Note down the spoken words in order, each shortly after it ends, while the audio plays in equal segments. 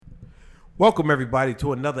Welcome, everybody,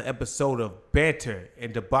 to another episode of Banter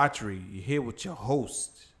and Debauchery. You're here with your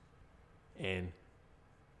host and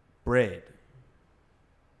Bread.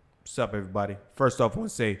 What's up, everybody? First off, I want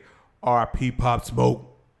to say RP Pop Smoke.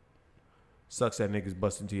 Sucks that niggas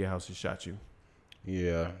bust into your house and shot you.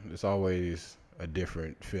 Yeah, it's always a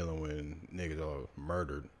different feeling when niggas are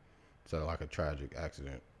murdered instead of like a tragic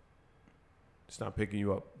accident. It's not picking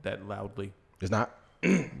you up that loudly. It's not?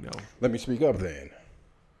 No. Let me speak up then.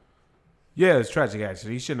 Yeah, it's tragic,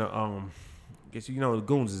 actually. He shouldn't have, guess you know the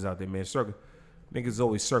goons is out there, man. Niggas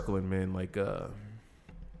always circling, man. Like,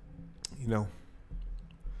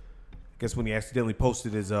 guess when he accidentally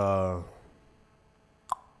posted his,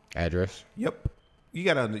 Address? Yep. You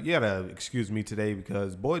gotta excuse me today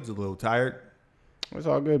because Boyd's a little tired. It's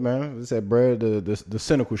all good, man. It's that Brad, the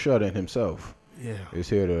cynical shut-in himself. Yeah. Is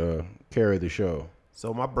here to carry the show.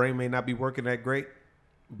 So my brain may not be working that great,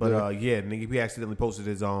 but nigga, he accidentally posted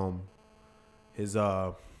his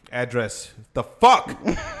address. The fuck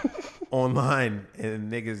online,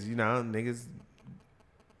 and niggas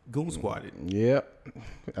goon squatted. Yep.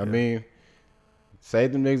 I mean,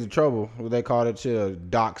 save them niggas the trouble. What they call that shit,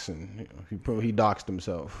 doxing. He doxed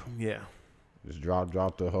himself. Yeah. Just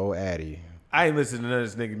dropped the whole addy. I ain't listening to none of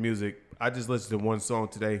this nigga music. I just listened to one song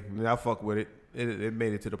today, and I fuck with it. It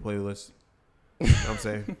made it to the playlist. You know what I'm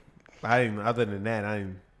saying? Other than that, I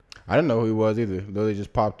didn't know who he was either. Literally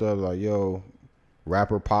just popped up like, yo,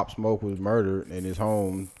 rapper Pop Smoke was murdered in his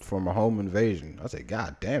home from a home invasion. I said,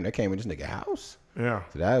 God damn, that came in this nigga house? Yeah.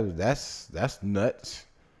 So that's nuts.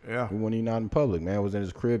 Yeah. He wasn't even out in public, man. Was in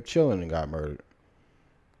his crib chilling and got murdered.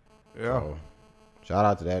 Yeah. So, shout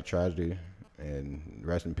out to that tragedy and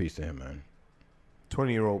rest in peace to him, man.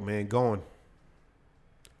 20-year-old man gone.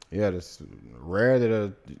 Yeah, it's rare that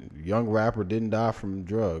a young rapper didn't die from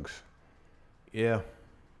drugs. Yeah.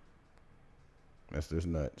 That's just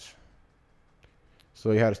nuts.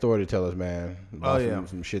 So you had a story to tell us, man. About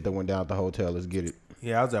some shit that went down at the hotel. Let's get it.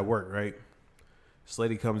 Yeah, I was at work, right? This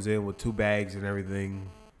lady comes in with 2 bags and everything.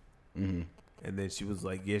 Mm-hmm. And then she was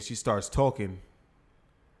like, she starts talking.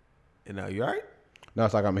 And now, you all right? No,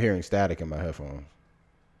 it's like I'm hearing static in my headphones.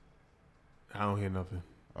 I don't hear nothing.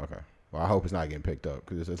 Okay. Well, I hope it's not getting picked up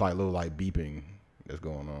because it's like a little like beeping that's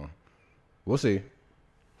going on. We'll see.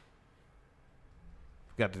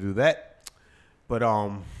 Got to do that. But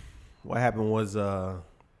what happened was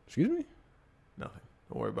excuse me? nothing.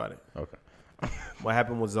 Don't worry about it. Okay. What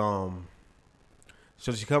happened was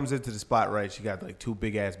so she comes into the spot, right? She got like 2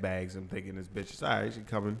 big ass bags. I'm thinking this bitch is all right. She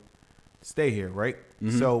coming, stay here, right?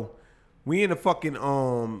 Mm-hmm. So we in the fucking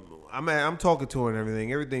I'm talking to her and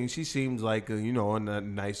everything. Everything. She seems like a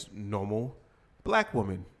nice normal black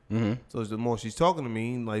woman. Mm-hmm. So the more she's talking to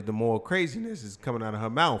me, like the more craziness is coming out of her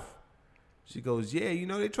mouth. She goes, yeah,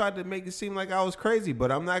 they tried to make it seem like I was crazy,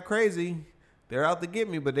 but I'm not crazy. They're out to get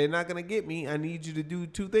me, but they're not going to get me. I need you to do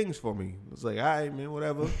 2 things for me. I was like, all right, man,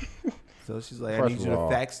 whatever. So she's like, I need you to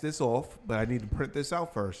fax this off, but I need to print this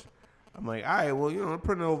out first. I'm like, all right, well,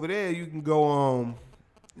 print it over there. You can go,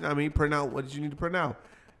 print out what you need to print out.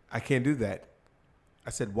 I can't do that. I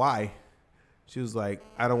said, why? She was like,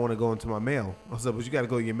 I don't want to go into my mail. I was like, but you got to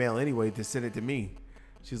go to your mail anyway to send it to me.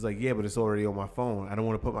 She's like, yeah, but it's already on my phone. I don't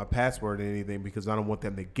want to put my password in anything because I don't want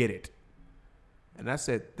them to get it. And I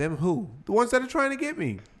said, them who? The ones that are trying to get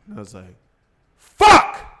me. And I was like,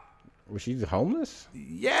 fuck! Was she homeless?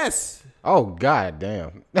 Yes. Oh, God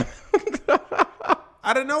damn.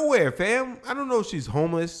 Out of nowhere, fam. I don't know if she's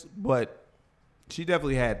homeless, but she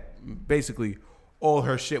definitely had basically all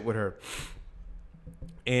her shit with her.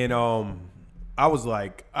 And I was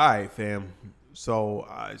like, all right, fam. So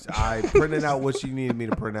I printed out what she needed me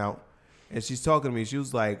to print out. And she's talking to me. She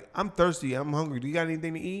was like, I'm thirsty. I'm hungry. Do you got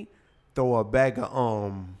anything to eat? Throw a bag of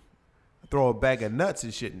nuts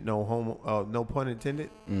and shit. No pun intended.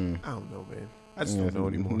 I don't know, man. I just don't know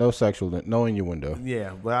anymore. No sexual, no innuendo.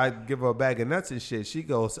 Yeah, but I give her a bag of nuts and shit. She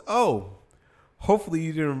goes, "Oh, hopefully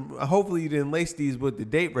you didn't lace these with the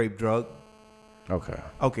date rape drug."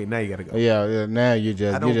 Okay, now you gotta go. Yeah. Now you're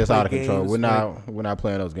just out of control. We're not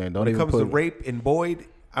playing those games. When it comes to rape and Boyd,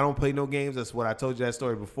 I don't play no games. That's what I told you that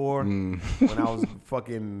story before. When I was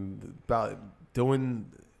fucking about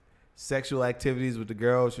doing sexual activities with the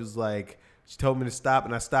girl, she was like, she told me to stop,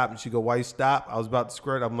 and I stopped, and she go, "Why you stop?" I was about to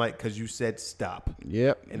squirt. I'm like, "Cause you said stop."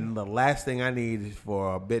 Yep. And the last thing I need is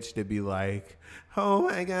for a bitch to be like, "Oh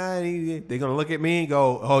my God," they're gonna look at me and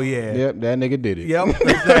go, "Oh yeah." Yep, that nigga did it. Yep,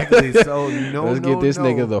 exactly. So let's get this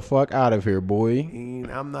nigga the fuck out of here, boy.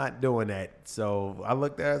 And I'm not doing that. So I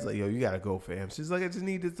looked at her. I was like, "Yo, you gotta go, fam." She's like, "I just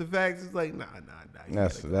need this to facts." It's like, nah.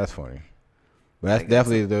 That's funny. But that's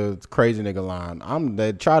definitely the crazy nigga line.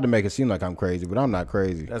 They tried to make it seem like I'm crazy, but I'm not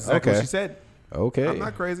crazy. That's exactly what she said. Okay. I'm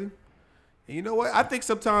not crazy. And you know what? I think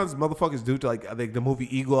sometimes motherfuckers do, like, I think the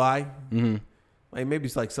movie Eagle Eye. Mm-hmm. Like, maybe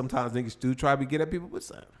it's like sometimes niggas do try to get at people, but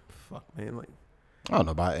it's like, fuck, man. Like, I don't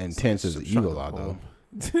know about intense as Eagle Eye, though.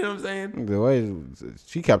 You know what I'm saying? The way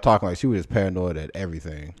she kept talking like she was just paranoid at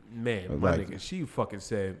everything. Man, my nigga, she fucking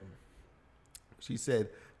said,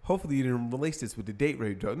 hopefully you didn't lace this with the date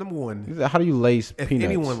rape drug. Number one, how do you lace if peanuts?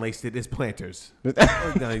 anyone laced it, it's Planters.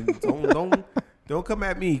 Don't come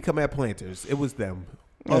at me. Come at Planters. It was them.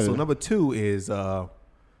 Also, number two is, yeah,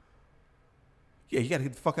 you gotta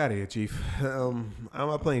get the fuck out of here, Chief. I'm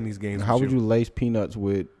not playing these games. How would you lace peanuts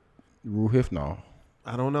with Rohypnol?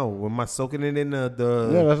 I don't know. Am I soaking it in the?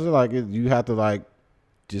 Yeah, that's like you have to like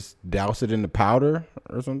just douse it in the powder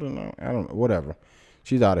or something. I don't know. Whatever.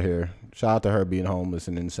 She's out of here. Shout out to her being homeless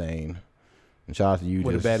and insane. And shout out to you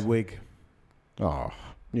with a bad wig. Oh,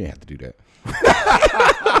 you didn't have to do that.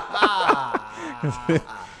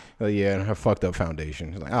 Oh yeah, and her fucked up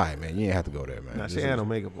foundation. She's like, all right, man, you didn't have to go there, man. Nah, she had no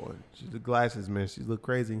makeup on. She's the glasses, man. She look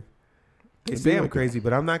crazy. They say I'm crazy,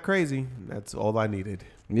 but I'm not crazy. That's all I needed.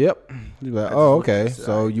 Yep. You're like, oh, okay.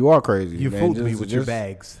 So you are crazy. You fooled me with your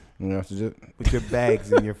bags. You know, with your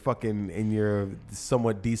bags and your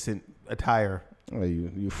somewhat decent attire.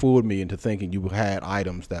 You fooled me into thinking you had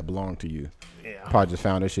items that belonged to you. Yeah. Probably just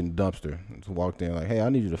found that shit in the dumpster. Just walked in like, hey, I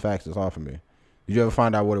need you to fax this off for me. Did you ever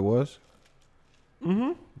find out what it was?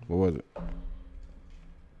 Mm-hmm. What was it?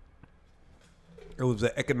 It was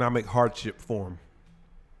an economic hardship form.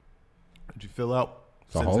 Did you fill out?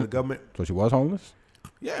 Sent to the government. So she was homeless?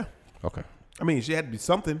 Yeah. Okay. I mean, she had to be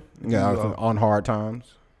something. Yeah, on hard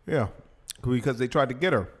times. Yeah. Because they tried to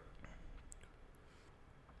get her.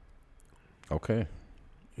 Okay.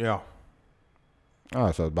 Yeah. All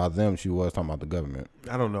right, so by them, she was talking about the government.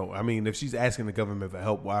 I don't know. I mean, if she's asking the government for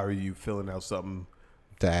help, why are you filling out something?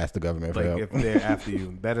 To ask the government for help. If they're after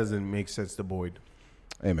you. That doesn't make sense to Boyd.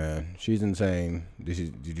 Hey, man. She's insane.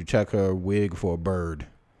 Did you check her wig for a bird?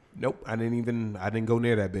 Nope. I didn't go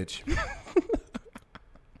near that bitch.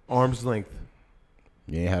 Arm's length.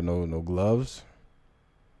 You ain't had no gloves?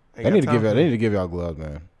 They need to give y'all gloves,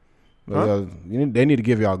 man. Huh? They need to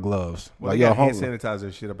give y'all gloves. Well, like, they got hand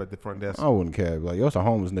sanitizer shit up at the front desk. I wouldn't care. Like, yo, it's a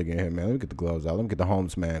homeless nigga in here, man. Let me get the gloves out. Let me get the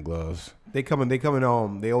homeless man gloves. They coming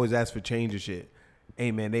home. They always ask for change and shit.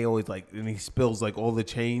 Hey, man, they always like, and he spills like all the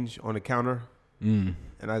change on the counter. And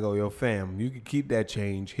I go, yo, fam, you can keep that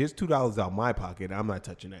change. Here's $2 out my pocket. I'm not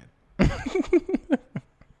touching that.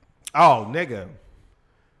 Oh, nigga.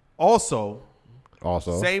 Also,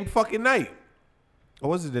 same fucking night. Or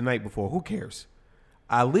was it the night before? Who cares?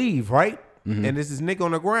 I leave, right? Mm-hmm. And there's this nigga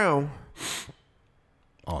on the ground.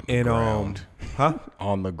 On the ground. Huh?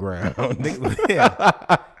 On the ground.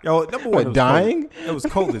 Yeah. Yo, number one, what, dying? It was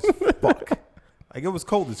cold as fuck. Like, it was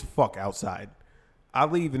cold as fuck outside. I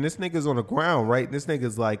leave, and this nigga's on the ground, right? And this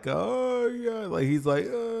nigga's like, oh, yeah. Like, he's like,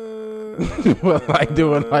 well, like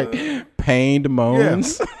doing, like, pained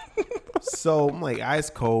moans. Yeah. So, I'm like, ice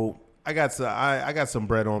cold. I got some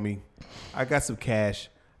bread on me. I got some cash.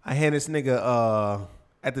 I hand this nigga,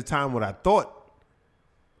 at the time what I thought,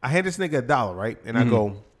 I hand this nigga $1, right? And I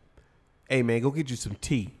go, hey, man, go get you some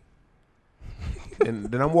tea. And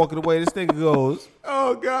then I'm walking away. This nigga goes,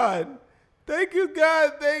 oh, God. Thank you,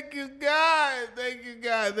 God. Thank you, God. Thank you,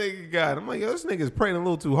 God. Thank you, God. I'm like, yo, this nigga's praying a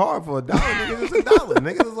little too hard for $1. Nigga, it's $1.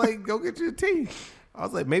 Nigga was like, go get your tea. I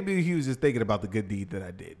was like, maybe he was just thinking about the good deed that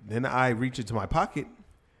I did. Then I reach into my pocket,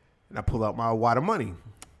 and I pull out my wad of money.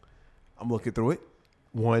 I'm looking through it.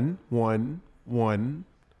 1.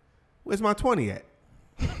 Where's my 20 at?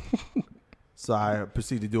 So I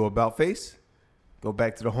proceed to do about face. Go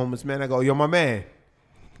back to the homeless man. I go, yo, my man.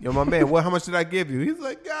 How much did I give you? He's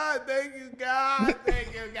like, God, thank you, God.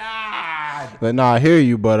 Thank you, God. But no, I hear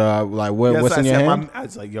you, but like, what's in your hand? I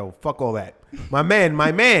was like, yo, fuck all that. My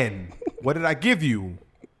man. What did I give you?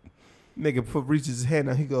 Nigga reaches his hand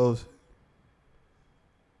and he goes,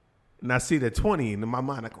 and I see the 20, and in my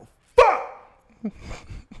mind I go, fuck.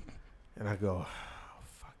 And I go, oh,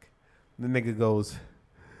 fuck. The nigga goes,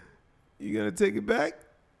 you gonna take it back?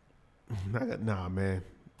 I got, nah, man,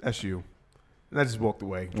 that's you. And I just walked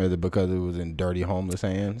away. Is it because it was in dirty homeless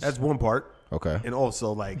hands? That's one part. Okay. And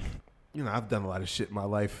also, like, you know, I've done a lot of shit in my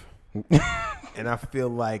life. And I feel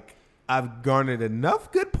like I've garnered enough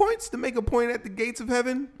good points to make a point at the gates of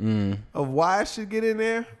heaven of why I should get in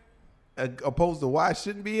there, opposed to why I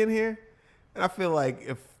shouldn't be in here. And I feel like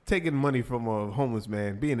if taking money from a homeless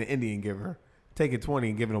man, being an Indian giver, taking 20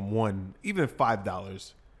 and giving him $1, even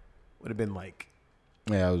 $5, would have been like,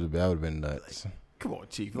 yeah, that would have been nuts. Like, come on,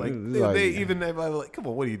 Chief. Like, It's they like- even everybody like, come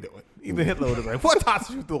on, what are you doing? Even Hitler was like, what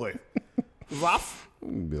are you doing? Rough.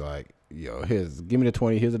 Be like, yo, give me the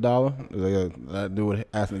 20. Here's $1. Like, I do it.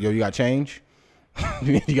 Ask me, yo, you got change?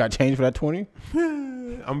 You got change for that 20?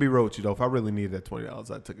 I'm gonna be real with you though. If I really needed that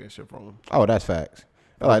 $20, I took that shit from him. Oh, that's facts.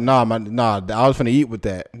 I'm like, nah, I was finna eat with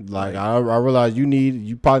that. Like, I realized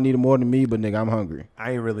you probably need it more than me, but nigga, I'm hungry.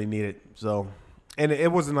 I ain't really need it. So, and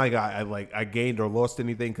it wasn't like I gained or lost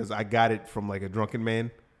anything because I got it from like a drunken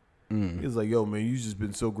man. He was like, yo, man, you just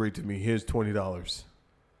been so great to me. Here's $20.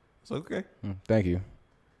 So okay, Thank you.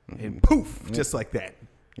 and poof, just like that.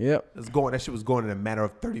 Yep. It's going. That shit was going in a matter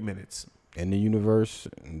of 30 minutes. In the universe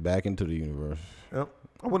and back into the universe. Yep.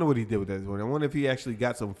 I wonder what he did with that. I wonder if he actually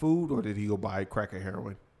got some food or did he go buy crack and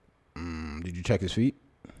heroin. Did you check his feet?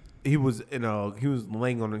 He was he was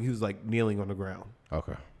laying on. He was like kneeling on the ground.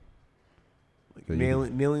 Okay. Like So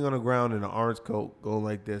kneeling on the ground in an orange coat, going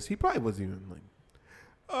like this. He probably wasn't even like,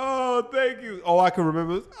 oh, thank you. All I can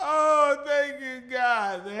remember was, oh, thank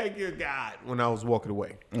you, God, when I was walking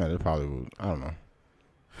away. Yeah, they probably would. I don't know.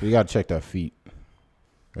 You gotta check their feet.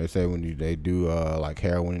 They say when they do like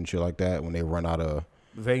heroin and shit like that, when they run out of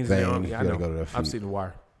Veins, veins, down. you Yeah, I gotta know. go to their I've feet. seen The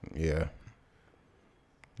Wire. Yeah.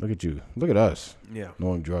 Look at you. Look at us. Yeah.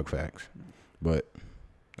 Knowing drug facts. But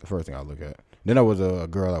the first thing I look at. Then there was a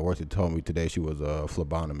girl at work that told me today she was a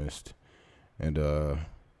phlebotomist. And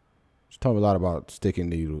she told me a lot about sticking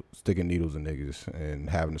needles in niggas and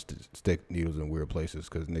having to stick needles in weird places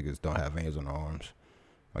because niggas don't have veins on their arms.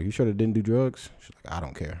 Like, you sure they didn't do drugs? She's like, I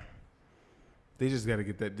don't care. They just got to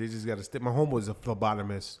get that. They just got to stick. My homeboy's a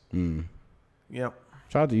phlebotomist. Yep.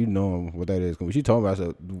 Shout out to you knowing what that is. When she told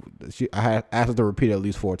me, I had asked her to repeat it at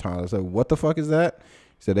least 4 times. I said, what the fuck is that?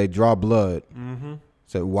 She said, they draw blood. Mm-hmm.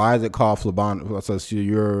 Said, why is it called phlebotomy? So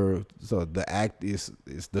the act is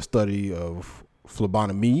the study of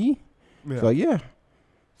phlebotomy? Yeah. So yeah.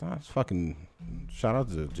 That's fucking, shout out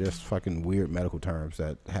to just fucking weird medical terms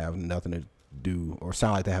that have nothing to do or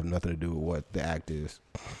sound like they have nothing to do with what the act is.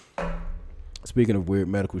 Speaking of weird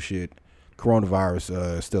medical shit,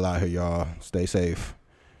 coronavirus is still out here, y'all. Stay safe.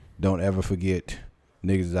 Don't ever forget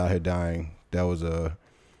niggas is out here dying. That was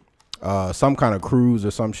some kind of cruise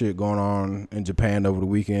or some shit going on in Japan over the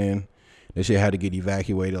weekend. That shit had to get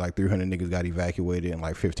evacuated. Like 300 niggas got evacuated and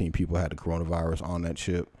like 15 people had the coronavirus on that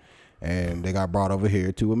ship. And they got brought over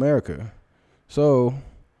here to America. So,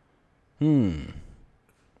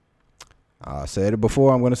 I said it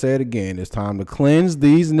before. I'm going to say it again. It's time to cleanse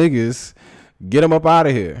these niggas. Get them up out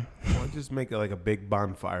of here. Well, just make it like a big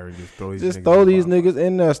bonfire and just throw these. Just niggas throw in the these bonfire. niggas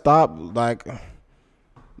in there. Stop. Like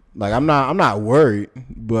I'm not worried,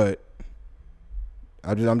 but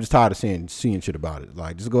I'm just tired of seeing shit about it.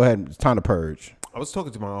 Like, just go ahead. It's time to purge. I was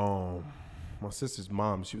talking to my sister's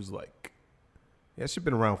mom. She was like, "Yeah, she's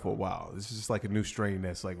been around for a while. This is just like a new strain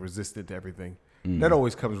that's like resistant to everything. That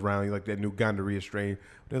always comes around, like that new gonorrhea strain.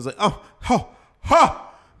 It was like,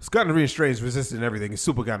 this gonorrhea strain is resistant to everything. It's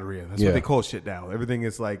super gonorrhea. That's what they call shit now. Everything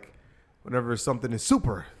is like, whenever something is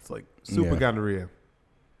super, it's like super gonorrhea.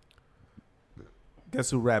 Guess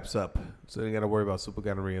who wraps up? So they got to worry about super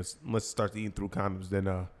gonorrhea unless it starts eating through condoms. Then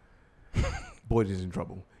Boyd is in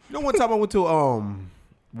trouble. You know, one time I went to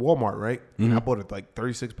Walmart, right? And I bought a like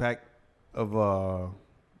 36 pack of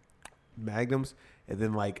Magnums, and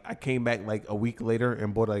then like I came back like a week later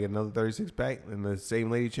and bought like another 36 pack, and the same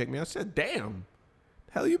lady checked me out. I said, "Damn,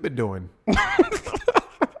 the hell you been doing?" I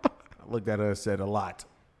looked at her and said, "A lot.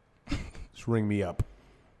 Just ring me up."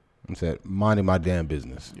 I said, minding my damn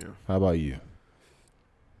business. Yeah. How about you?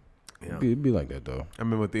 Yeah. It'd be like that though. I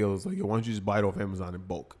remember Theo was like, "Yo, why don't you just buy it off Amazon in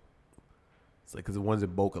bulk?" It's like, because the ones in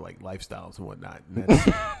bulk are like lifestyles and whatnot. And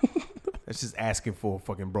that's just asking for a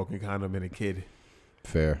fucking broken condom and a kid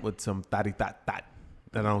Fair. with some thotty thot that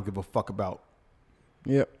I don't give a fuck about.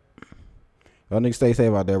 Yep. Y'all niggas stay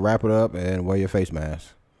safe out there. Wrap it up and wear your face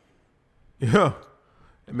mask. Yeah.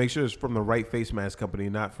 And make sure it's from the right face mask company,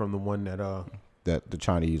 not from the one That the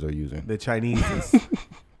Chinese are using. the Chinese is.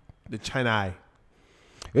 The China.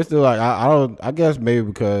 It's still like I guess maybe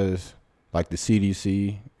because like the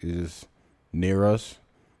CDC is near us,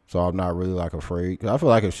 so I'm not really like afraid. 'Cause I feel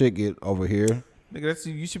like if shit get over here, Nigga,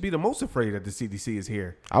 you should be the most afraid that the CDC is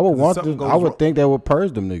here. I would 'Cause if something I goes would wrong- think they would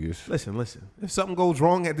purge them niggas. Listen. If something goes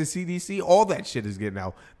wrong at the CDC, all that shit is getting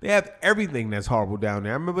out. They have everything that's horrible down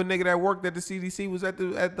there. I remember a nigga that worked at the CDC was at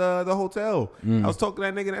the hotel. I was talking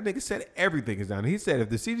to that nigga. That nigga said everything is down there. He said if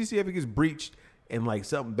the CDC ever gets breached and like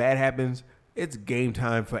something bad happens, it's game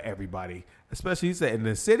time for everybody. Especially, he said, in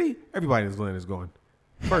the city, everybody in Atlanta is going.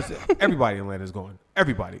 First, everybody in Atlanta is going.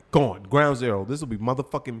 Everybody gone. Ground zero. This will be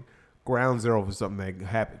motherfucking ground zero for something that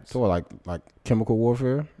happens. So like chemical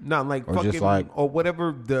warfare? Not like or fucking just like, or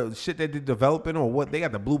whatever the shit that they're developing or what they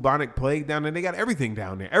got the bubonic plague down there. They got everything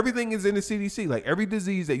down there. Everything is in the CDC. Like every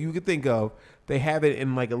disease that you could think of, they have it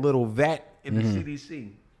in like a little vat in the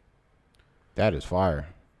CDC. That is fire.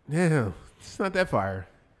 Yeah, it's not that fire.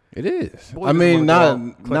 It is. Boy I mean,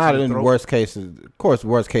 not clutching in the worst cases. Of course,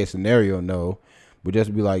 worst case scenario, no. But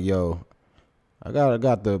just be like, yo, I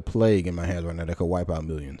got the plague in my hands right now that could wipe out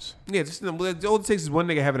millions. Yeah, just all it takes is one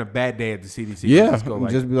nigga having a bad day at the CDC. Yeah, just, go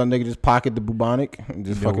like, just be like, nigga, just pocket the bubonic and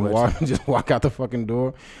just fucking what? walk out the fucking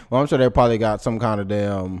door. Well, I'm sure they probably got some kind of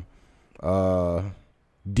damn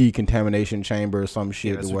decontamination chamber or some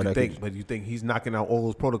shit. yeah, that's what you think. But you think he's knocking out all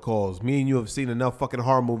those protocols? Me and you have seen enough fucking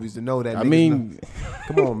horror movies to know that. I mean,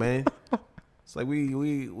 come on, man. It's like we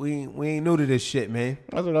ain't new to this shit, man.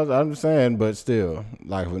 That's what I'm saying, but still,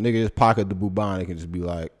 like if a nigga just pocket the bubonic and just be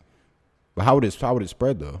like, but how would it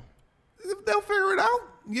spread though? They'll figure it out.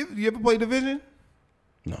 You ever play Division?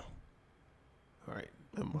 No. All right,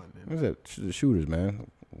 never mind. Then. What's that? The shooters, man.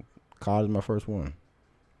 COD is my first one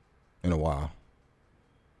in a while.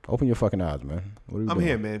 Open your fucking eyes, man. What are you doing?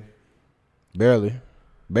 Here, man. Barely.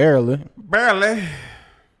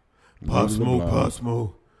 Puss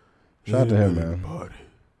move. Shout out to him, man.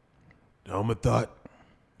 I'm a thought.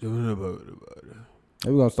 Maybe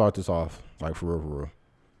we're gonna start this off like for real.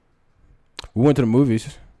 We went to the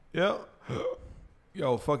movies. Yeah.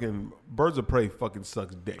 Yo, fucking Birds of Prey fucking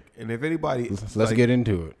sucks dick. And if anybody, let's get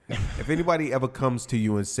into it. If anybody ever comes to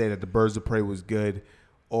you and say that the Birds of Prey was good,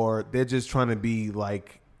 or they're just trying to be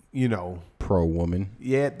like, you know, pro woman.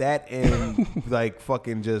 Yeah, that and like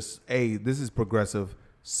fucking just, hey, this is progressive.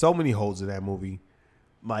 So many holes in that movie.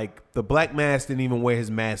 Like the Black Mask didn't even wear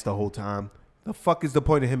his mask the whole time. The fuck is the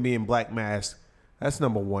point of him being Black Mask? That's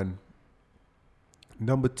number one.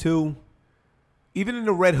 Number two, even in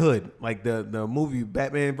the Red Hood, like the movie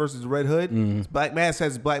Batman versus Red Hood, Black Mask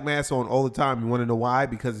has Black Mask on all the time. You want to know why?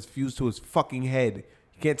 Because it's fused to his fucking head.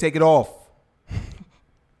 He can't take it off.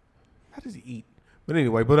 How does he eat? But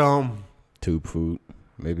anyway, tube food,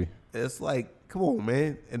 maybe. It's like, come on,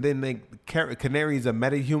 man. And then Canary is a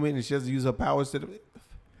metahuman and she doesn't use her powers to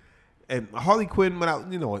and Harley Quinn,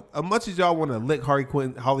 without, you know, as much as y'all want to lick Harley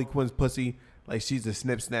Quinn's pussy, like she's a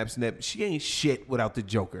snip, she ain't shit without the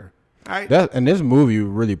Joker. All right? And this movie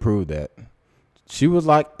really proved that. She was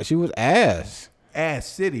ass. Ass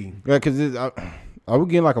city. Yeah, because are we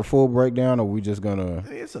getting like a full breakdown or are we just gonna...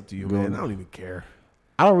 Hey, it's up to you, man. I don't even care.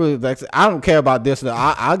 I don't care about this.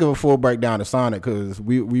 I'll give a full breakdown to Sonic because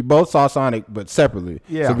we both saw Sonic but separately.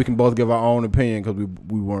 Yeah. So we can both give our own opinion because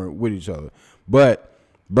we weren't with each other. But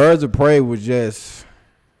Birds of Prey was just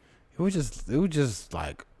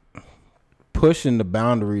like pushing the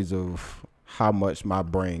boundaries of how much my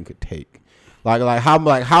brain could take. Like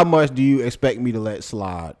how much do you expect me to let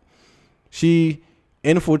slide? She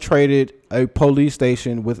infiltrated a police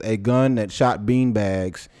station with a gun that shot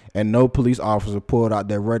beanbags, and no police officer pulled out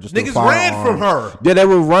their registered Niggas firearm. ran from her. Yeah, they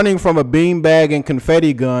were running from a beanbag and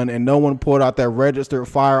confetti gun, and no one pulled out their registered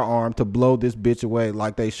firearm to blow this bitch away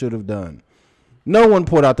like they should have done. No one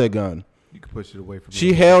pulled out their gun. You can push it away from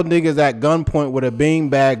She held niggas at gunpoint with a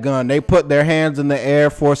beanbag gun. They put their hands in the air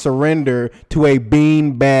for surrender to a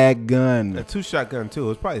beanbag gun. A 2-shot gun too. It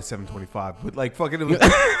was probably a 725, but like fucking, it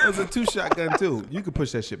was a 2-shot gun too. You could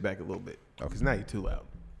push that shit back a little bit because now you're too loud.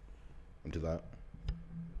 I'm too loud.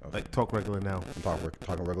 Okay. Like talk regular now. I'm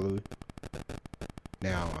talking regularly.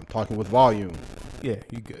 Now I'm talking with volume. Yeah,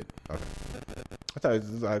 you good. Okay. I thought it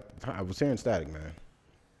was I was hearing static, man.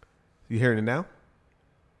 You hearing it now?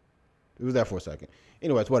 It was there for a second.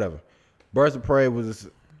 Anyways, whatever. Birds of Prey was.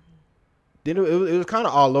 It was kind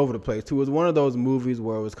of all over the place too. It was one of those movies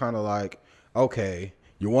where it was kind of like, okay,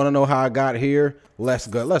 you want to know how I got here? Let's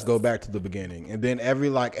go back to the beginning. And then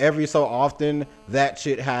every so often that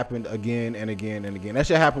shit happened again and again and again. That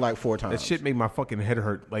shit happened like 4 times. That shit made my fucking head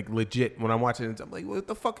hurt, like legit. When I'm watching it, I'm like, what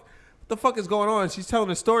the fuck? What the fuck is going on? She's telling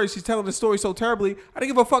the story. She's telling the story so terribly. I didn't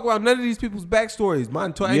give a fuck about none of these people's backstories.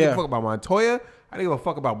 Montoya. I didn't give a fuck about Montoya. I didn't give a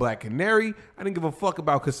fuck about Black Canary. I didn't give a fuck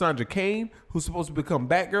about Cassandra Cain, who's supposed to become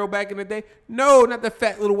Batgirl back in the day. No, not that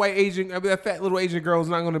fat little Asian girl's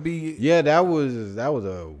not going to be. Yeah, that was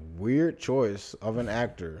a weird choice of an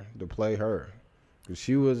actor to play her. Because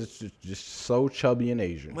she was just so chubby and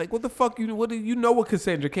Asian. Like, what the fuck? What do you know what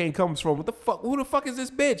Cassandra Cain comes from? What the fuck? Who the fuck is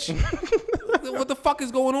this bitch? What the fuck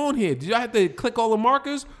is going on here? Did y'all have to click all the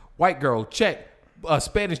markers? White girl, check.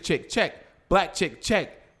 Spanish chick, check. Black chick,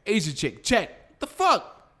 check. Asian chick, check. What the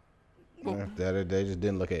fuck? They just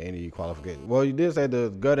didn't look at any qualifications. Well, you did say the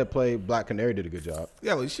girl that played Black Canary did a good job.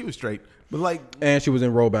 Yeah, well, she was straight. But like, and she was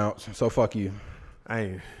in Roll Bounce, so fuck you.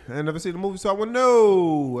 I never seen the movie, so I wouldn't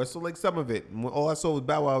know. I saw like some of it. All I saw was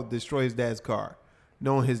Bow Wow destroy his dad's car,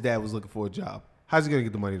 knowing his dad was looking for a job. How's he gonna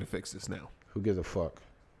get the money to fix this now? Who gives a fuck?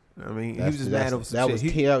 I mean, he was just mad over some that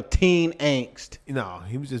shit. was teen angst. No,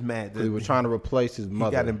 he was just mad. He was trying to replace his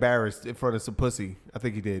mother. He got embarrassed in front of some pussy. I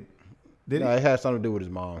think he did. Did he? It had something to do with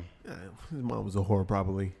his mom. His mom was a whore,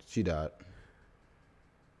 probably. She died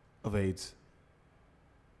of AIDS.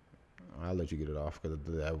 I'll let you get it off because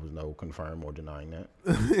there was no confirm or denying that.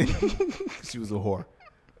 She was a whore.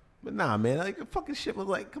 But nah, man, like the fucking shit was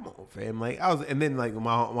like, come on, fam. Like and then like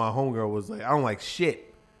my homegirl was like, I don't like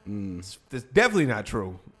shit. That's definitely not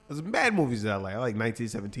true. There's bad movies that I like. I like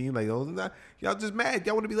 1917. Like those, y'all just mad.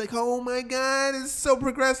 Y'all want to be like, oh my god, it's so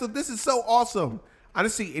progressive. This is so awesome. I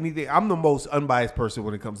didn't see anything. I'm the most unbiased person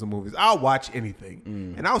when it comes to movies. I'll watch anything.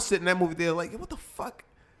 And I was sitting in that movie there like, what the fuck?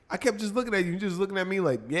 I kept just looking at you, just looking at me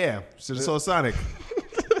like, yeah, should have saw Sonic.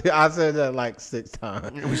 I said that like 6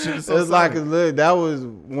 times. We should have saw It's Sonic. like that was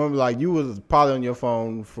one like you was probably on your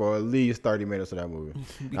phone for at least 30 minutes of that movie.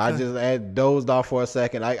 I just had dozed off for a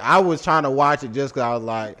second. I was trying to watch it just because I was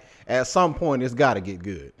like, at some point it's got to get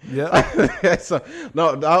good. Yeah. So,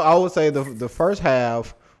 no, I would say the first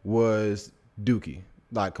half was dookie,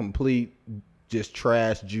 like complete. Just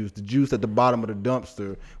trash juice. The juice at the bottom of the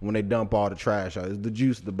dumpster when they dump all the trash out. It's the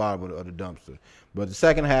juice at the bottom of the dumpster. But the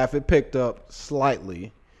second half, it picked up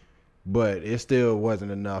slightly, but it still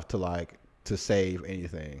wasn't enough to save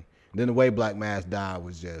anything. Then the way Black Mass died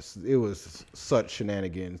was it was such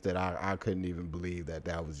shenanigans that I couldn't even believe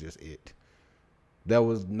that was just it. There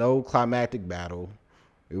was no climactic battle.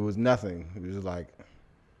 It was nothing. It was just like,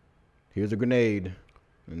 here's a grenade.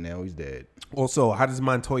 And now he's dead. Also, how does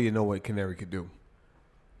Montoya know what Canary could do?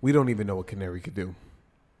 We don't even know what Canary could do.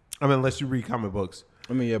 I mean, unless you read comic books.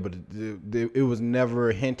 I mean, yeah, but it was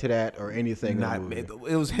never hinted at or anything.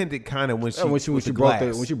 It was hinted kind of when she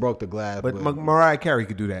broke the glass. But Mariah Carey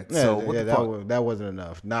could do that. Yeah, so what the fuck? That wasn't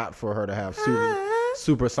enough. Not for her to have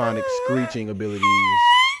supersonic screeching abilities.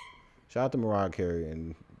 Shout out to Mariah Carey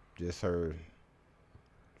and just her.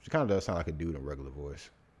 She kind of does sound like a dude in a regular voice.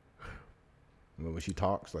 When she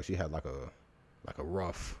talks, like she had like a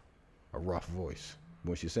rough voice.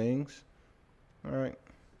 When she sings, all right.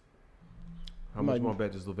 How much more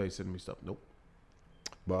bad does LeVay sending me stuff? Nope.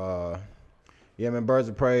 But yeah, man, Birds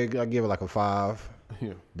of Prey, I give it like a 5.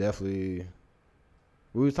 Yeah, definitely.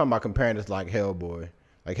 We was talking about comparing this to like Hellboy.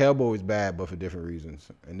 Like Hellboy was bad, but for different reasons,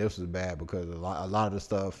 and this was bad because a lot of the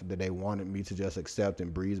stuff that they wanted me to just accept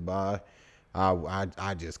and breeze by,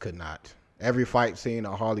 I just could not. Every fight scene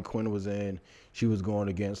that Harley Quinn was in, she was going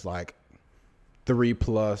against like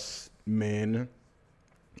 3+ men,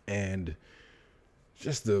 and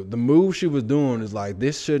just the move she was doing is like,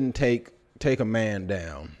 this shouldn't take a man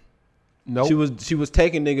down. No, she was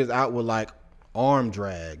taking niggas out with like arm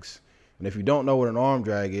drags, and if you don't know what an arm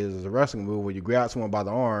drag is, it's a wrestling move where you grab someone by the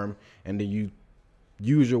arm and then you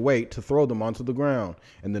use your weight to throw them onto the ground,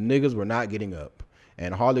 and the niggas were not getting up.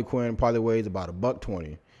 And Harley Quinn probably weighs about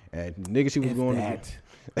 $120. And the nigga she was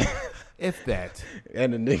if that.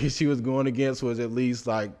 And the nigga she was going against was at least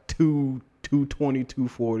like 220,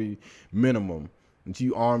 240 minimum. And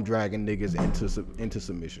she arm dragging niggas into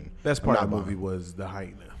submission. Best part of the movie was the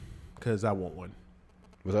hyena, because I want one.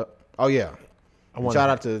 What's up? Oh yeah. Shout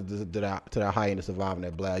out to that hyena surviving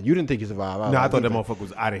that blast. You didn't think he survived. I thought that motherfucker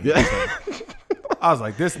was out of here. I was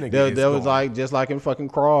like, this nigga. That was like just like in fucking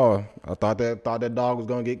Crawl. I thought that dog was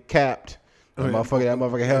gonna get capped. That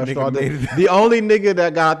motherfucker hell started. The only nigga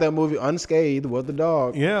that got out that movie unscathed was the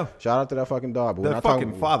dog. Yeah. Shout out to that fucking dog. But that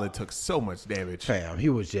fucking father took so much damage. Fam, he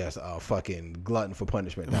was just a fucking glutton for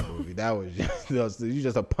punishment in that movie. That was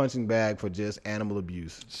just a punching bag for just animal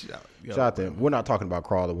abuse. Shout out to him. We're not talking about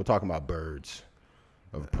Crawler. We're talking about Birds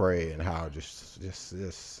of Prey and how just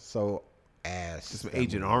so ass. Just some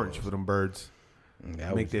Agent Orange for them birds.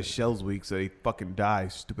 Make their shells weak so they fucking die.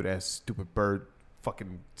 Stupid bird.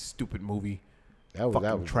 Fucking stupid movie. That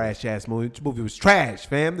was trash ass movie. This movie was trash,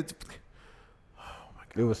 fam. Oh my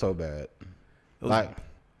god, it was so bad. Like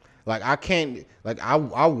I can't. Like I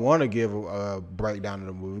want to give a breakdown of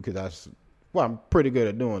the movie because I'm pretty good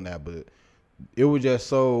at doing that, but it was just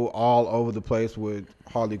so all over the place with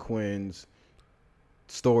Harley Quinn's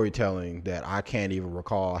storytelling that I can't even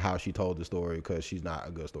recall how she told the story because she's not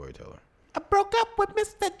a good storyteller. I broke up with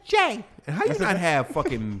Mr. J. And how you not have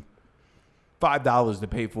fucking $5 to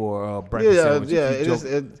pay for a breakfast sandwich? Yeah,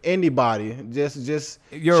 it's anybody. Just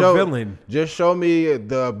you're a villain. Just show me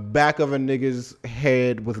the back of a nigga's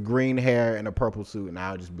head with green hair and a purple suit, and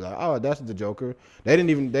I'll just be like, oh, that's the Joker. They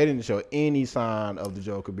didn't show any sign of the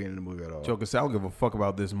Joker being in the movie at all. Joker said, I don't give a fuck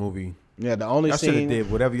about this movie. Yeah, the only Y'all should have scene.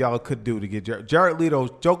 did whatever y'all could do to get Jared Leto.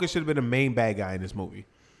 Joker should have been the main bad guy in this movie.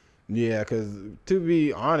 Yeah, because to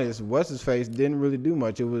be honest, what's his face didn't really do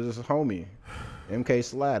much. It was his homie, MK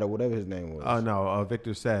Slad or whatever his name was. Oh no,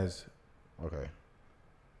 Victor says. Okay.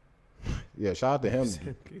 Yeah, shout out to him.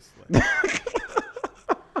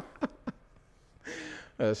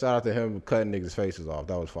 Shout out to him cutting niggas' faces off.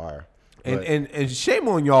 That was fire. And shame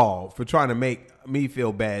on y'all for trying to make me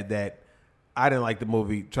feel bad that I didn't like the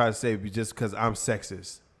movie. Try to save me just because I'm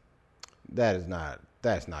sexist. That's not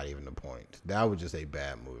even the point. That was just a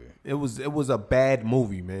bad movie. It was a bad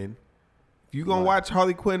movie, man. If you gonna watch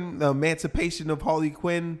Harley Quinn, the Emancipation of Harley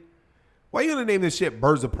Quinn, why you gonna name this shit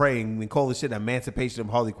Birds of Prey and call this shit Emancipation of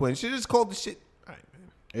Harley Quinn? Should just call the shit. All right,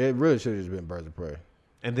 man. It really should have just been Birds of Prey.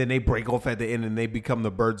 And then they break off at the end and they become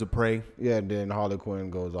the Birds of Prey. Yeah, and then Harley Quinn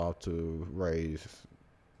goes off to raise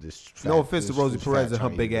this. No offense to Rosie Perez and her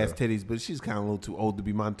Chinese big ass girl. titties, but she's kind of a little too old to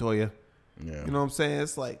be Montoya. Yeah. You know what I'm saying?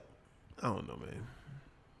 It's like, I don't know, man.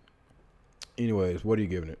 Anyways, what are you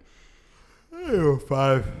giving it?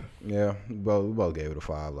 5. Yeah, we both gave it a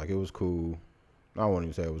 5. Like, it was cool. I won't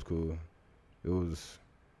even say it was cool. It was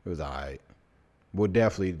alright. Would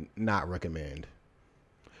definitely not recommend.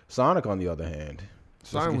 Sonic, on the other hand.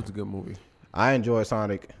 Sonic was a good movie. I enjoy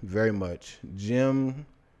Sonic very much. Jim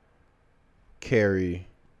Carrey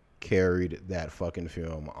carried that fucking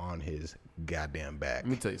film on his goddamn back. Let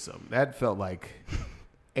me tell you something. That felt like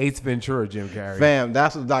Ace Ventura, Jim Carrey. Fam,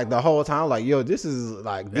 that's like the whole time. Like, yo, this is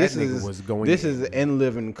like That nigga was going this in. is in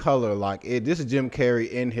living color. Like, this is Jim Carrey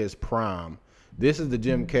in his prime. This is the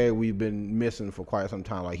Jim Carrey we've been missing for quite some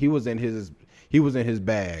time. Like, he was in his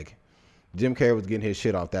bag. Jim Carrey was getting his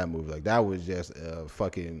shit off that movie. Like, that was just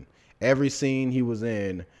fucking every scene he was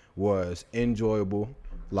in was enjoyable.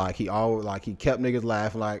 Like, he kept niggas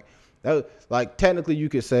laughing. Like technically you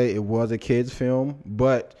could say it was a kid's film,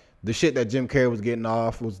 but the shit that Jim Carrey was getting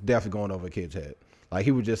off was definitely going over a kid's head. Like,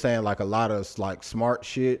 he was just saying like a lot of like smart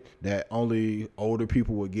shit that only older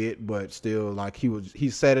people would get, but still like he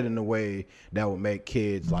said it in a way that would make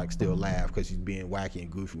kids like still laugh because he's being wacky and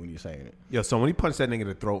goofy when he's saying it. Yo, so when he punched that nigga in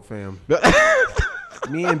the throat, fam,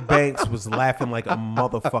 me and Banks was laughing like a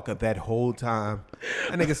motherfucker that whole time.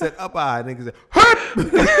 That nigga said, up eye. Nigga said, hurt.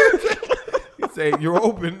 He said, you're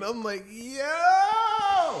open. I'm like, yo.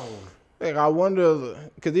 Like, I wonder,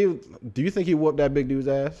 because do you think he whooped that big dude's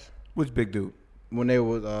ass Which big dude? when they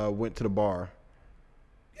went to the bar?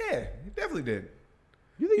 Yeah, he definitely did.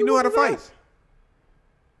 You think He knew how to whooped his fight. ass?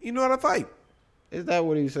 He knew how to fight. Is that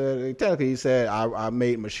what he said? Technically, he said, I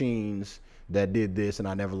made machines that did this and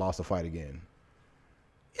I never lost a fight again.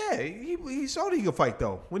 Yeah, he showed he could fight,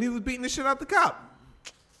 though, when he was beating the shit out the cop.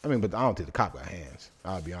 I mean, but I don't think the cop got hands.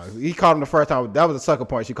 I'll be honest. He caught him the first time. That was a sucker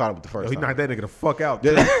punch. He caught him with the Yo, first he time. knocked that nigga the fuck out.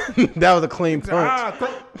 That was a clean punch.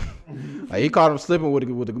 Ah, Like, he caught him slipping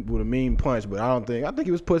with a mean punch, but I think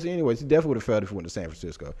he was pussy anyways. He definitely would have failed if he went to San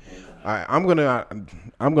Francisco. All right, I'm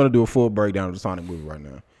gonna do a full breakdown of the Sonic movie right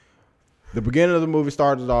now. The beginning of the movie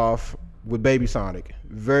started off with Baby Sonic,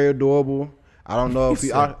 very adorable. I don't know if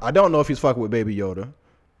I don't know if he's fucking with Baby Yoda.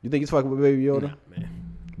 You think he's fucking with Baby Yoda? nah, man.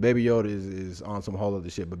 Baby Yoda is on some whole other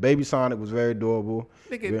shit, but Baby Sonic was very adorable.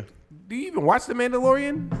 Nigga, Yeah. do you even watch The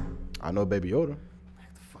Mandalorian? I know Baby Yoda. Get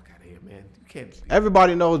the fuck out of here, man. You can't.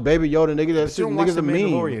 Everybody knows Baby Yoda, nigga. That You shit, don't watch niggas The a meme.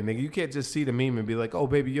 Mandalorian, nigga. You can't just see the meme and be like, oh,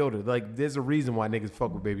 Baby Yoda. Like, there's a reason why niggas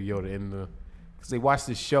fuck with Baby Yoda because they watch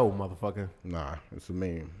this show, motherfucker. Nah, it's a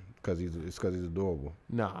meme because he's adorable.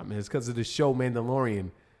 Nah, man, it's because of the show Mandalorian.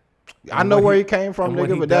 I know where he came from, and what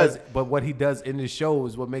nigga, he but does, but what he does in the show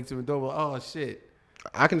is what makes him adorable. Oh shit.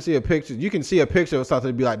 I can see a picture. You can see a picture of something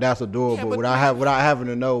and be like, "That's adorable," Yeah, but without having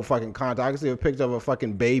to know fucking context. I can see a picture of a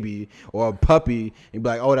fucking baby or a puppy and be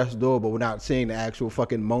like, "Oh, that's adorable," without seeing the actual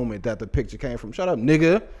fucking moment that the picture came from. Shut up,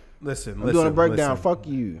 nigga. Listen, I'm doing a breakdown. Fuck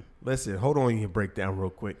you. Listen, hold on your breakdown real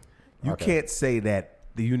quick. You Okay. can't say that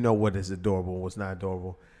you know what is adorable and what's not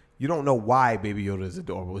adorable. You don't know why Baby Yoda is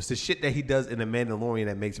adorable. It's the shit that he does in The Mandalorian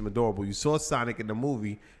that makes him adorable. You saw Sonic in the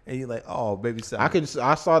movie, and you're like, oh, Baby Sonic.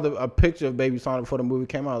 I saw a picture of Baby Sonic before the movie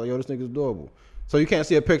came out. Like, yo, this nigga's adorable. So you can't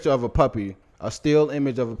see a picture of a puppy, a still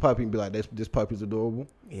image of a puppy, and be like, this puppy's adorable.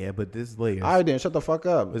 Yeah, but this layers. All right, then, shut the fuck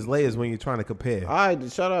up. There's layers when you're trying to compare. All right, then,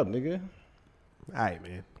 shut up, nigga. All right,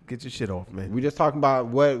 man. Get your shit off, man. We just talking about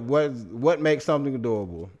what makes something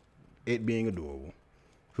adorable. It being adorable.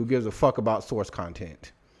 Who gives a fuck about source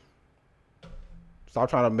content? Stop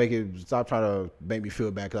trying to make me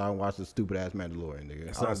feel bad because I don't watch the stupid ass Mandalorian, nigga.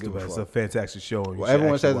 It's I don't not give stupid. a It's fuck. a fantastic show. Well,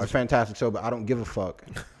 everyone says it's a fantastic show, but I don't give a fuck.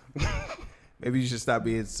 Maybe you should stop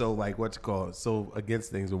being so so against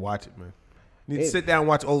things and watch it, man. You need to sit down and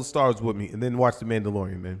watch Old Stars with me and then watch The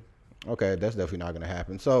Mandalorian, man. Okay, that's definitely not gonna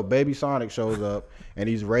happen. So Baby Sonic shows up and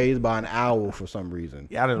he's raised by an owl for some reason.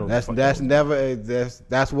 Yeah, I don't know. That's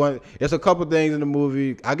one. It's a couple things in the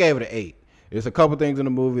movie. I gave it an 8. It's a couple things in the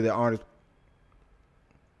movie that aren't.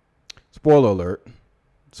 Spoiler alert.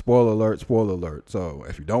 Spoiler alert. Spoiler alert. So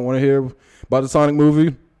if you don't want to hear about the Sonic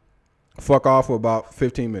movie, fuck off for about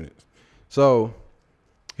 15 minutes. So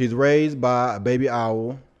he's raised by a baby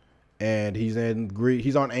owl, and he's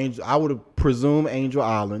on Angel. I would presume Angel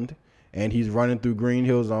Island. And he's running through Green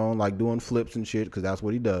Hill Zone, like doing flips and shit, because that's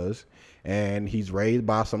what he does. And he's raised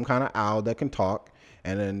by some kind of owl that can talk.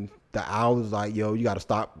 And then the owl is like, yo, you got to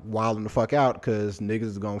stop wilding the fuck out, because niggas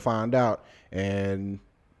is going to find out and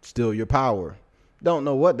steal your power. Don't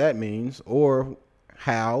know what that means or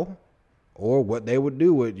how or what they would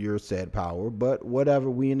do with your said power. But whatever,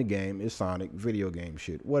 we in the game is Sonic, video game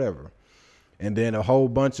shit, whatever. And then a whole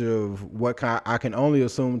bunch of what I can only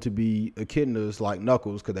assume to be echidnas like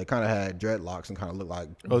Knuckles, because they kind of had dreadlocks and kind of looked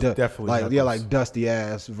like definitely like dusty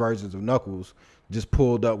ass versions of Knuckles, just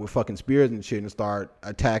pulled up with fucking spears and shit and start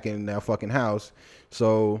attacking their fucking house.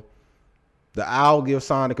 So the owl gives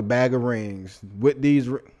Sonic a bag of rings with these.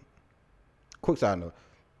 Quick side note: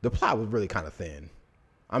 the plot was really kind of thin.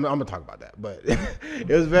 I'm gonna talk about that, but it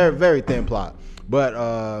was very, very thin plot.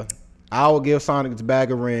 But I will give Sonic its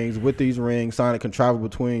bag of rings. With these rings, Sonic can travel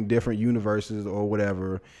between different universes or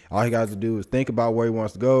whatever. All he got to do is think about where he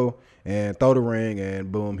wants to go and throw the ring,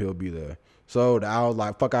 and boom, he'll be there. So the owl's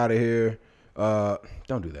like, fuck out of here.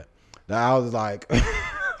 Don't do that. The owl's like,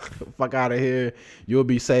 fuck out of here. You'll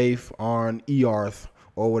be safe on Earth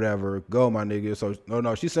or whatever. Go, my nigga. So,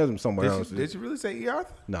 no, she sends him somewhere else. Did you really say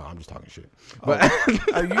Earth? No, I'm just talking shit. But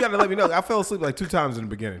you got to let me know. I fell asleep like 2 times in the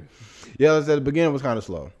beginning. Yeah, at the beginning was kind of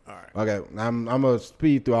slow. All right. Okay, I'm gonna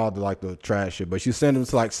speed through all the trash shit, but she sent him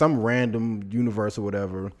to like some random universe or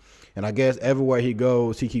whatever, and I guess everywhere he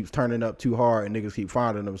goes, he keeps turning up too hard, and niggas keep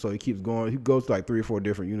finding him, so he keeps going. He goes to like 3 or 4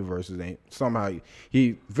 different universes, and somehow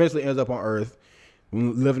he eventually ends up on Earth,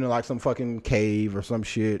 living in like some fucking cave or some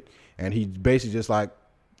shit, and he basically just like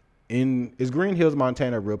is Green Hills,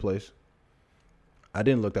 Montana, a real place? I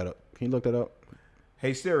didn't look that up. Can you look that up?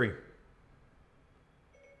 Hey Siri.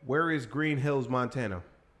 Where is Green Hills, Montana?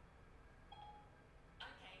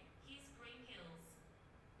 Okay, here's Green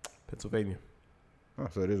Hills. Pennsylvania. Oh,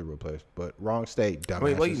 so it is a real place, but wrong state, dumbass.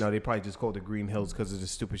 Wait, well, you know, they probably just called it Green Hills because of the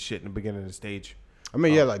stupid shit in the beginning of the stage. I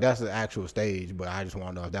mean, yeah, like that's the actual stage, but I just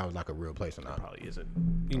want to know if that was like a real place or not. It probably isn't.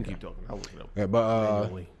 You can keep talking. I'll look it up. Yeah, but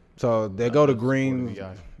so they go to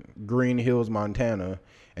Green Hills, Montana,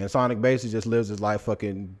 and Sonic basically just lives his life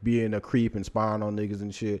fucking being a creep and spying on niggas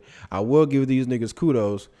and shit. I will give these niggas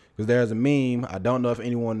kudos because there's a meme. I don't know if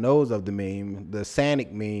anyone knows of the meme, the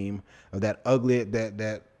Sonic meme of that ugly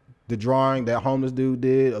that the drawing that homeless dude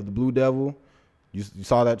did of the Blue Devil. You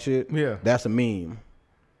saw that shit? Yeah, that's a meme.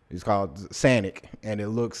 It's called Sonic, and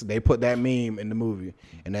they put that meme in the movie,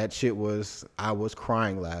 and that shit I was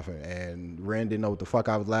crying laughing, and Ren didn't know what the fuck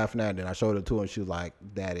I was laughing at, and I showed it to her, and she was like,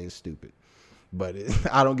 that is stupid. But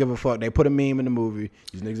I don't give a fuck. They put a meme in the movie.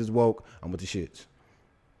 These niggas is woke. I'm with the shits.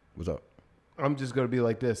 What's up? I'm just going to be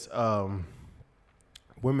like this.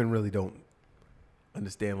 Women really don't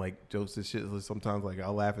understand, like, jokes and shit. Sometimes, like,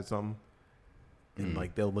 I'll laugh at something, and,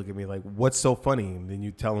 like, they'll look at me like, what's so funny? And then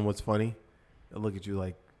you tell them what's funny. They'll look at you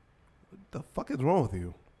like, what the fuck is wrong with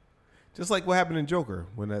you? Just like what happened in Joker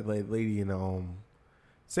when that lady in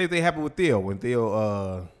same thing happened with Theo when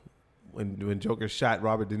when Joker shot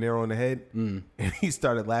Robert De Niro in the head and he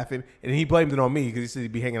started laughing and he blamed it on me because he said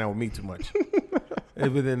he'd be hanging out with me too much.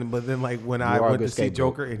 but then like when I went to see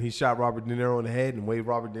Joker and he shot Robert De Niro in the head and Wade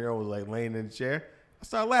Robert De Niro was like laying in the chair, I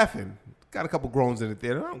started laughing. Got a couple groans in the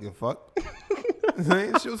theater. I don't give a fuck.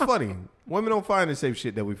 Shit was funny. Women don't find the same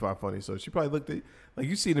shit that we find funny. So she probably looked at, like,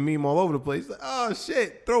 you see the meme all over the place. Like, oh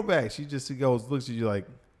shit, throwback. She just looks at you like,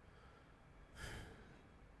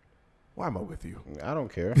 why am I with you? I don't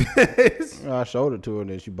care. I showed it to her and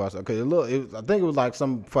then she busted. Cause I think it was like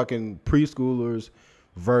some fucking preschooler's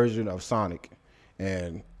version of Sonic.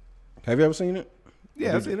 And have you ever seen it?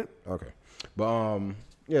 Yeah, I've seen it. Okay, but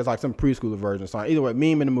yeah, it's like some preschooler version of Sonic. Either way,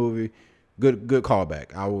 meme in the movie. Good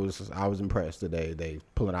callback. I was impressed today. They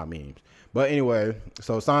pulling out memes. But anyway,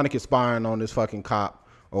 so Sonic is spying on this fucking cop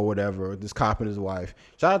or whatever. This cop and his wife.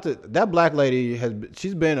 Shout out to that black lady.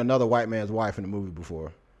 She's been another white man's wife in the movie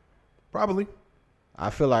before. Probably. I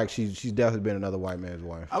feel like she's definitely been another white man's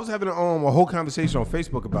wife. I was having a whole conversation on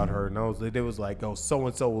Facebook about her, and they was like, "Oh, so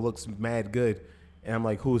and so looks mad good," and I'm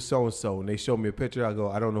like, "Who is so and so?" And they showed me a picture. I go,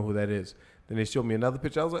 "I don't know who that is." Then they showed me another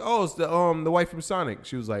picture. I was like, "Oh, it's the wife from Sonic."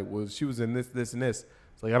 She was like, "Well, she was in this, and this."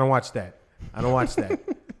 It's like, I don't watch that.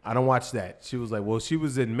 I I don't watch that. She was like, well, she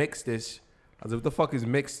was in Mixed-ish. I was like, what the fuck is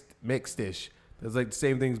Mixed-ish? It's like the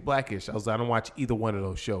same thing as Blackish. I was like, I don't watch either one of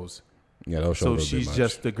those shows. Yeah, those shows. So are a bit she's much.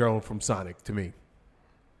 just the girl from Sonic to me.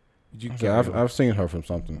 You Yeah, I've seen her from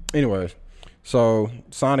something. Anyways, so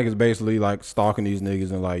Sonic is basically like stalking these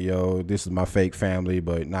niggas and like, yo, this is my fake family,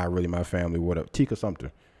 but not really my family. What up, Tika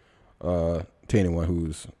Sumpter? To anyone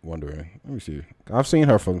who's wondering, let me see. I've seen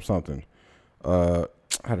her from something. I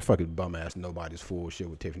had a fucking bum ass Nobody's Fool shit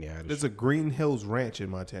with Tiffany Haddish. There's a Green Hills Ranch in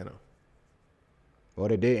Montana. Well,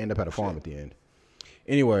 they did end up at a farm at the end.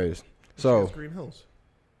 Anyways, so It's Green Hills.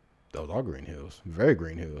 those are Green Hills, very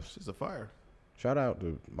Green Hills. It's a fire. Shout out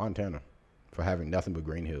to Montana for having nothing but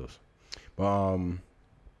green hills.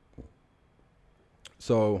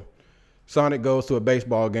 So Sonic goes to a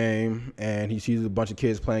baseball game and he sees a bunch of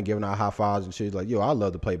kids playing, giving out high fives and shit. He's like, yo, I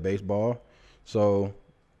love to play baseball. So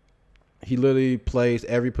he literally plays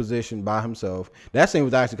every position by himself. That scene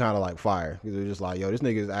was actually kind of like fire. Because it was just like, yo, this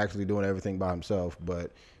nigga is actually doing everything by himself,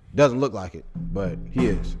 but doesn't look like it, but he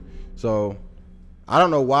is. So I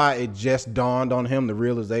don't know why it just dawned on him, the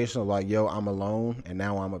realization of like, yo, I'm alone, and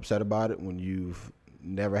now I'm upset about it when you've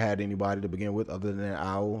never had anybody to begin with other than that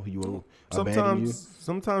owl who will abandon you.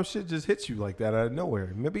 Sometimes shit just hits you like that out of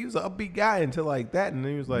nowhere. Maybe he was an upbeat guy until like that, and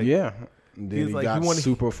then he was like, Yeah. And then he like, got he wanted-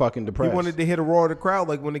 super fucking he depressed. wanted to hit a roar of the crowd.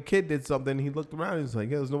 Like when the kid did something, he looked around, he was like,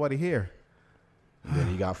 yeah, there's nobody here. And then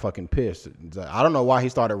he got fucking pissed. It's like, I don't know why he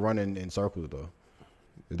started running in circles though.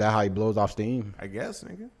 Is that how he blows off steam? I guess,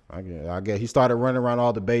 nigga. I guess he started running around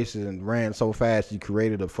all the bases and ran so fast he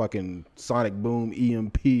created a fucking sonic boom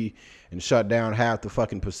EMP and shut down half the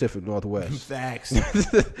fucking Pacific Northwest. Facts.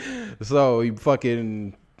 So he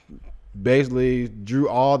fucking basically drew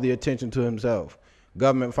all the attention to himself.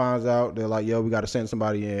 Government finds out, they're like, yo, we got to send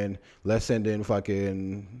somebody in. Let's send in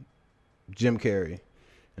fucking Jim Carrey.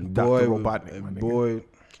 And Dr. boy, Robotnik, my nigga. boy,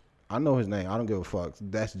 I know his name. I don't give a fuck.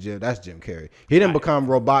 That's Jim Carrey. He didn't become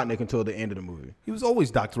Robotnik until the end of the movie. He was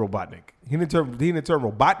always Dr. Robotnik. He didn't turn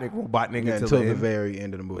Robotnik Yeah, until the the end. very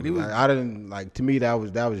end of the movie. he was- Like, I didn't like. To me, that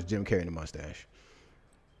was Jim Carrey in the mustache.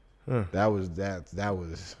 Huh. That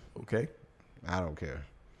was. Okay. I don't care.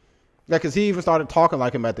 Yeah, because he even started talking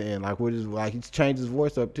like him at the end. Like, he changed his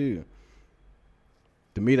voice up too.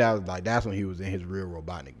 To me, that was like that's when he was in his real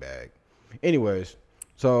Robotnik bag. Anyways,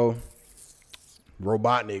 so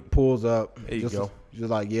Robotnik pulls up. There you go. Just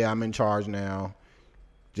like, yeah, I'm in charge now.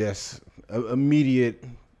 Just immediate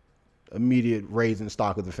raising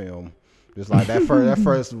stock of the film. Just like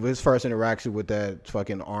his first interaction with that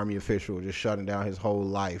fucking army official, just shutting down his whole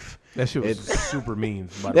life. That shit was super mean.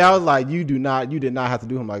 by the Yeah, I way. was like, you did not have to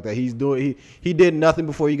do him like that. He did nothing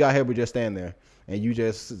before you got here, but just stand there, and you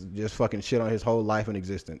just fucking shit on his whole life and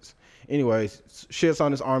existence. Anyways, shits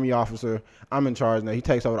on this army officer. I'm in charge now. He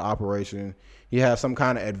takes over the operation. He has some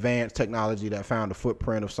kind of advanced technology that found the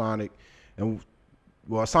footprint of Sonic, and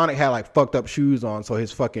well, Sonic had like fucked up shoes on, so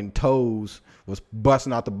his fucking toes was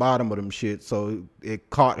busting out the bottom of them shit. So it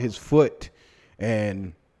caught his foot,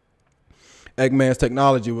 and Eggman's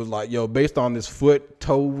technology was like, yo, based on this foot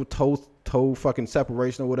toe fucking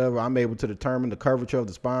separation or whatever, I'm able to determine the curvature of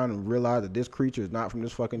the spine and realize that this creature is not from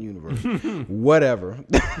this fucking universe. Whatever.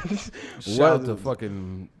 Shout out to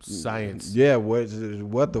fucking science. Yeah,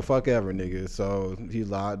 what the fuck ever, nigga. So he's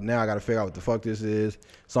like, now I gotta figure out what the fuck this is.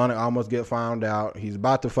 Sonic almost get found out. He's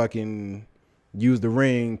about to fucking use the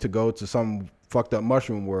ring to go to some fucked up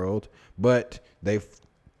mushroom world, but they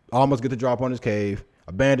almost get the drop on his cave,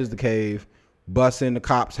 abandons the cave, busts in the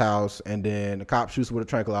cop's house, and then the cop shoots with a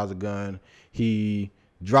tranquilizer gun. He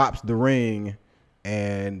drops the ring,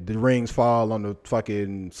 and the rings fall on the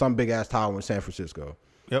fucking some big ass tower in San Francisco.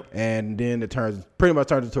 Yep. And then it pretty much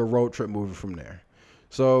turns into a road trip movie from there.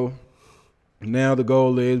 So now the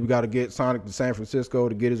goal is we got to get Sonic to San Francisco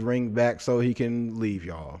to get his ring back so he can leave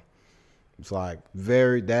y'all. It's like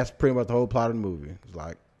that's pretty much the whole plot of the movie. It's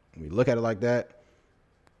like, when you look at it like that,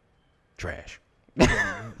 trash.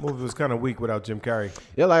 Movie was kind of weak without Jim Carrey.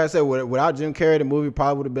 Yeah, like I said, without Jim Carrey, the movie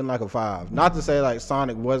probably would have been like a 5. Not to say like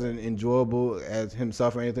Sonic wasn't enjoyable as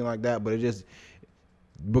himself or anything like that, but it just,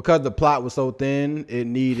 because the plot was so thin, it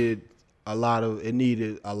needed a lot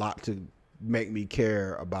to make me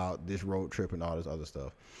care about this road trip and all this other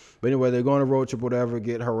stuff. But anyway, they're going on a road trip, whatever,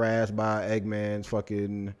 get harassed by Eggman's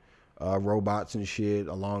fucking robots and shit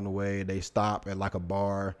along the way. They stop at like a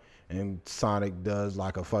bar, and Sonic does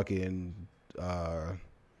like a fucking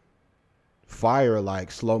fire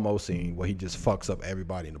like slow-mo scene where he just fucks up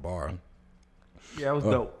everybody in the bar. Yeah, it was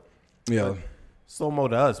dope. Yeah. Slow mo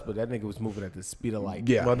to us, but that nigga was moving at the speed of light.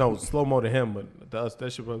 Yeah. Well, no, slow mo to him, but to us,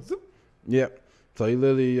 that shit was. Zoop. Yep. So he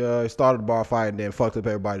literally started the bar fight and then fucked up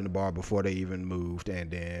everybody in the bar before they even moved,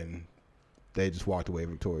 and then they just walked away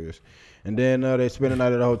victorious. And then they spent the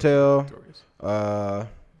night at the hotel,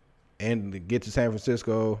 and to get to San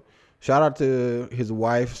Francisco. Shout out to his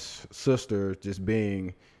wife's sister, just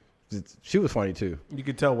being. She was funny too. You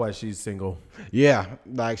could tell why she's single. Yeah,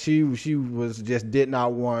 like she was just did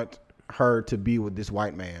not want her to be with this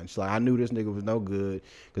white man. She's like, I knew this nigga was no good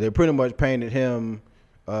because they pretty much painted him,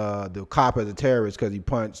 the cop, as a terrorist because he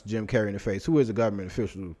punched Jim Carrey in the face, who is a government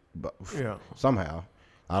official. But somehow,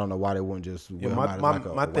 I don't know why they wouldn't just.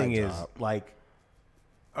 My thing is like,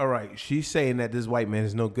 all right, she's saying that this white man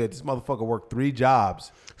is no good. This motherfucker worked 3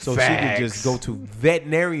 jobs, so she could just go to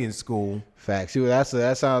veterinarian school. Facts.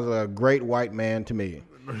 That sounds like a great white man to me.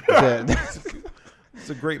 It's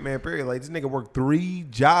a great man, period. Like, this nigga worked 3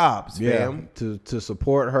 jobs, fam. To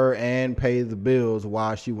support her and pay the bills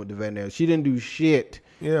while she went to veterinary. She didn't do shit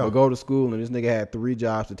or go to school, and this nigga had 3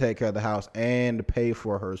 jobs to take care of the house and to pay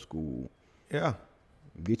for her school. Yeah.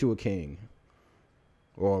 Get you a king.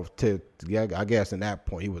 Or I guess in that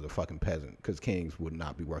point he was a fucking peasant because kings would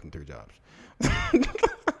not be working 3 jobs.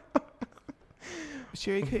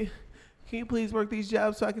 Sherry, can you please work these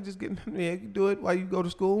jobs so I can just get? Yeah, you can do it while you go to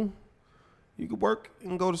school. You can work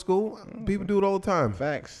and go to school. People do it all the time.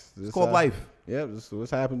 Facts. It's called life. Yeah, this is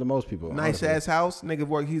what's happened to most people. Nice ass house, nigga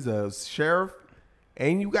work. He's a sheriff,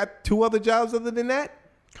 and you got 2 other jobs other than that.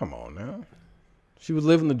 Come on now. She was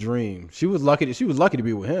living the dream. She was lucky to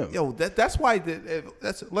be with him. Yo, that's why.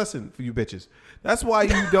 That's a lesson for you bitches. That's why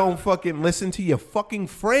you don't fucking listen to your fucking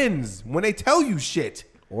friends when they tell you shit.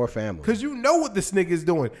 Or family. Because you know what this nigga is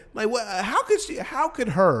doing. Like, what? How could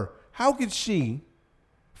she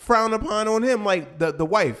frown upon on him, like the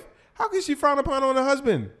wife? How could she frown upon on her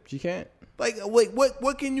husband? She can't. Like, wait,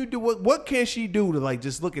 what can you do? What can she do to, like,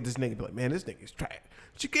 just look at this nigga and be like, man, this nigga's trash.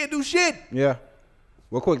 She can't do shit. Yeah.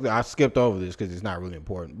 Well, quickly, I skipped over this because it's not really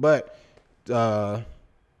important. But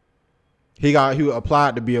he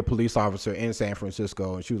applied to be a police officer in San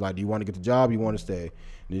Francisco, and she was like, "Do you want to get the job? You want to stay?"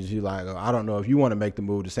 And she's like, "I don't know if you want to make the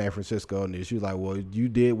move to San Francisco." And she was like, "Well, you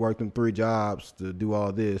did work them 3 jobs to do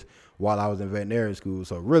all this while I was in veterinary school.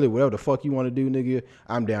 So really, whatever the fuck you want to do, nigga,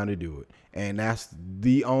 I'm down to do it." And that's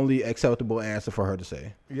the only acceptable answer for her to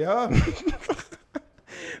say. Yeah.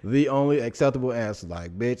 The only acceptable answer,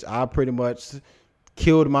 like, bitch, I pretty much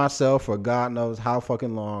killed myself for God knows how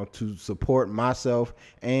fucking long to support myself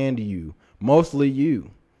and you. Mostly you.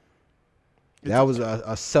 That was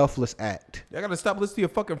a selfless act. Y'all gotta stop listening to your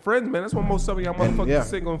fucking friends, man. That's why most of y'all motherfuckers are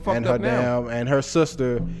single and fucked up now. And her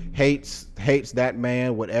sister hates that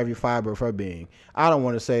man with every fiber of her being. I don't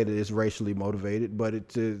want to say that it's racially motivated, but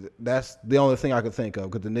that's the only thing I could think of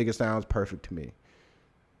because the nigga sounds perfect to me.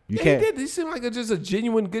 He did. He seemed like just a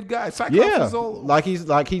genuine good guy. Cyclops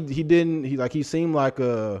he seemed like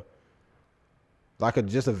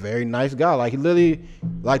just a very nice guy. Like, he literally,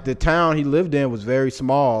 like, the town he lived in was very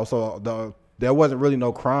small, so there wasn't really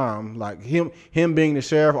no crime. Like, him being the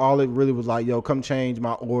sheriff, all it really was like, yo, come change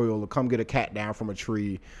my oil or come get a cat down from a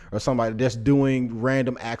tree or somebody just doing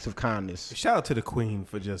random acts of kindness. Shout out to the queen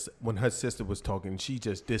for just, when her sister was talking, she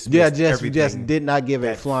just dismissed everything. Just did not give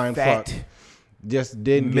a flying fuck. Just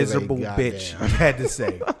didn't miserable give a bitch. I had to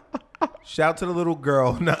say. Shout out to the little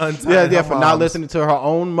girl. For not listening to her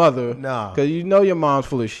own mother. Nah, because you know your mom's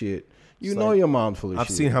full of shit. Your mom's full of shit. I've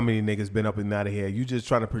seen how many niggas been up and out of here. You just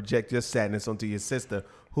trying to project your sadness onto your sister,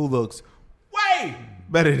 who looks way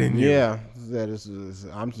better than you. Yeah,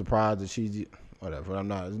 I'm surprised that she. Whatever. I'm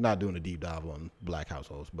not doing a deep dive on black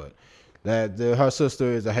households, but her sister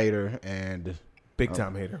is a hater and. Big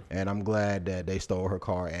time hater. And I'm glad that they stole her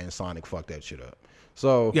car and Sonic fucked that shit up.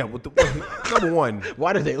 So yeah, number one,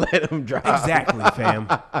 why did they let him drive? Exactly, fam.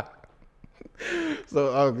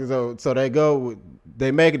 So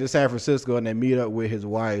they make it to San Francisco and they meet up with his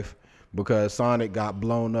wife because Sonic got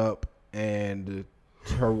blown up and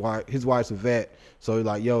his wife's a vet. So he's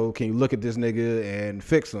like, yo, can you look at this nigga and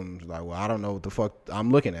fix him? He's like, well, I don't know what the fuck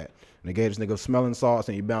I'm looking at. And they gave this nigga smelling salts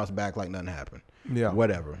and he bounced back like nothing happened. Yeah.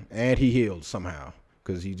 Whatever. And he healed somehow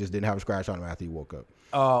because he just didn't have a scratch on him after he woke up.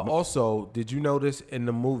 Also, did you notice in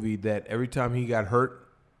the movie that every time he got hurt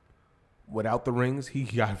without the rings, he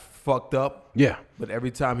got fucked up? Yeah. But every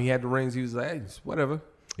time he had the rings, he was like, hey, it's whatever.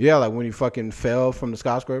 Yeah, like when he fucking fell from the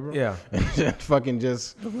skyscraper. Yeah. And fucking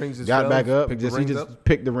just got back up. He just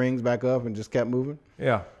picked the rings back up and just kept moving.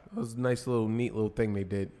 Yeah. It was a nice neat little thing they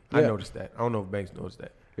did. Yeah. I noticed that. I don't know if Banks noticed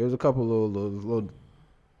that. It was a couple little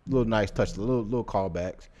nice touches, little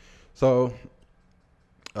callbacks. So,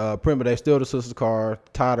 Prima, they steal the sister's car,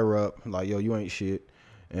 tied her up, like, yo, you ain't shit,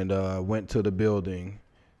 and went to the building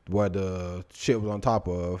where the shit was on top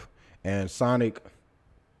of, And Sonic,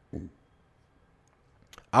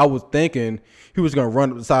 I was thinking he was gonna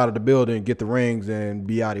run up the side of the building, get the rings, and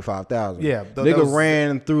be out of 5,000. Yeah, nigga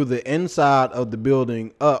ran through the inside of the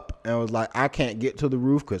building up and was like, I can't get to the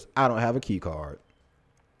roof because I don't have a key card.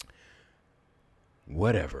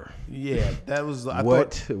 Whatever. Yeah, that was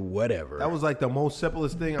whatever. That was like the most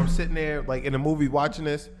simplest thing. I'm sitting there like in a movie watching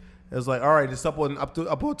this. It was like, all right, it's up on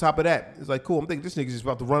top of that. It's like, cool. I'm thinking this nigga's just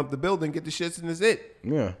about to run up the building, get the shits, and that's it.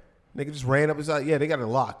 Yeah. Nigga just ran up inside. Yeah, they got it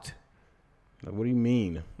locked. Like, what do you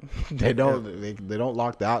mean? They don't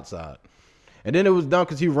lock the outside. And then it was done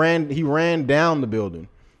because he ran down the building.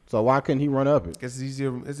 So why couldn't he run up it? Guess it's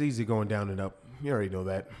easier. It's easy going down and up. You already know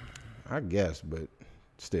that. I guess, but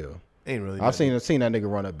still. Ain't really. I've seen that nigga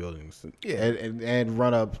run up buildings. Yeah. And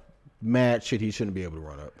run up mad shit he shouldn't be able to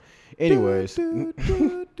run up. Anyways.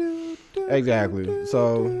 Exactly.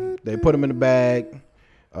 So they put him in the bag,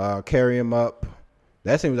 carry him up.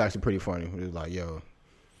 That scene was actually pretty funny. It was like, yo,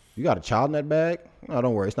 you got a child in that bag? No,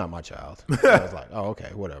 don't worry, it's not my child. I was like, oh, okay,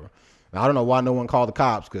 whatever. Now, I don't know why no one called the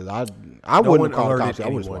cops, because I wouldn't call the cops. I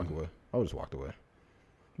would just walk away. I would just walked away.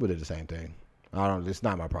 We did the same thing. It's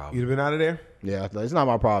not my problem. You'd have been out of there? Yeah, it's not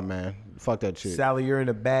my problem, man. Fuck that shit. Sally, you're in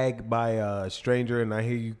a bag by a stranger, and I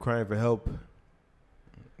hear you crying for help.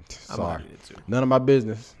 Sorry. None of my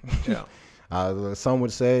business. Yeah. Some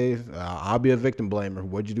would say, I'll be a victim blamer.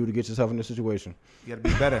 What'd you do to get yourself in this situation? You gotta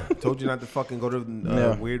be better. Told you not to fucking go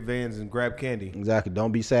to weird vans and grab candy. Exactly.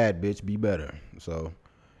 Don't be sad, bitch. Be better. So,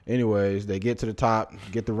 anyways, they get to the top,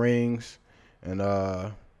 get the rings, and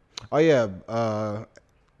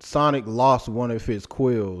Sonic lost one of his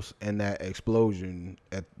quills in that explosion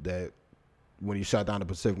when he shot down the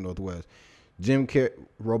Pacific Northwest.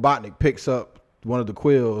 Robotnik picks up one of the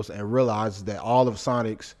quills and realizes that all of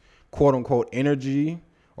Sonic's quote unquote energy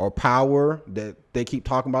or power that they keep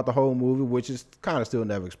talking about the whole movie, which is kind of still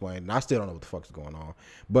never explained. And I still don't know what the fuck's going on.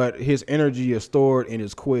 But his energy is stored in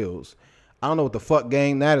his quills. I don't know what the fuck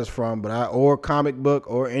game that is from, or comic book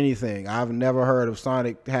or anything. I've never heard of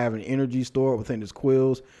Sonic having energy stored within his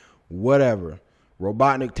quills. Whatever.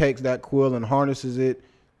 Robotnik takes that quill and harnesses it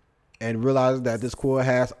and realizes that this quill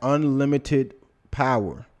has unlimited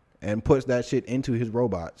power and puts that shit into his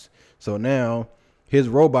robots. So now his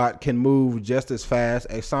robot can move just as fast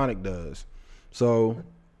as Sonic does. So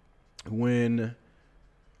when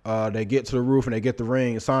they get to the roof and they get the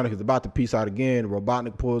ring, Sonic is about to peace out again.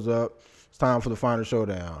 Robotnik pulls up. It's time for the final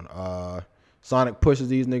showdown. Sonic pushes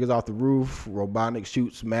these niggas off the roof. Robotnik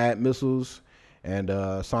shoots mad missiles. And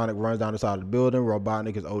Sonic runs down the side of the building.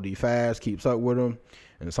 Robotnik is OD fast, keeps up with him.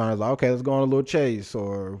 And Sonic's like, okay, let's go on a little chase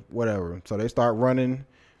or whatever. So they start running,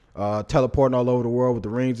 teleporting all over the world with the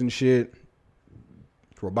rings and shit.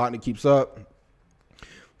 Robotnik keeps up.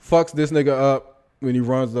 Fucks this nigga up when he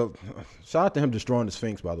runs up. Shout out to him destroying the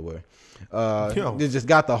Sphinx, by the way. They just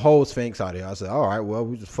got the whole Sphinx out here. I said, all right, well,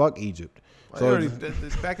 we just fuck Egypt. So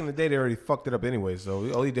back in the day, they already fucked it up anyway.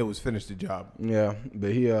 So all he did was finish the job. Yeah,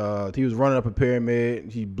 but he was running up a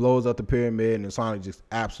pyramid. He blows up the pyramid, and Sonic just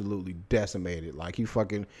absolutely decimated. Like he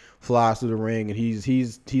fucking flies through the ring, and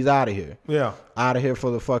he's out of here. Yeah, out of here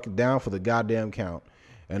for the fucking down for the goddamn count.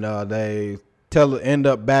 And they end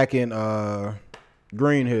up back in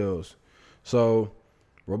Green Hills. So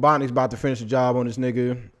Robotnik's about to finish the job on this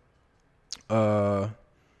nigga.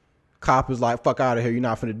 Cop is like, fuck out of here, you're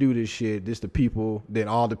not finna do this shit. This the people. Then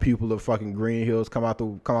all the people of fucking Green Hills come out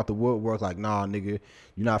the woodwork like, nah, nigga,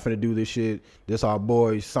 you're not finna do this shit. This our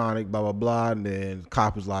boy Sonic, blah blah blah. And then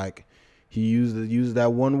Cop is like, he uses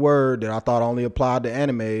that one word that I thought only applied to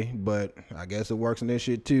anime, but I guess it works in this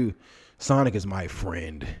shit too. Sonic is my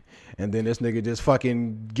friend. And then this nigga just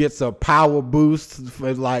fucking gets a power boost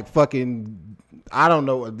for like fucking, I don't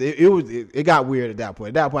know. It got weird at that point.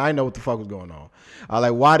 At that point, I didn't know what the fuck was going on. I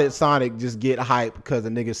like, why did Sonic just get hyped because the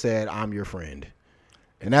nigga said, I'm your friend?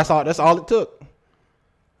 And that's all it took.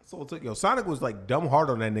 That's all it took. Yo, Sonic was like dumb hard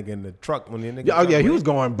on that nigga in the truck when the nigga. Oh yeah, he was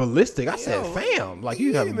going ballistic. I said, fam, like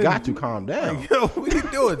you have got to calm down. Like, yo, what you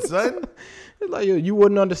doing, son? It's like you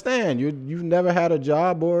wouldn't understand. You've never had a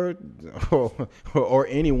job or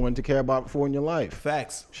anyone to care about before in your life.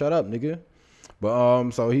 Facts. Shut up, nigga.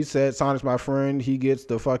 But so he said Sonic's my friend. He gets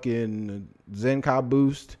the fucking Zenkai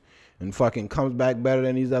boost and fucking comes back better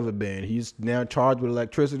than he's ever been. He's now charged with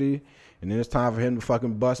electricity, and then it's time for him to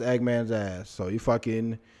fucking bust Eggman's ass. So he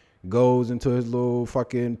fucking goes into his little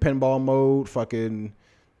fucking pinball mode. Fucking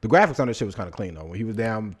the graphics on this shit was kind of clean though. When he was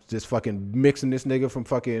down just fucking mixing this nigga from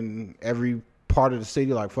fucking every part of the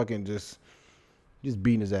city, like fucking just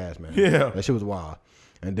beating his ass, man. Yeah, that shit was wild.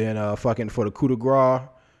 And then fucking for the coup de grace,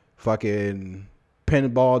 fucking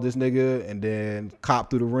pinball this nigga, and then Cop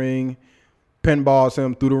through the ring. pinballs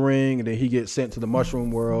him through the ring, and then he gets sent to the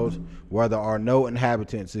mushroom world where there are no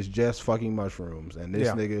inhabitants. It's just fucking mushrooms. And this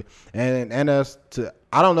nigga, and us to,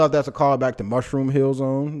 I don't know if that's a callback to Mushroom Hill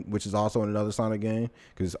Zone, which is also in another Sonic game,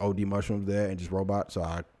 because OD mushrooms there and just robots. So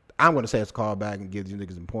I'm going to say it's a callback and give these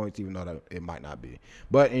niggas some points, even though that it might not be.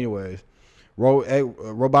 But anyways,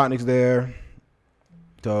 Robotnik's there.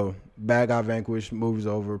 So bad guy vanquished, movie's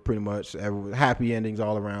over pretty much. Happy endings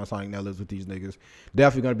all around. Sonic now lives with these niggas.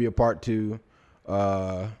 Definitely going to be a part 2.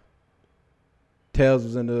 Tails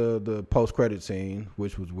was in the post-credit scene,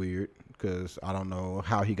 which was weird because I don't know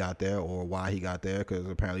how he got there or why he got there, because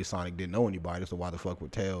apparently Sonic didn't know anybody, so why the fuck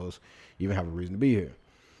would Tails even have a reason to be here?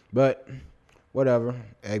 But whatever.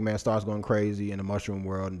 Eggman starts going crazy in the mushroom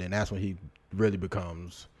world, and then that's when he really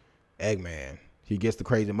becomes Eggman. He gets the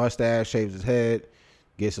crazy mustache, shaves his head,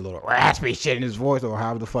 gets a little raspy shit in his voice, or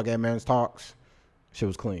however the fuck Eggman talks. Shit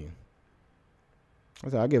was clean.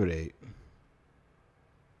 I'll give it an 8.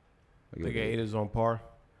 I think 8 is on par.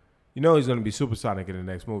 You know he's going to be Supersonic in the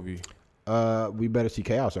next movie. We better see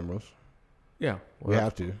Chaos Emeralds. Yeah. We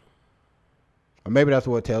have to. Or maybe that's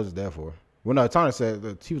what Tails is there for. Well, no, Sonic said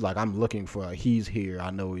that he was like, I'm looking for, he's here, I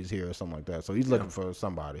know he's here, or something like that. So he's looking for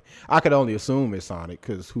somebody. I could only assume it's Sonic,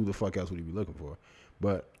 because who the fuck else would he be looking for?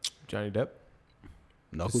 But Johnny Depp?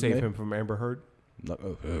 No, to save him from Amber Heard?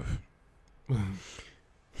 No,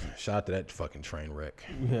 shout out to that fucking train wreck.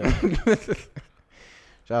 Yeah.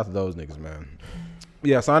 Shout out to those niggas, man.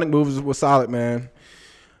 Yeah, Sonic movies was solid, man.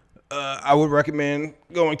 I would recommend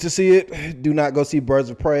going to see it. Do not go see Birds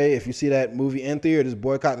of Prey. If you see that movie in theaters,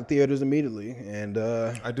 boycott the theaters immediately. And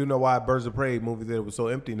I do know why Birds of Prey movie theater was so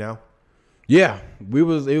empty now. Yeah, that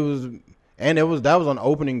was on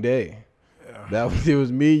opening day. Yeah. It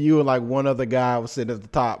was me, you, and like one other guy was sitting at the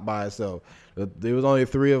top by himself. There was only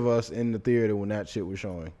 3 of us in the theater when that shit was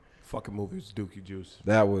showing. Fucking movie was Dookie Juice.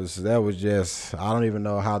 That was just, I don't even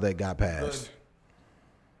know how that got passed.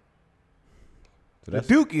 So the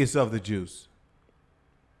Dookie is of the juice.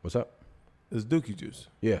 What's up? It's Dookie Juice.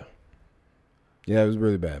 Yeah. Yeah, it was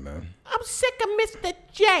really bad, man. I'm sick of Mr.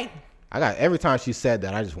 J. Every time she said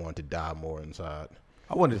that, I just wanted to die more inside.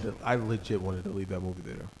 I legit wanted to leave that movie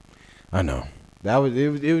theater. I know.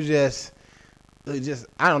 It was just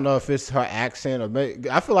I don't know if it's her accent or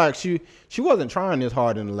I feel like she wasn't trying this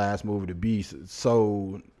hard in the last movie to be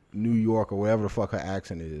so New York or whatever the fuck her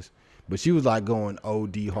accent is, but she was like going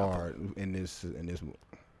OD hard in this movie.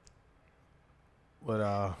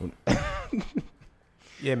 But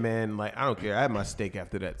yeah, man, like I don't care. I had my steak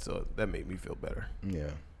after that, so that made me feel better. Yeah.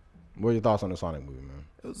 What are your thoughts on the Sonic movie, man?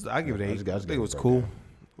 I give it an 8. I think it was cool.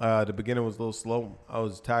 The beginning was a little slow. I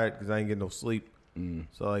was tired because I didn't get no sleep.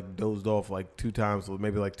 So I like dozed off like 2 times, so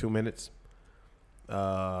maybe like 2 minutes.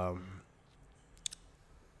 I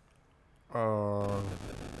thought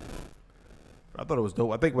it was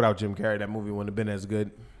dope. I think without Jim Carrey, that movie wouldn't have been as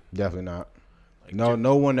good. Definitely not. Like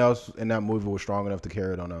no one else in that movie was strong enough to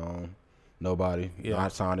carry it on their own. Nobody. Yeah.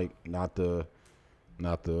 Not Sonic. Not the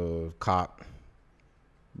cop.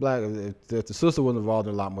 Black. If the sister was involved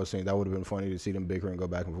in a lot more scenes, that would have been funny to see them bicker and go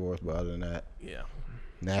back and forth. But other than that, yeah.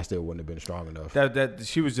 Nasty wouldn't have been strong enough. That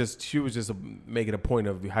she was just making a point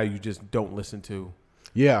of how you just don't listen to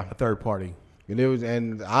a third party.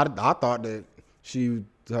 And I thought that she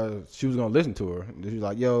was gonna listen to her. She was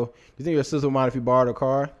like, "Yo, you think your sister would mind if you borrowed her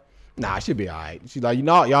car?" Nah, she'll be all right. She's like,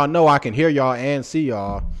 y'all know I can hear y'all and see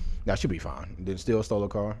y'all. Nah, she'll be fine. And then still stole a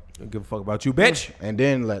car. Don't give a fuck about you, bitch. And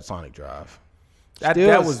then let Sonic drive. That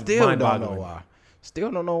was still don't know why.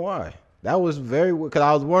 Still don't know why. That was very weird, because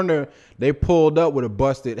I was wondering, they pulled up with a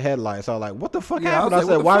busted headlight. So I was like, what the fuck happened? I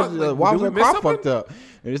said, why was the car fucked up?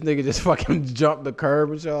 And this nigga just fucking jumped the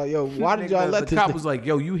curb and shit. Like, yo, why did y'all let this? The cop was like,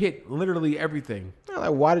 yo, you hit literally everything. I'm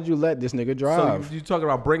like, why did you let this nigga drive? So you're talking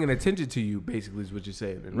about bringing attention to you, basically, is what you're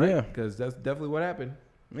saying, right? Yeah. Because that's definitely what happened.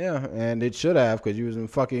 Yeah, and it should have, because you was in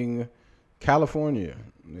fucking California.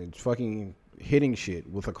 It's fucking hitting shit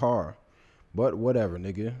with a car. But whatever,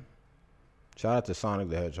 nigga. Shout out to Sonic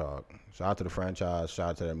the Hedgehog. Shout out to the franchise. Shout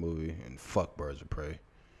out to that movie. And fuck Birds of Prey.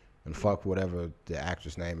 And fuck whatever the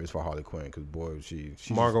actress name is for Harley Quinn. Because, boy, she's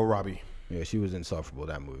Margot Robbie. Yeah, she was insufferable,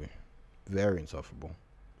 that movie. Very insufferable.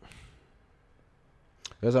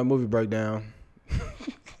 There's our movie breakdown.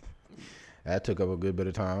 That took up a good bit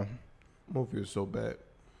of time. Movie was so bad.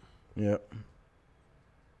 Yep.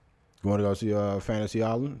 You want to go see Fantasy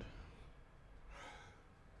Island?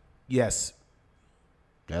 Yes.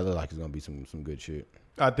 That looks like it's going to be some good shit.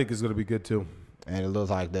 I think it's going to be good, too. And it looks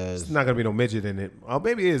like there's... It's not going to be no midget in it. Oh,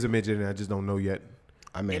 maybe it is a midget in it. I just don't know yet.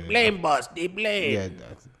 I mean... They blame, boss. They blame.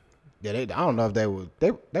 Yeah, I don't know if they would...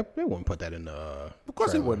 They wouldn't put that in the... Of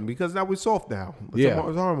course they wouldn't, because now we're soft now. Yeah.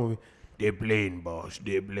 It's a horror movie. the plane, boss,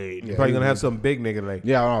 the plane. Yeah, You're probably he gonna have was- some big nigga like,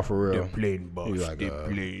 Yeah, no, for real. the plane, boss, He was like, the he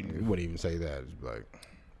plane. wouldn't even say that. It's like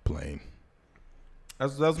plane.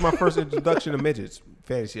 That was my first introduction to midgets,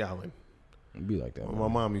 Fantasy Island. It'd be like that. Well, man. my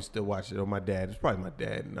mom used to watch it, or my dad. It's probably my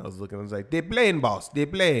dad, and I was looking. I was like, "The plane, boss, the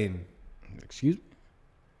plane." Excuse me.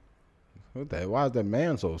 What that? Why is that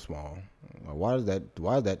man so small? Why does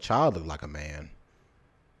that child look like a man?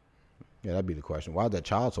 Yeah, that'd be the question. Why is that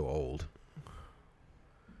child so old?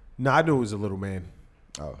 No, I knew it was a little man.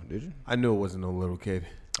 Oh, did you? I knew it wasn't no little kid.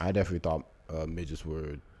 I definitely thought midgets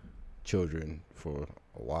were children for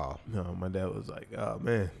a while. No, my dad was like, "Oh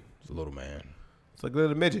man, It's a little man. it's like a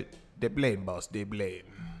little midget." The plane, boss, the plane.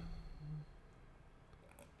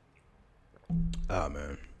 Oh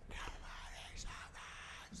man.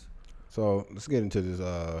 So let's get into this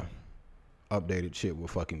updated shit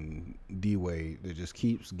with fucking D Wade that just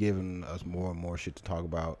keeps giving us more and more shit to talk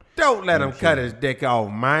about. Don't let him cut his dick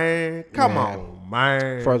off, man. Come Man. on,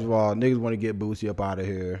 man. First of all, niggas want to get Boosie up out of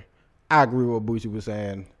here. I agree with what Boosie was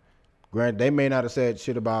saying. Grant, they may not have said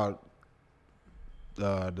shit about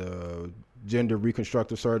the gender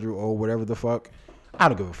reconstructive surgery or whatever the fuck. I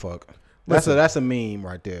don't give a fuck. That's a meme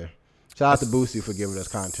right there. Shout out to Boosie for giving us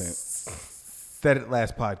content. Said it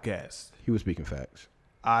last podcast. He was speaking facts.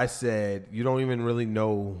 I said you don't even really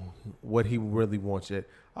know what he really wants yet.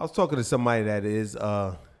 I was talking to somebody that is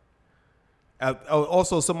also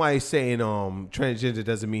somebody saying transgender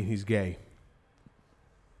doesn't mean he's gay.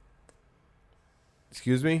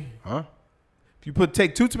 Excuse me? Huh? If you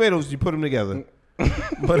take two tomatoes, you put them together.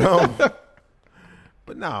 But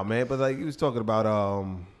nah, man. But like he was talking about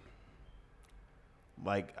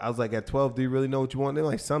like I was like at 12, do you really know what you want? They're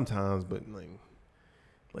like sometimes, but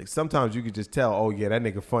like sometimes you could just tell. Oh yeah, that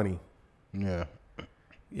nigga funny. Yeah.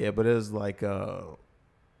 Yeah, but it was like I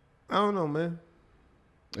don't know, man.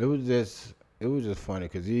 It was just funny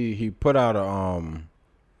because he put out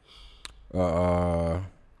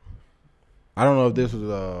I don't know if this was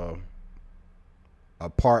a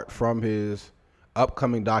part from his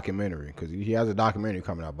upcoming documentary because he has a documentary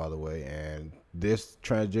coming out, by the way, and this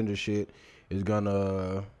transgender shit is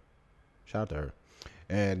gonna shout out to her,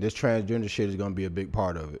 and this transgender shit is gonna be a big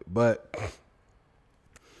part of it. But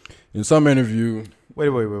in some interview, Wait.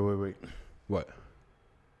 what?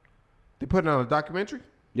 They putting out a documentary,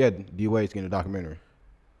 Yeah, D Wade's getting a documentary.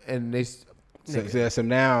 and they. So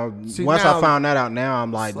now, See, once now- I found that out, now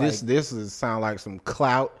I'm like, It's this is sound like some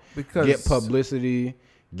clout. Because- get publicity,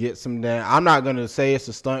 get some damn. I'm not gonna say it's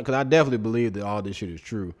a stunt because I definitely believe that all this shit is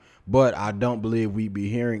true, but I don't believe we'd be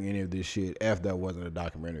hearing any of this shit if there wasn't a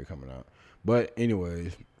documentary coming out. But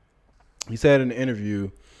anyways, he said in the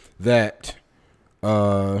interview that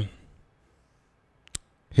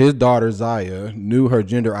his daughter Zaya knew her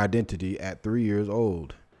gender identity at 3 years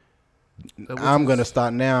old. I'm gonna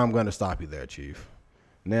stop you there, Chief.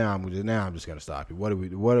 Now I'm just gonna stop you. What are we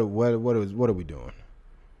doing?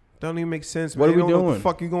 Don't even make sense, man. What are You we don't know what doing? the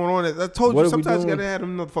fuck you going on? I told What you are we sometimes you doing? gotta have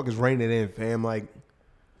them motherfuckers rein it in, fam. Like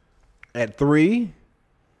At three,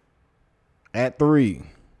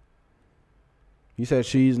 he said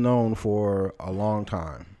she's known for a long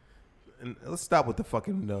time. and let's stop with the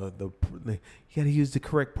fucking you gotta use the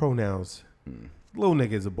correct pronouns. Little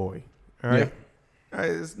nigga's a boy. All right. Yeah. All right.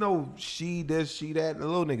 There's no she this, she that. The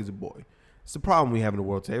little nigga's a boy. It's the problem we have in the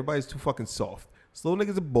world today. Everybody's too fucking soft. This little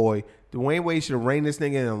nigga's a boy. Dwayne Wade should have reined this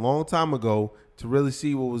nigga in a long time ago to really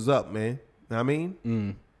see what was up, man. Know what I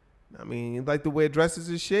mean? I mean, you like the way it dresses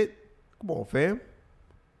and shit. Come on, fam.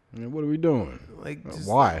 And what are we doing? Like,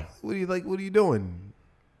 Why? What are you doing?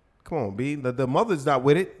 Come on, B. The mother's not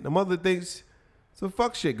with it. The mother thinks some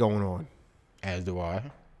fuck shit going on. As do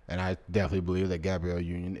I. And I definitely believe that Gabrielle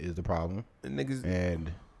Union is the problem. And niggas.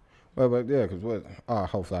 And but yeah, because what?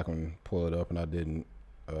 Hopefully I can pull it up, and I didn't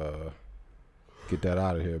get that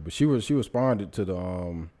out of here. But she responded to the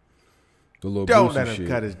little Don't Boosie let him shit.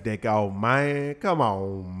 cut his dick off, man. Come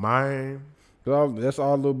on, man. That's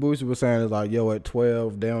all Lil Boosie was saying is like, yo, at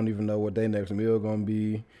 12, they don't even know what their next meal gonna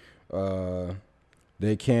be.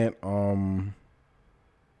 They can't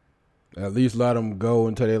at least let them go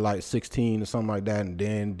until they're like 16 or something like that, and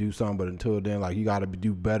then do something. But until then, like, you got to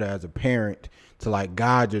do better as a parent to like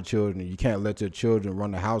guide your children. You can't let your children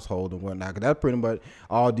run the household and whatnot. Cause that's pretty much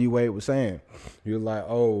all D Wade was saying. He was like,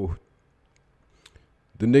 oh,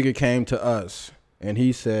 the nigga came to us and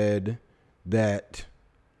he said that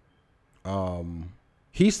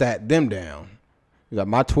he sat them down. He's like,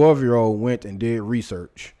 my 12-year-old went and did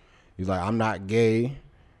research. He's like, I'm not gay.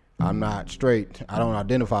 I'm not straight. I don't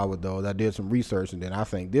identify with those. I did some research, and then I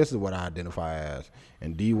think this is what I identify as.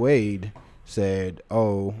 And D Wade said,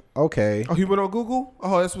 oh, okay. Oh, he went on Google?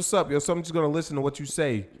 Oh, that's what's up, yo. So I'm just going to listen to what you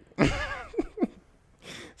say.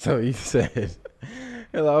 So he said, he's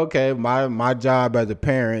like, okay, my job as a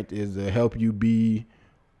parent is to help you be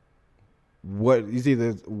what it's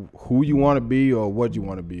either who you want to be or what you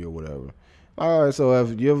want to be or whatever. All right, so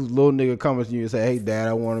if your little nigga comes to you and say, hey, Dad,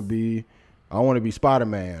 I want to be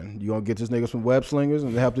Spider-Man. You gonna get this nigga some web slingers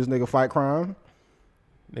and help this nigga fight crime?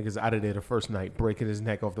 Niggas out of there the first night, breaking his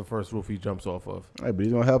neck off the first roof he jumps off of. Hey, but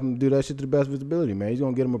he's gonna help him do that shit to the best of his ability, man. He's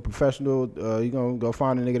gonna get him a professional. He's gonna go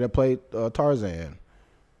find a nigga that played Tarzan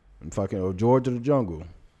and fucking George of the Jungle.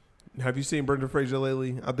 Have you seen Brendan Fraser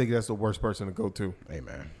lately? I think that's the worst person to go to. Hey,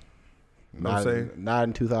 man. Know what I'm saying? Not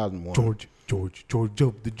in 2001. George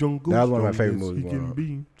of the Jungle. That was one of my favorite movies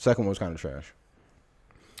growing up. Second one was kind of trash.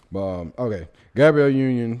 But okay, Gabrielle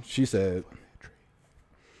Union, she said,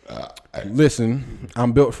 listen,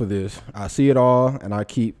 I'm built for this. I see it all, and I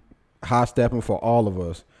keep high stepping for all of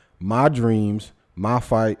us. My dreams, my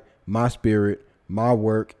fight, my spirit, my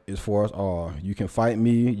work is for us all. You can fight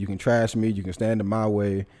me, you can trash me, you can stand in my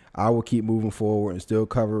way. I will keep moving forward and still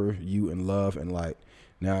cover you in love and light.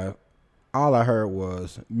 Now, all I heard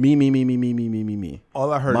was me.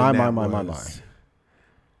 All I heard was,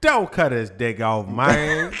 don't cut his dick off,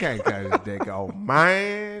 man. Can't cut his dick off,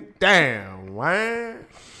 man. Damn, man.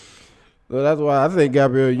 Well, that's why I think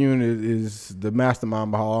Gabrielle Union is the mastermind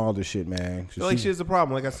behind all this shit, man. I feel like she has a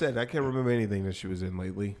problem. Like I said, I can't remember anything that she was in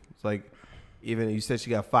lately. It's like, even you said she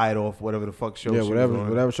got fired off whatever the fuck show she was on.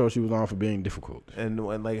 Whatever show she was on for being difficult.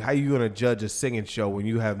 And like, how you gonna judge a singing show when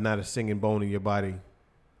you have not a singing bone in your body?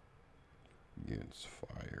 Gets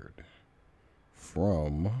fired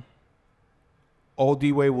from... Old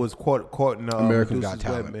D-Way was caught in America's Got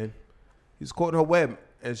Talent. Web, man. He's caught in her web,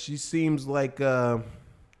 and she seems like I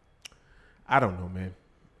don't know, man.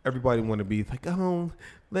 Everybody want to be like, oh,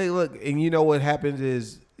 look, and you know what happens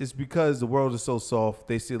is it's because the world is so soft.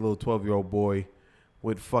 They see a little 12-year-old boy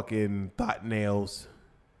with fucking thought nails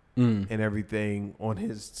and everything on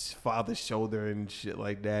his father's shoulder and shit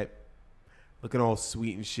like that, looking all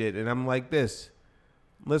sweet and shit. And I'm like this.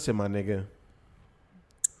 Listen, my nigga.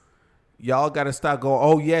 Y'all got to stop going,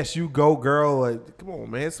 oh, yes, you go, girl. Like, come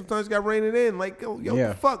on, man. Sometimes you got to rein it in. Like, yo, what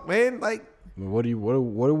the fuck, man? Like, what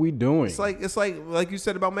are we doing? It's like you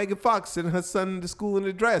said about Megan Fox sending her son to school in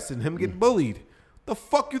a dress and him getting bullied. The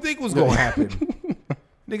fuck you think was going to happen?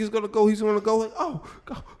 Nigga's going to go, he's going to go like, oh,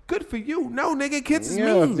 good for you. No, nigga, kids is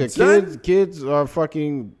mean, son. Kids are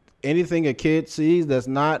fucking anything a kid sees that's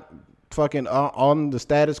not fucking on the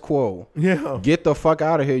status quo. Yeah. Get the fuck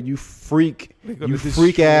out of here, you freak. You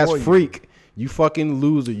freak ass freak. You fucking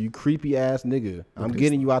loser. You creepy ass nigga. I'm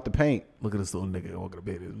getting you out the paint. Look at this little nigga walking to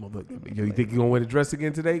bed. Yo, you think you gonna wear the dress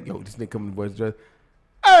again today? Yo, this nigga coming to wear the dress.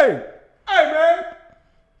 Hey, man.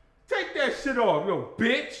 Take that shit off, yo,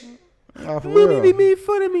 bitch. They made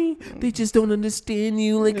fun of me. They just don't understand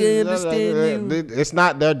you like I understand you. It's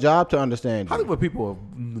not their job to understand you. Hollywood people are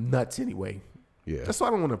nuts anyway. Yeah. That's why I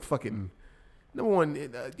don't want to fucking... Number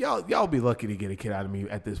one, y'all be lucky to get a kid out of me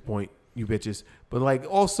at this point, you bitches. But like,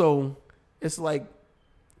 also, it's like,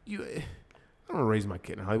 I don't raise my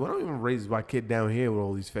kid in Hollywood. I don't even raise my kid down here with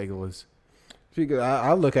all these fakeless. Because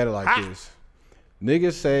I look at it like this.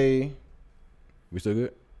 Niggas say, we still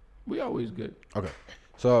good? We always good. Okay.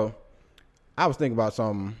 So, I was thinking about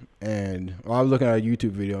something, and I was looking at a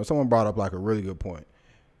YouTube video, and someone brought up like a really good point.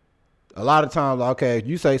 A lot of times, okay, if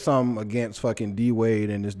you say something against fucking D Wade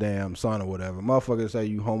and his damn son or whatever, motherfuckers say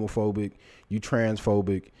you homophobic, you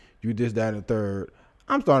transphobic, you this, that, and the third.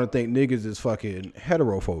 I'm starting to think niggas is fucking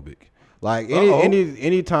heterophobic. Like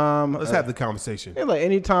any time. Let's have the conversation. Yeah, like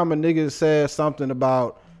anytime a nigga says something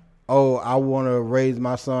about, oh, I want to raise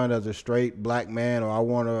my son as a straight black man, or I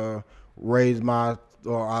want to raise I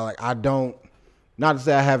don't. Not to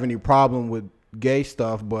say I have any problem with gay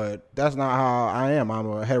stuff, but that's not how I am. I'm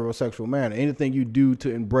a heterosexual man. Anything you do to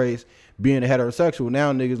embrace being a heterosexual,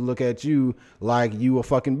 now niggas look at you like you a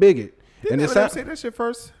fucking bigot. Didn't Eminem say that shit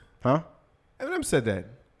first? Huh? Eminem said that.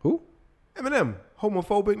 Who? Eminem.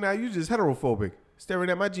 Homophobic. Now you just heterophobic. Staring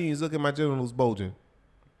at my jeans, looking at my genitals bulging.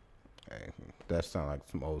 Hey, that sounds like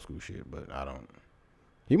some old school shit, but I don't.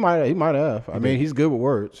 He might have. I mean, he's good with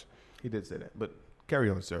words. He did say that, but carry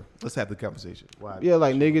on, sir. Let's have the conversation. Why? Yeah,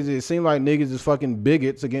 like niggas, it seems like niggas is fucking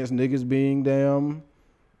bigots against niggas being damn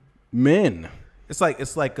men. It's like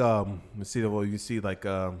you see like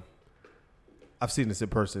I've seen this in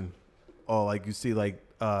person, or like you see like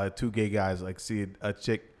two gay guys like see a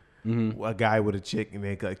chick, a guy with a chick, and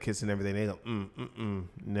they like kissing everything. They go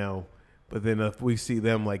no, but then if we see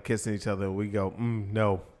them like kissing each other, we go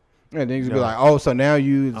no. And niggas be like, oh, so now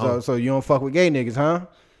so you don't fuck with gay niggas, huh?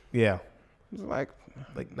 Yeah. It's like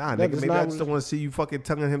nah, nigga. Maybe I just don't want to see you fucking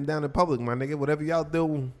tonguing him down in public, my nigga. Whatever y'all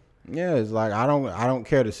do, Yeah, it's like I don't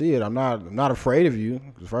care to see it. I'm not afraid of you.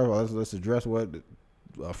 'Cause first of all, let's address what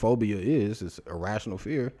phobia is. It's irrational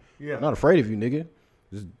fear. Yeah. I'm not afraid of you, nigga.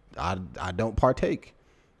 Just, I don't partake,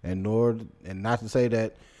 and not to say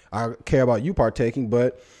that I care about you partaking,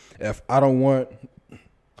 but if I don't want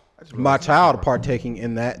my child partaking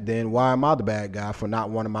in that, then why am I the bad guy for not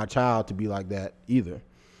wanting my child to be like that either?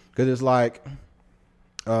 Because it's like,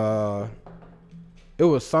 it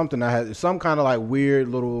was something I had, some kind of like weird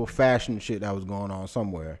little fashion shit that was going on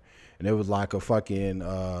somewhere, and it was like a fucking,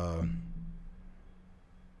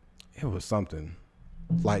 it was something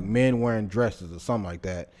like men wearing dresses or something like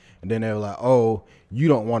that, and then they were like, oh, you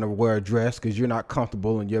don't want to wear a dress because you're not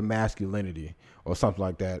comfortable in your masculinity or something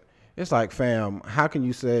like that. It's like, fam, how can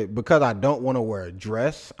you say because I don't want to wear a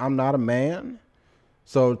dress, I'm not a man?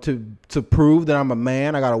 So to prove that I'm a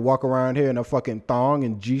man, I gotta walk around here in a fucking thong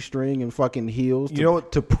and G-string and fucking heels. You know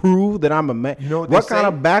what? To prove that I'm a man. You know what what they kind say?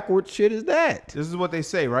 of backward shit is that? This is what they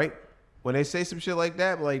say, right? When they say some shit like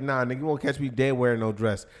that, like, nah, nigga, you won't catch me dead wearing no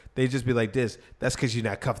dress. They just be like this. That's because you're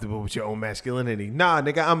not comfortable with your own masculinity. Nah,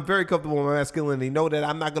 nigga, I'm very comfortable with my masculinity. Know that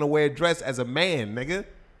I'm not gonna wear a dress as a man, nigga. You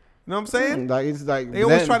know what I'm saying? Like it's like They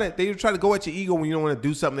always try to go at your ego when you don't want to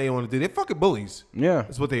do something they don't want to do. They're fucking bullies. Yeah.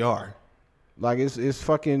 That's what they are. Like it's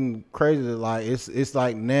fucking crazy. Like it's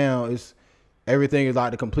like now it's everything is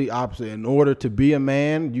like the complete opposite. In order to be a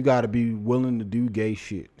man, you got to be willing to do gay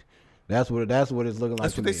shit. That's what it's looking like.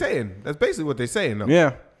 That's what to they're me. saying. That's basically what they're saying, though.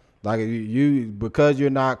 Yeah, like you because you're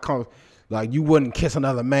not like you wouldn't kiss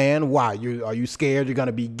another man. Why? Are you scared you're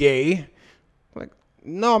gonna be gay? Like,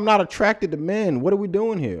 no, I'm not attracted to men. What are we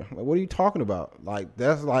doing here? Like, what are you talking about? Like,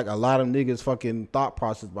 that's like a lot of niggas' fucking thought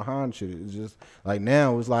process behind shit. It's just like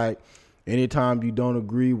now it's like anytime you don't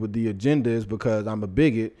agree with the agenda is because I'm a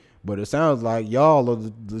bigot. But it sounds like y'all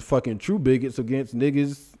are the fucking true bigots against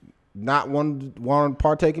niggas not want to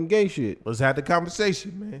partake in gay shit. Let's have the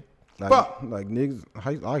conversation, man. Like niggas,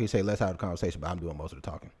 I can say let's have a conversation, but I'm doing most of the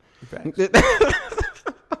talking.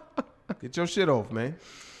 Get your shit off, man.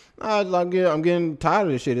 I'm getting tired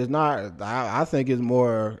of this shit. It's not. I think it's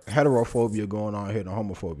more heterophobia going on here than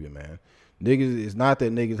homophobia, man. Niggas, it's not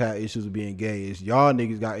that niggas have issues with being gay. It's y'all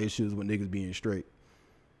niggas got issues with niggas being straight,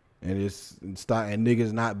 and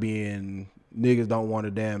niggas don't want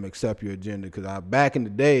to damn accept your agenda. Because back in the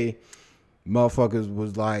day, motherfuckers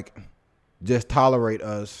was like, just tolerate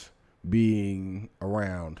us being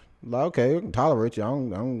around. Like, okay, we can tolerate you. I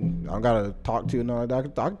don't gotta talk to you. No, I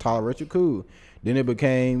can tolerate you. Cool. Then it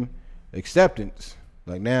became acceptance.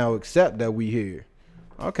 Like now, accept that we here.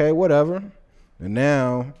 Okay, whatever. And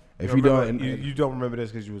now, if you don't, you don't remember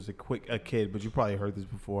this because you was a kid, but you probably heard this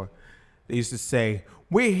before. They used to say,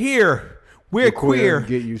 "We're here. We're queer.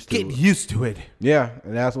 Get used to it." Yeah,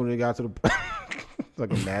 and that's when it got to the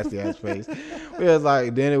like a nasty ass face. It was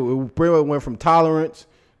like then it pretty much went from tolerance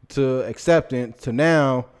to acceptance to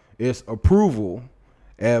now it's approval.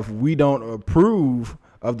 If we don't approve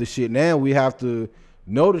of the shit, now we have to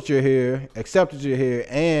know that you're here, accept that you're here,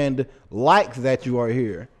 and like that you are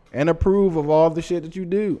here, and approve of all the shit that you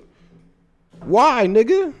do. Why,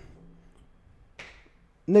 nigga?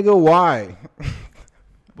 Nigga, why?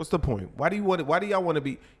 What's the point? Why do y'all want to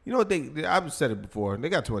be? You know what I've said it before. They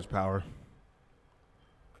got too much power.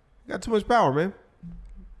 They got too much power, man.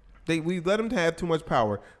 We let them have too much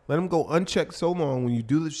power. Let them go unchecked so long. When you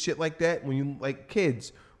do this shit like that, when you let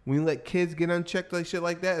kids get unchecked like shit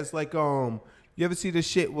like that, it's like you ever see this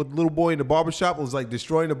shit with little boy in the barbershop was like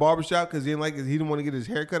destroying the barbershop because he didn't want to get his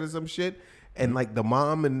hair cut or some shit, and like the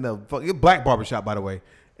mom and the black barbershop, by the way,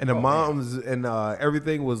 and the moms and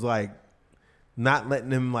everything was like not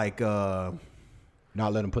letting him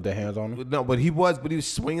not letting him put their hands on him. No, but he was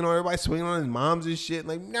swinging on everybody, swinging on his moms and shit.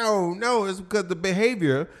 Like, no, it's because the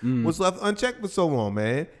behavior was left unchecked for so long,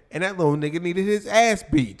 man. And that little nigga needed his ass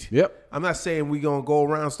beat. Yep. I'm not saying we gonna go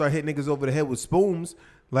around and start hitting niggas over the head with spoons.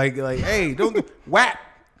 Like, hey, don't whap.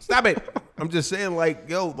 Stop it. I'm just saying,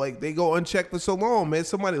 they go unchecked for so long, man.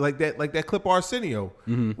 Somebody like that clip Arsenio.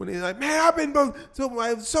 When he's like, man, I've been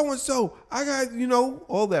so-and-so. I got,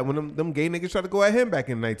 all that. When them gay niggas tried to go at him back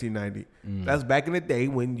in 1990. That's back in the day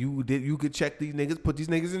when you could check these niggas, put these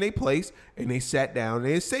niggas in their place, and they sat down and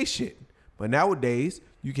they didn't say shit. But nowadays,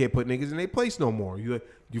 you can't put niggas in their place no more. You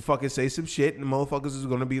fucking say some shit, and the motherfuckers is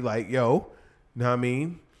going to be like, yo, know what I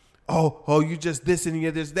mean? Oh, you just this and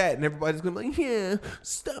you're this, that. And everybody's going to be like, yeah,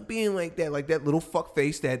 stop being like that little fuck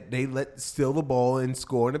face that they let steal the ball and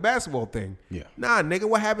score in the basketball thing. Yeah. Nah, nigga,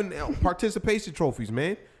 what happened? Participation trophies,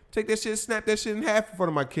 man. Take that shit, snap that shit in half in front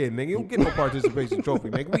of my kid, nigga. You don't get no participation trophy,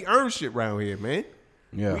 nigga. We earn shit around here, man.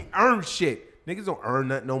 Yeah. We earn shit. Niggas don't earn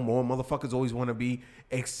nothing no more. Motherfuckers always want to be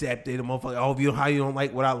accepted. Motherfucker, oh, how you don't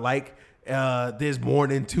like what I like? There's more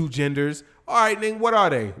than 2 genders. All right, nigga, what are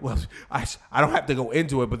they? Well, I don't have to go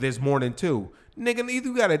into it, but there's more than 2. Nigga, either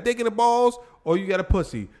you got a dick in the balls or you got a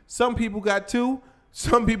pussy. Some people got 2.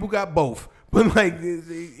 Some people got both. But like,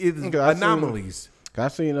 it's anomalies. I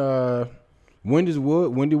seen Wendy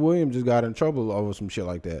Williams just got in trouble over some shit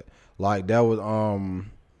like that. Like that was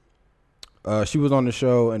she was on the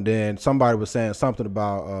show and then somebody was saying something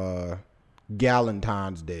about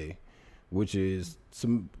Galentine's Day, which is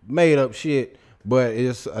some made up shit, but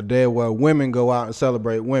it's a day where women go out and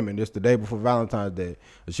celebrate women. It's the day before Valentine's Day.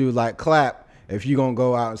 And she was like, clap if you gonna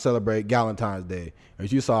go out and celebrate Galentine's Day. And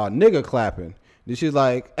she saw a nigga clapping. Then she's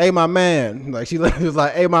like, hey, my man. Like she was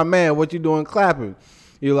like, hey, my man, what you doing clapping?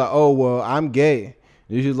 You're like, oh, well, I'm gay.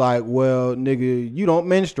 And she's like, well, nigga, you don't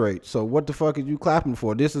menstruate. So what the fuck are you clapping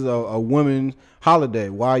for? This is a women's holiday.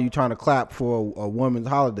 Why are you trying to clap for a women's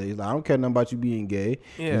holiday? He's like, I don't care nothing about you being gay.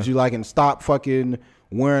 Yeah. And she's like, and stop fucking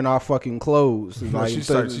wearing our fucking clothes. No, like, she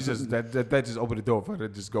just that just opened the door for her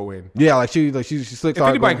to just go in. Yeah, like she slicked. If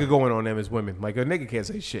anybody could go in on them as women, like a nigga can't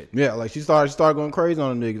say shit. Yeah, like she started going crazy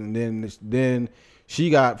on the niggas, and then she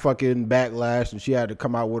got fucking backlash, and she had to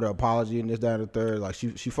come out with an apology and this, that, and the third. Like she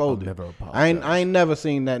folded. Never apologized. I ain't never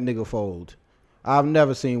seen that nigga fold. I've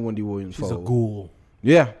never seen Wendy Williams fold. She's a ghoul.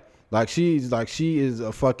 Yeah. She is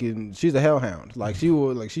a hellhound. Like she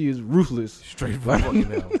is ruthless. Straight from fucking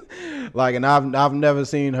hell. Like, and I've never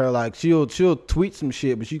seen her, like, she'll tweet some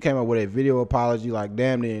shit, but she came out with a video apology, like,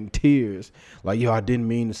 damn near in tears. Like, yo, I didn't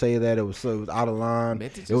mean to say that. It was out of line. Man,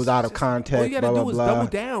 it was out of context. All you gotta do is double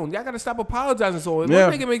down. Y'all gotta stop apologizing. So what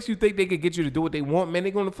nigga makes you think they could get you to do what they want, man?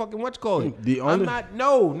 They gonna fucking nigga.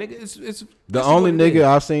 It's the only nigga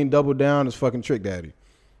I've seen double down is fucking Trick Daddy.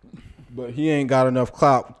 But he ain't got enough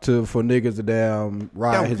clout for niggas to damn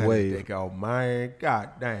ride his wave. Oh man, god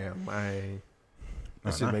damn, man.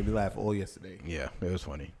 That shit made me laugh all yesterday. Yeah, it was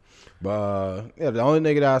funny. But the only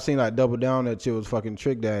nigga that I seen like double down that shit was fucking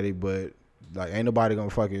Trick Daddy. But like, ain't nobody gonna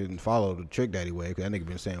fucking follow the Trick Daddy way, because that nigga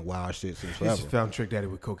been saying wild shit since forever. He just found Trick Daddy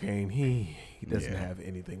with cocaine. He doesn't have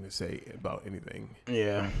anything to say about anything.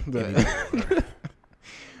 Yeah.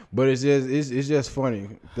 But it's just funny.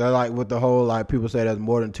 They're like with the whole, like, people say there's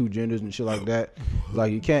more than 2 genders and shit like that.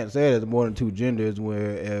 Like, you can't say there's more than 2 genders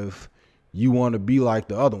where if you want to be like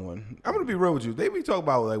the other one. I'm gonna be real with you. They be talking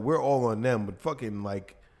about like we're all on them, but fucking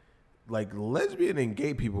like lesbian and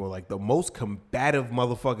gay people are like the most combative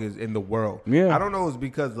motherfuckers in the world. Yeah. I don't know if it's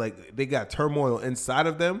because like they got turmoil inside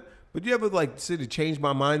of them, but you ever like see the change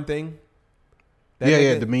my mind thing?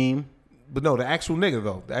 Yeah, the meme. But no, the actual nigga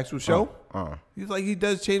though, the actual show. He's like, he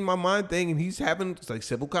does change my mind thing, and he's having like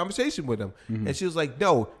civil conversation with him. Mm-hmm. And she was like,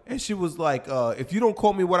 no. And she was like, if you don't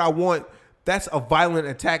call me what I want, that's a violent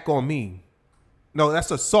attack on me. No, that's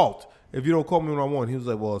assault. If you don't call me what I want. He was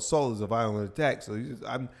like, well, assault is a violent attack. So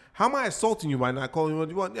how am I assaulting you by not calling you what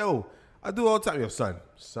you want? Yo, I do all the time. Yo, son.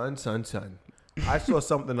 I saw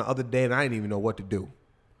something the other day, and I didn't even know what to do.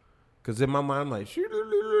 Because in my mind, I'm like,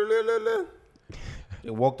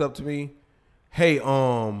 it walked up to me. Hey,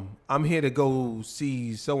 I'm here to go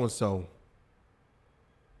see so-and-so.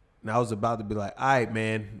 And I was about to be like, all right,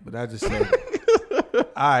 man. But I just said, all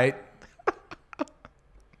right.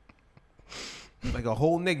 Like a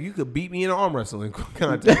whole nigga, you could beat me in arm wrestling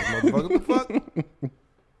contest, motherfucker. What the fuck?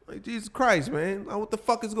 Like, Jesus Christ, man. Like, what the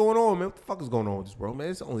fuck is going on, man? What the fuck is going on with this world, man?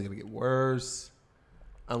 It's only going to get worse.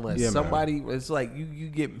 Unless somebody, man. It's like, you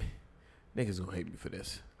get, niggas gonna hate me for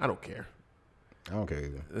this. I don't care. I don't care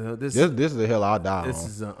either. This is the hill I'll die on. This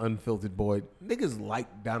is an unfiltered boy. Niggas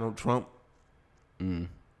like Donald Trump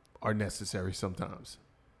are necessary sometimes.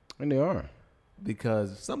 And they are.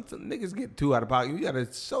 Because some niggas get too out of pocket. You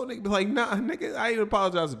gotta show niggas, be like, nah, nigga, I ain't even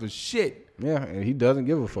apologizing for shit. Yeah, and he doesn't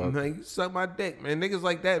give a fuck. Like, you suck my dick, man. Niggas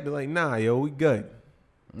like that be like, nah, yo, we good.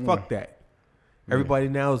 Fuck that. Everybody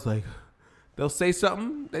now is like, they'll say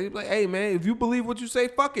something. They be like, hey, man, if you believe what you say,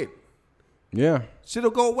 fuck it. Yeah. Shit'll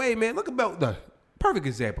go away, man. Look about the perfect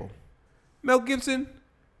example. Mel Gibson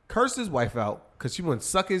cursed his wife out because she wouldn't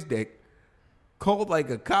suck his dick. Called like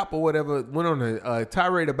a cop or whatever. Went on a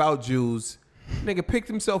tirade about Jews. Nigga picked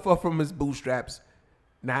himself up from his bootstraps.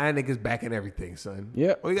 Now niggas back in everything, son.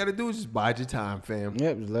 Yep. All you gotta do is just bide your time, fam.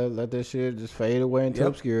 Yep. Just let that shit just fade away into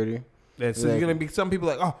obscurity. And so you're gonna be some people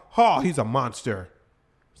like, oh, he's a monster.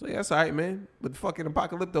 So yeah, that's all right, man. But the fucking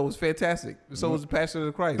Apocalypto was fantastic. So was the Passion of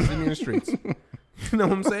the Christ. See me in the streets. You know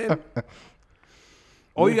what I'm saying?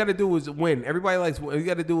 All you got to do is win. Everybody likes. All you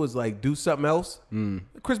got to do is like do something else.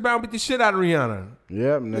 Chris Brown beat the shit out of Rihanna.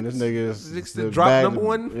 Yep, and then this nigga is drop number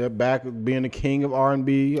one. Yeah, back being the king of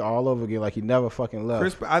R&B all over again, like he never fucking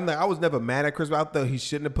left. I was never mad at Chris Brown. I thought he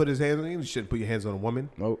shouldn't have put his hands on you. You shouldn't put your hands on a woman.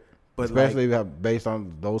 Nope. But especially based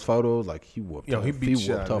on those photos, like he whooped. He beat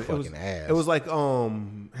her fucking ass. It was like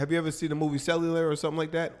have you ever seen the movie Cellular or something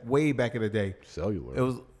like that? Way back in the day. Cellular. It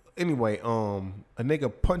was anyway. A nigga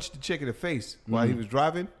punched the chick in the face while he was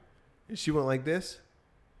driving. And she went like this.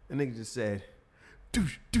 And nigga just said,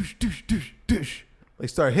 douche, douche, douche, douche, douche. They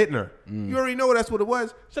started hitting her. You already know that's what it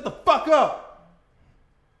was. Shut the fuck up.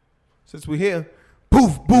 Since we here,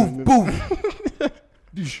 poof, poof, poof.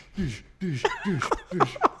 Douche, douche, douche, douche,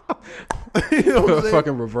 douche. You know what I'm saying?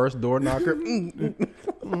 Fucking reverse door knocker.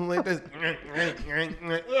 Like this.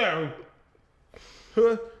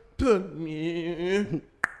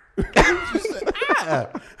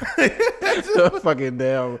 Fucking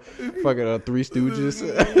damn, fucking Three Stooges.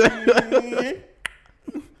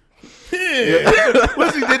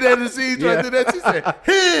 Once he did that in the scene, tried to do that, she said,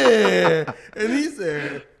 "Hey," and he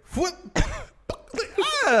said, "What?"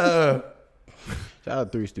 Shout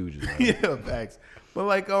out Three Stooges. Man. Yeah, facts. But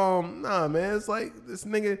like, nah, man, it's like this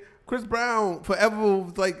nigga Chris Brown forever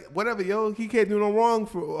was like whatever, yo. He can't do no wrong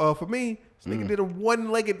for me. This nigga did a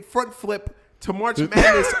one-legged front flip to March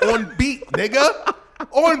Madness on beat, nigga.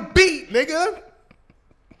 On beat, nigga.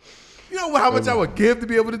 You know how much I would give to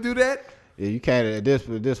be able to do that? Yeah, you can't at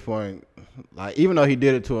this point. Like, even though he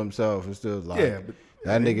did it to himself, it's still like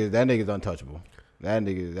that nigga's untouchable.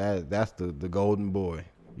 That's the golden boy.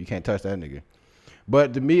 You can't touch that nigga.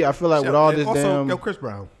 But to me, I feel like with all this also, yo, Chris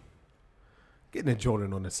Brown, getting a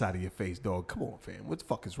Jordan on the side of your face, dog. Come on, fam. What the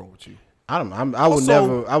fuck is wrong with you? I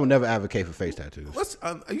would never advocate for face tattoos.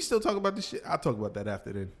 Are you still talking about this shit? I'll talk about that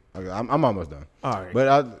after then. Okay, I'm almost done. All right.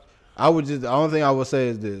 But I would just, the only thing I would say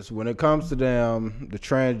is this: when it comes to the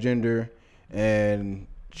transgender and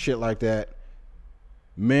shit like that,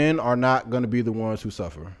 men are not going to be the ones who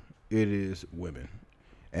suffer. It is women,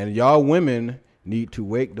 and y'all women need to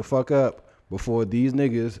wake the fuck up before these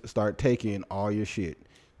niggas start taking all your shit.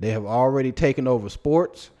 They have already taken over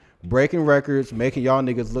sports, breaking records, making y'all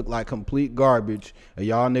niggas look like complete garbage, and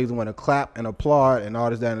y'all niggas want to clap and applaud and all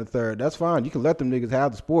this, that, and the third. That's fine. You can let them niggas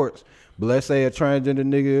have the sports, but let's say a transgender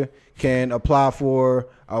nigga can apply for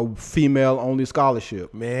a female-only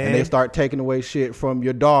scholarship, man, and they start taking away shit from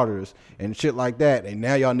your daughters and shit like that, and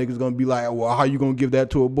now y'all niggas gonna be like, well, how you gonna give that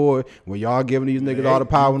to a boy when y'all giving these niggas all the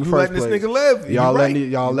power in the first place? Letting this nigga live. Y'all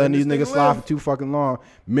letting these niggas slide for too fucking long.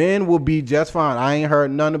 Men will be just fine. I ain't heard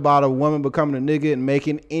nothing about a woman becoming a nigga and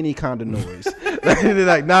making any kind of noise.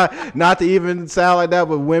 Like not to even sound like that,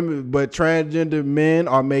 but transgender men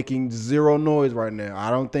are making zero noise right now. I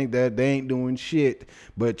don't think that they ain't doing shit.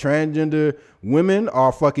 But transgender women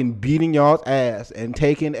are fucking beating y'all's ass and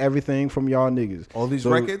taking everything from y'all niggas. All these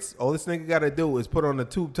records, all this nigga gotta do is put on the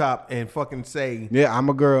tube top and fucking say, yeah, I'm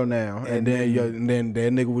a girl now. And then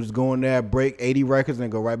that nigga would just go in there, break 80 records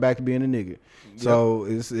and go right back to being a nigga. Yep. So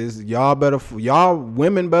it's y'all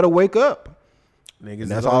women better wake up. Niggas,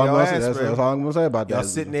 that's all I'm gonna say. That's all I'm gonna say about y'all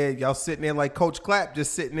that. Y'all sitting there like Coach Clapp,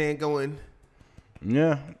 just sitting there and going,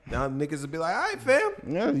 yeah. Now niggas will be like, all right, fam.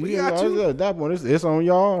 Yeah, we got you. At that point, it's on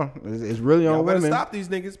y'all. It's really on women. Better stop these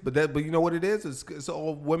niggas. But you know what it is? It's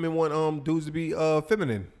all women want dudes to be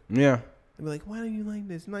feminine. Yeah. They be like, why don't you like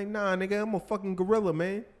this? Like, nah, nigga, I'm a fucking gorilla,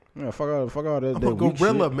 man. Yeah, fuck all that. I'm a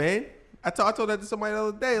gorilla, man. I told that to somebody the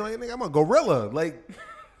other day. Like, nigga, I'm a gorilla. Like,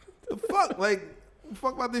 the fuck? Like,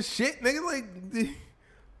 fuck about this shit, nigga. Like,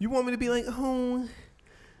 you want me to be like, oh,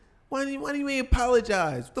 why do you even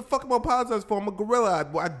apologize? What the fuck am I apologizing for? I'm a gorilla.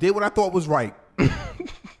 I did what I thought was right. I'm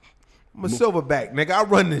a silverback, nigga. I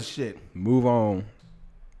run this shit. Move on.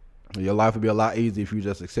 Your life would be a lot easier if you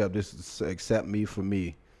just accept me for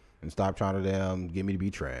me, and stop trying to get me to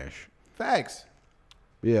be trash. Facts.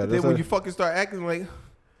 Yeah. Then when you fucking start acting like,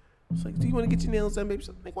 it's like, do you want to get your nails done, baby?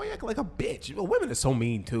 Like, why you acting like a bitch? Well, women are so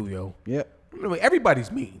mean too, yo. Yeah. I mean,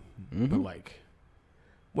 everybody's mean, but like.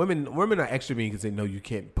 Women are extra mean because they know you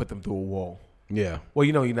can't put them through a wall. Yeah. Well,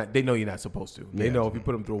 you know you're not. They know you're not supposed to. They know if you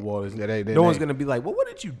put them through a wall, no one's gonna be like, "Well, what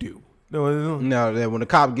did you do?" No. When the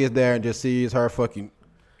cop gets there and just sees her fucking,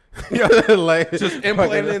 just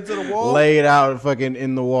implanted into the wall, laid out fucking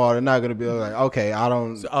in the wall, they're not gonna be like, "Okay, I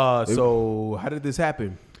don't." So how did this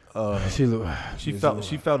happen? She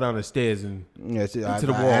fell down the stairs and into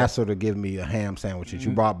the wall. I asked her to give me a ham sandwich, and she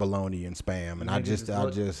brought bologna and spam, and I just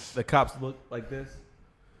the cops look like this.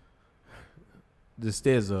 The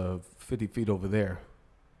stairs are 50 feet over there.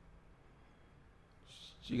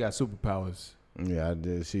 She got superpowers. Yeah, I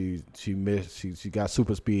did. She missed. She got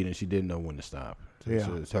super speed and she didn't know when to stop.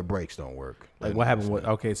 Her brakes don't work. Like what happened?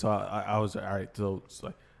 Okay, so I was all right. So it's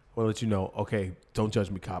like, I want to let you know. Okay, don't judge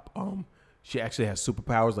me, cop. She actually has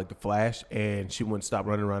superpowers like the Flash, and she wouldn't stop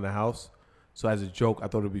running around the house. So as a joke, I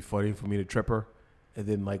thought it'd be funny for me to trip her, and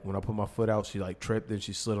then like when I put my foot out, she like tripped, then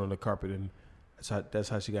she slid on the carpet, and that's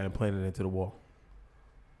how she got implanted into the wall.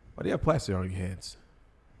 Why do you have plaster on your hands?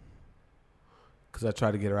 Because I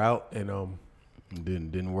tried to get her out, and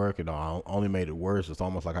didn't work at all. Only made it worse. It's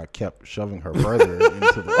almost like I kept shoving her further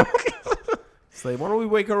into the. It's like, why don't we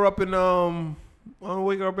wake her up and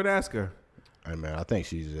ask her? Hey man, I think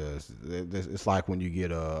she's just. It's like when you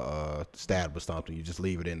get a stabbed with something, you just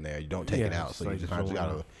leave it in there. You don't take it out, so you just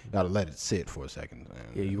gotta let it sit for a second.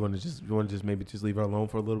 Yeah, you want to just maybe just leave her alone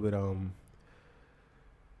for a little bit.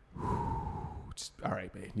 All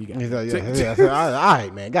right, man. You got it. All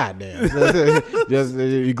right, man. Goddamn. Just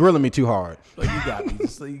you're grilling me too hard. Like, you got me.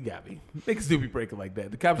 You got me. Niggas do be breaking like that.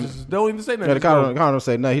 The cops just don't even say nothing. Yeah, the cop don't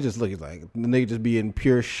say nothing. He just looks like the nigga just be in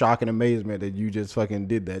pure shock and amazement that you just fucking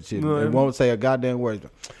did that shit. No, and won't say a goddamn word.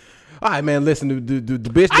 All right, man. Listen, the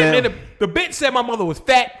bitch down. The bitch said my mother was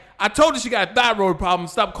fat. I told her she got a thyroid problem.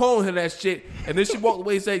 Stop calling her that shit. And then she walked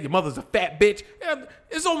away and said, your mother's a fat bitch. And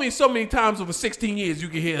it's only so many times over 16 years you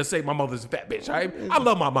can hear her say my mother's a fat bitch, all right? I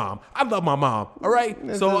love my mom. All right?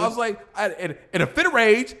 So I was like, in a fit of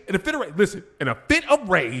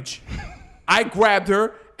rage, I grabbed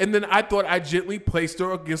her, and then I thought I gently placed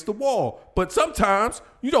her against the wall. But sometimes,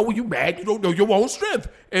 when you mad, you don't know your own strength.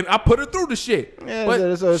 And I put her through the shit. Yeah, but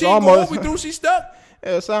it's she ain't go all the way through, she stuck.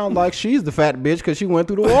 It sounds like she's the fat bitch because she went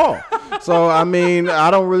through the wall. So, I mean, I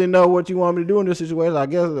don't really know what you want me to do in this situation. I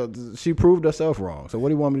guess she proved herself wrong. So, what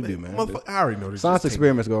do you want me to do, man? I already know this. Science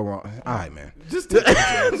experiments go wrong. All right, man. Just take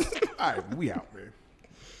it. All right, we out, man.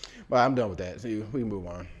 But I'm done with that. See, we can move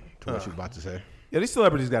on to what you about to say. Yeah, these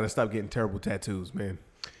celebrities got to stop getting terrible tattoos, man.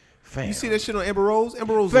 Fam. You see that shit on Amber Rose?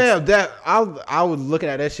 Amber Rose. Fam, I was looking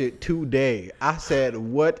at that shit today. I said,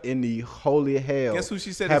 what in the holy hell? Guess who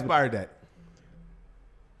she said inspired that?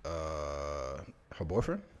 Her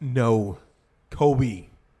boyfriend? No. Kobe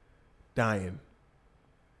dying.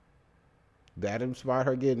 That inspired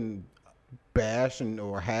her getting bashed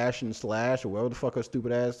or hash and slash or whatever the fuck her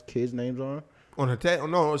stupid ass kids' names are? On her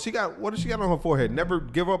no, what does she got on her forehead? Never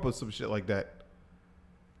give up or some shit like that.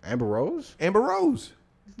 Amber Rose? Amber Rose.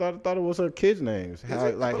 I thought it was her kids' names. It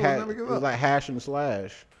was like hash and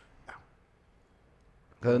slash.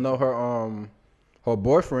 Cause I know her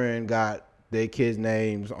boyfriend got their kids'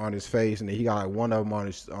 names on his face, and then he got like one of them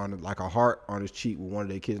on like a heart on his cheek with one of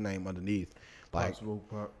their kids' name underneath. Like,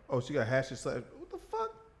 she got hash and slash. What the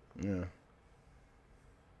fuck? Yeah.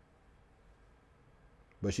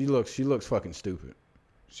 But she looks fucking stupid.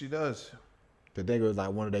 She does. I think it was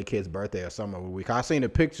like one of their kids' birthday or something of a week. I seen a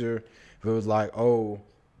picture. If it was like,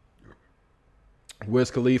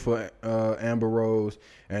 Wiz Khalifa, Amber Rose,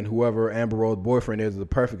 and whoever Amber Rose's boyfriend is a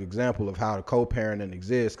perfect example of how the co-parenting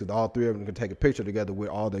exists, because all three of them can take a picture together with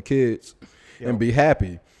all their kids and be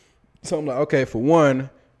happy. So I'm like, okay, for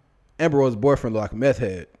one, Amber Rose's boyfriend looked like a meth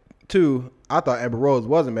head. Two, I thought Amber Rose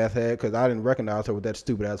was a meth head because I didn't recognize her with that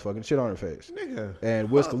stupid ass fucking shit on her face. Nigga.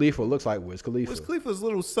 And Wiz Khalifa looks like Wiz Khalifa. Wiz Khalifa's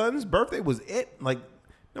little son's birthday was it. Like,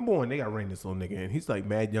 number one, they got to rein this little nigga in. He's like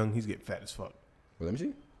mad young. He's getting fat as fuck. Well, let me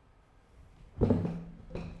see.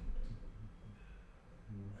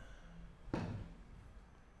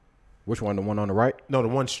 Which one? The one on the right? No, the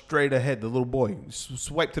one straight ahead, the little boy.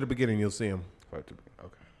 Swipe to the beginning, you'll see him. Okay.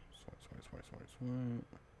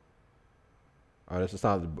 Oh, that's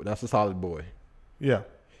a solid boy. Yeah.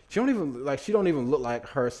 She don't even look like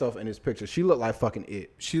herself in this picture. She look like fucking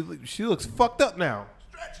it. She looks fucked up now.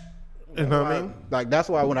 You know what I mean? Like, that's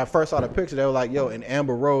why when I first saw the picture, they were like, yo, in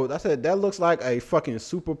Amber Rose, I said, that looks like a fucking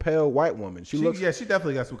super pale white woman. She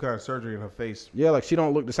definitely got some kind of surgery in her face. Yeah, like, she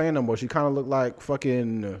don't look the same no more. She kind of look like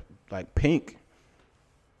fucking, like, Pink.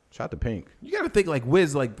 Shout out to Pink. You got to think like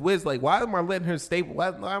Wiz, why am I letting her stay? Why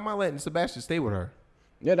am I letting Sebastian stay with her?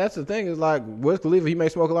 Yeah, that's the thing. Is like Wiz Khalifa, he may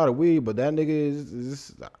smoke a lot of weed, but that nigga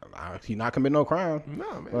is he not committing no crime.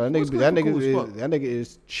 No, man. Well, that nigga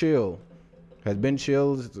is chill. Has been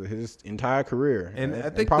chill his entire career. And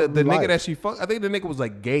I think the nigga that she fucked, I think the nigga was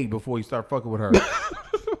like gay before he started fucking with her.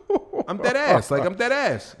 I'm dead ass.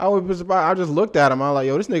 I was surprised. I just looked at him. I was like,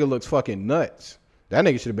 yo, this nigga looks fucking nuts. That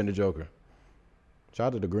nigga should have been the Joker. Shout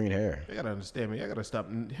out to the green hair. You gotta understand me. I gotta stop.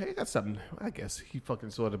 I guess he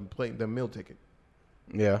fucking saw them playing the meal ticket.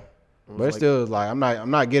 Yeah, but it still is like I'm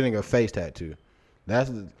not getting a face tattoo.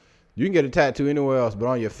 You can get a tattoo anywhere else, but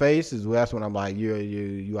on your face that's when I'm like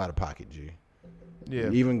you out of pocket, G. Yeah.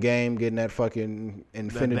 Even Game getting that fucking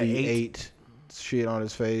Infinity 8 shit on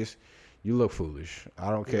his face. you look foolish.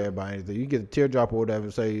 I don't care about anything. You get a teardrop or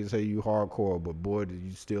whatever, say you hardcore, but boy,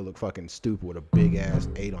 you still look fucking stupid with a big ass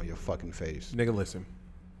 8 on your fucking face. Nigga, listen.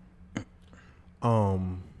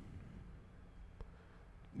 Niggas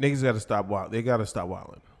gotta stop wild. They gotta stop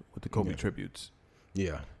wilding with the Kobe tributes.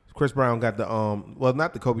 Yeah. Chris Brown got the well,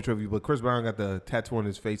 not the Kobe tribute, but Chris Brown got the tattoo on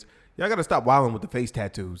his face. Y'all gotta stop wilding with the face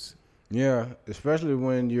tattoos. Yeah, especially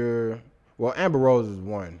when Amber Rose is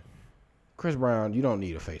one. Chris Brown, you don't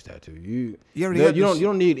need a face tattoo. You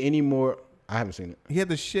don't need any more. I haven't seen it. He had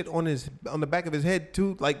the shit on the back of his head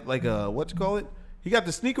too, like what you call it? He got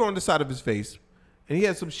the sneaker on the side of his face, and he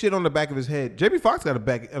had some shit on the back of his head. Jamie Foxx got on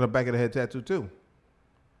the back of the head tattoo too.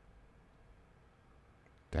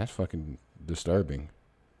 That's fucking disturbing.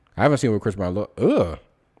 I haven't seen what Chris Brown look. Ugh,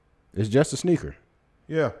 it's just a sneaker.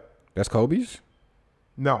 Yeah, that's Kobe's.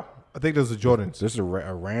 No, I think those are Jordans. This is a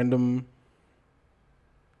random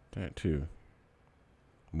tattoo.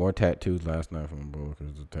 More tattoos last night from bro because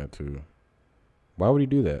of the tattoo. Why would he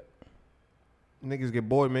do that? Niggas get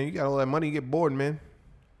bored, man. You got all that money, you get bored, man.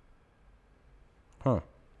 Huh.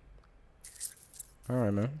 All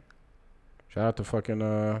right, man. Shout out to fucking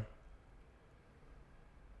shout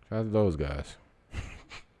out to those guys.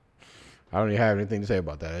 I don't even have anything to say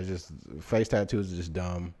about that. It's just face tattoos are just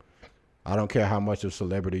dumb. I don't care how much of a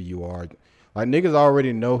celebrity you are. Like, niggas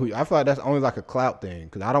already know who. I feel like that's only like a clout thing.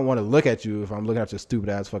 Because I don't want to look at you if I'm looking at your stupid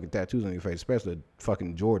ass fucking tattoos on your face, especially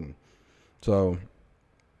fucking Jordan. So,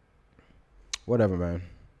 whatever, man.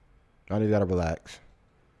 I need to relax.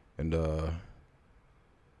 And,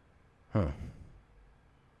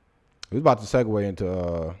 We was about to segue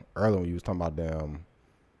into earlier when you was talking about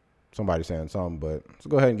somebody saying something, but let's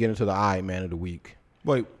go ahead and get into the man of the week.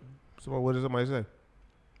 Wait, what did somebody say?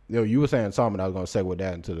 Yo, you were saying something. I was going to segue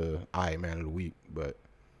that into the man of the week, but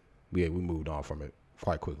we moved on from it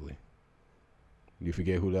quite quickly. You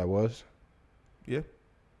forget who that was? Yeah.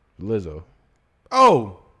 Lizzo.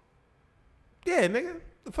 Oh. Yeah, nigga.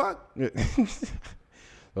 The fuck?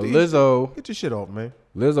 Well, Lizzo. Get your shit off, man.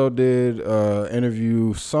 Lizzo did an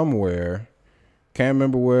interview somewhere. Can't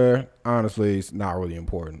remember where. Honestly, it's not really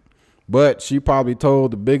important. But she probably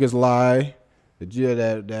told the biggest lie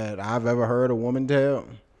that I've ever heard a woman tell.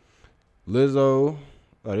 Lizzo,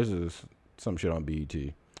 this is some shit on BET.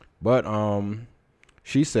 But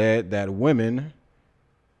she said that women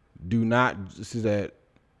do not,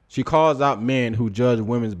 she calls out men who judge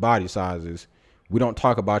women's body sizes. We don't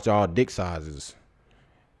talk about y'all dick sizes.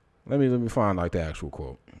 Let me find like the actual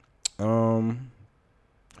quote.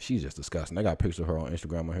 She's just disgusting. I got a picture of her on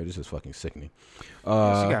Instagram on here. This is fucking sickening.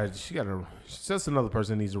 She's just another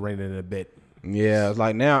person needs to rein it in a bit. Yeah, it's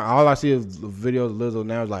like now all I see is videos of Lizzo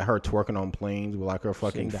now is like her twerking on planes with like her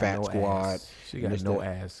fucking fat squad. She got no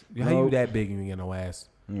ass. How you that big and you got no ass?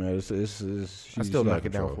 Yeah, I still knock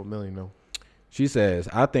it down for $1 million though. She says,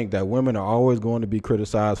 I think that women are always going to be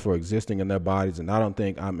criticized for existing in their bodies, and I don't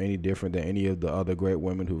think I'm any different than any of the other great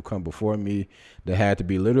women who've come before me that had to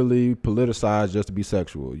be literally politicized just to be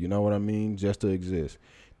sexual. You know what I mean? Just to exist.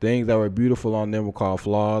 Things that were beautiful on them were called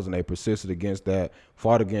flaws, and they persisted against that,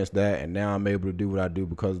 fought against that, and now I'm able to do what I do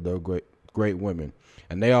because they're great women.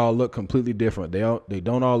 And they all look completely different. They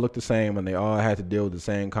don't all look the same, and they all had to deal with the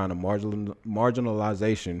same kind of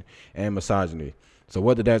marginalization and misogyny. So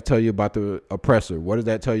what did that tell you about the oppressor? What does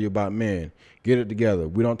that tell you about men? Get it together.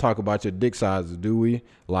 We don't talk about your dick sizes, do we?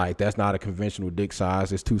 Like, that's not a conventional dick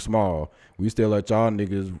size. It's too small. We still let y'all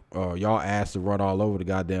niggas, y'all ass to run all over the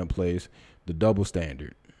goddamn place. The double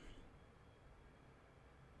standard.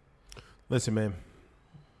 Listen, man.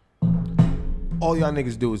 All y'all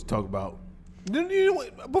niggas do is talk about. You know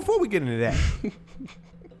what? Before we get into that,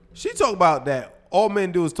 she talk about that all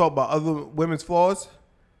men do is talk about other women's flaws.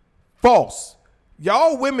 False.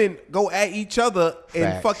 Y'all women go at each other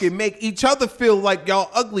and fucking make each other feel like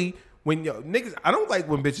y'all ugly when y'all niggas. I don't like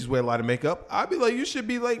when bitches wear a lot of makeup. I'd be like, you should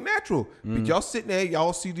be like natural. But y'all sitting there,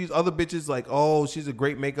 y'all see these other bitches like, oh, she's a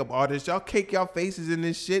great makeup artist. Y'all cake y'all faces in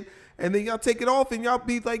this shit, and then y'all take it off and y'all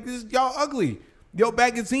be like, this, y'all ugly. Your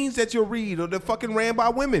magazines that you'll read or the fucking ran by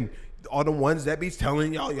women are the ones that be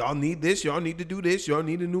telling y'all need this, y'all need to do this, y'all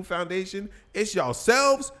need a new foundation. It's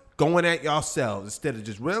yourselves going at yourselves instead of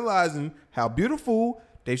just realizing how beautiful,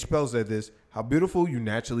 Dave Chappelle said this, how beautiful you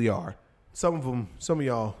naturally are. Some of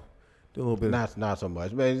y'all do a little bit. Not so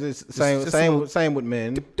much, but it's same with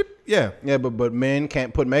men. Yeah, but men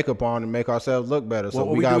can't put makeup on and make ourselves look better. So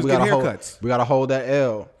what we gotta haircuts. We gotta hold that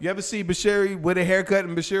L. You ever see Bashiri with a haircut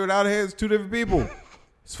and Bashir without a hair? It's two different people.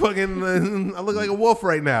 It's fucking. I look like a wolf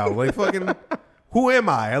right now. Like fucking. Who am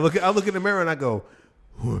I? I look in the mirror and I go,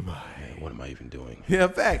 who am I? What am I even doing? Yeah,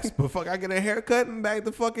 facts. But fuck, I get a haircut and back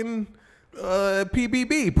to fucking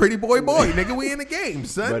PBB, pretty boy, nigga, we in the game,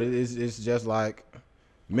 son. But it's just like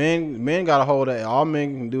men got a hold of it. All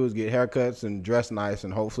men can do is get haircuts and dress nice,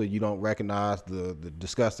 and hopefully you don't recognize the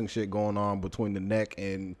disgusting shit going on between the neck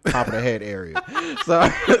and top of the head area. So,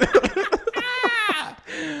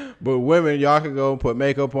 but women, y'all can go put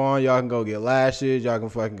makeup on. Y'all can go get lashes. Y'all can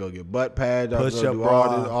fucking go get butt pads. Y'all can Push-up go do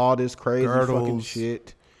bra, all this crazy fucking girdles.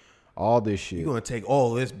 shit. All this shit. You gonna take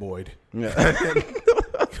all this, Boyd? Yeah.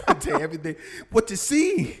 I tell you everything. What you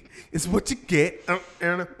see is what you get. But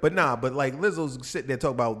like Lizzo's sitting there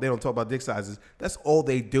talking about, they don't talk about dick sizes. That's all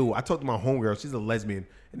they do. I talked to my homegirl. She's a lesbian.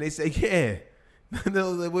 And they say, yeah.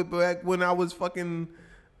 Back when I was fucking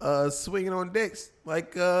swinging on dicks,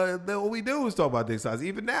 like, all we do is talk about dick sizes.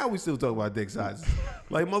 Even now, we still talk about dick sizes.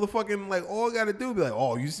 Like, motherfucking, like, all I got to do be like,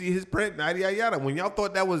 oh, you see his print, yada, yada, yada. When y'all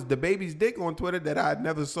thought that was the baby's dick on Twitter that I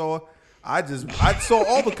never saw, I saw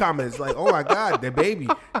all the comments like, oh my God, the baby.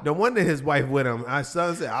 No wonder his wife with him. My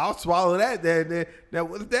son said, I'll swallow that.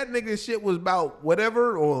 Now, if that nigga shit was about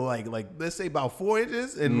whatever, or like let's say about 4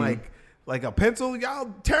 inches and like a pencil,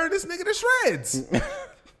 y'all tearing this nigga to shreds.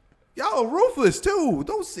 Y'all are ruthless too.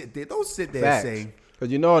 Don't sit there saying.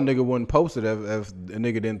 Because you know a nigga wouldn't post it if a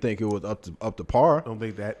nigga didn't think it was up to par. Don't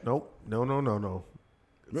think that. Nope. No.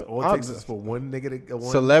 All it takes is for one nigga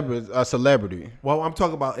to Celebrity. Well, I'm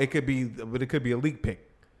talking about it could be a leak pic.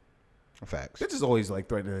 Facts. They're just always like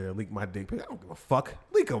threatening to leak my dick pic. I don't give a fuck.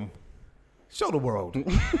 Leak them. Show the world.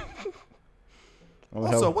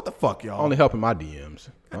 Also, what the fuck, y'all? Only helping my DMs.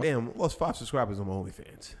 Damn, lost 5 subscribers on my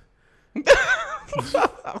OnlyFans.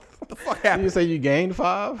 What the fuck happened? You say you gained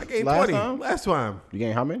 5? I gained last 20 time? last time. You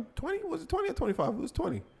gained how many? 20? Was it 20 or 25? It was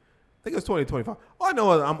 20. I think it was 20 or 25. All I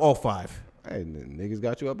know is I'm all 5. Hey, niggas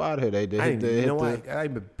got you up out of here. They I ain't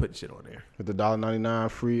been putting shit on there. With the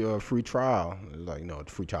 $1.99 free trial. It's like, no, the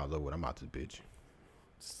free trial's over. I'm out this bitch.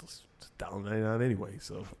 It's $1.99 anyway,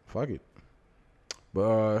 so fuck it.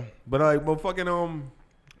 But fucking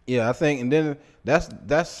yeah, I think, and then that's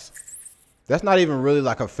not even really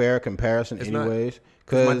like a fair comparison, it's anyways.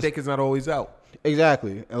 Because my dick is not always out.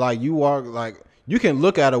 Exactly, and like you can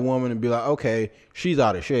look at a woman and be like, okay, she's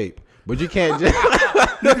out of shape, but you can't just.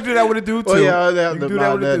 You can do that with a dude too. Oh yeah, you can do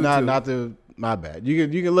that with a dude too. My bad. You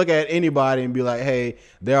can look at anybody and be like, hey,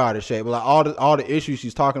 they're out of shape. But like all the issues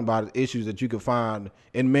she's talking about is issues that you can find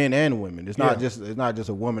in men and women. It's not just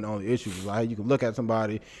a woman only issue. It's like you can look at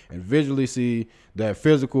somebody and visually see their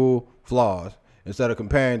physical flaws instead of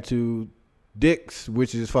comparing to dicks,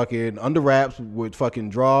 which is fucking under wraps with fucking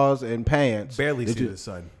drawers and pants. Barely see the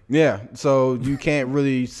sun. Yeah, so you can't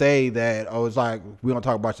really say that, oh, it's like we don't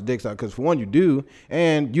talk about your dick size, because for one, you do,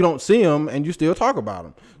 and you don't see them, and you still talk about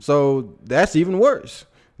them. So that's even worse.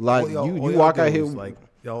 Like, you walk out here. Like,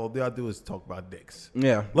 all y'all do is talk about dicks.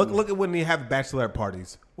 Yeah. Look at when you have bachelorette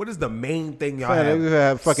parties. What is the main thing y'all have? They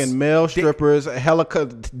have fucking male strippers, dick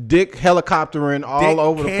helicoptering all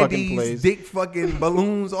over the fucking place. Dick fucking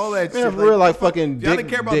balloons, all that shit. Yeah, for real, like fucking dick. Y'all didn't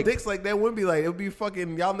care about dicks like that. Wouldn't be like, it would be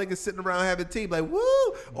fucking y'all niggas sitting around having tea, like, woo.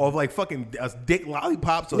 Or like fucking dick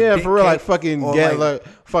lollipops. Or yeah, dick for real, cake, like fucking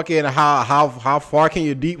fucking how far can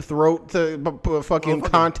you deep throat to fucking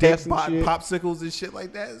contest and shit. Popsicles and shit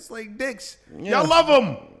like that. It's like dicks. Yeah. Y'all love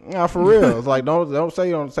them. Nah, for real. It's like don't say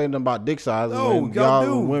nothing about dick size. No, y'all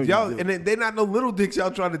do. Y'all, and they're not no little dicks y'all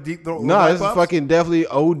trying to deep throat. No, this is fucking definitely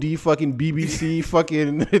OD fucking BBC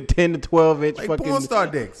fucking 10 to 12 inch like fucking porn star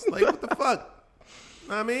dicks. Like what the fuck?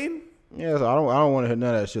 Know what I mean? Yeah, so I don't want to hear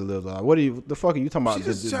none of that shit, Liz. Like, the fuck are you talking about?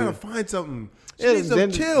 She's just trying to find something. She needs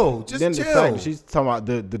some chill. Just chill. The fact she's talking about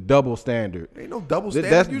the double standard. Ain't no double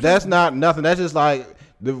standard. That's not nothing. That's just like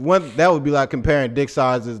the one that would be like comparing dick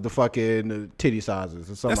sizes to fucking titty sizes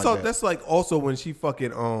or something like that. That's like also when she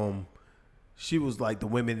fucking she was like, the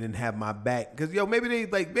women didn't have my back because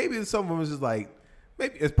maybe some of them is just like,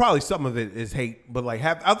 maybe it's probably some of it is hate, but like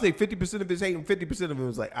I'll say 50% of it's hate and 50% of it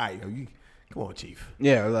was like, all right, you come on, Chief.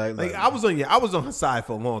 Yeah, like I was on her side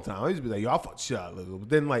for a long time. I used to be like, yo, I'll fuck shit out of her. But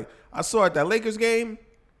then like I saw her at that Lakers game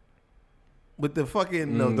with the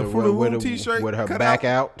fucking the Fruit of the Loom t-shirt with her back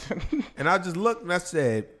out. And I just looked and I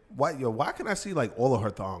said, why can I see like all of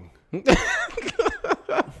her thong?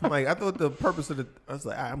 Like I thought the purpose of I was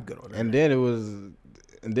like, I'm good on that. And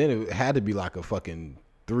then it had to be like a fucking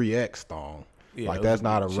 3X thong. Yeah, like that's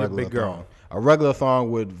not a regular thong. A regular thong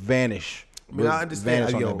would vanish. I mean, I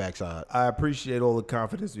understand. On the backside. I appreciate all the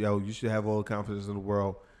confidence. Yo, you should have all the confidence in the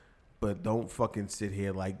world, but don't fucking sit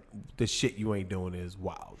here like the shit you ain't doing is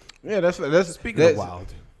wild. Yeah, that's speaking of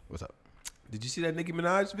wild. What's up? Did you see that Nicki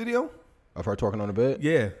Minaj video of her twerking on the bed?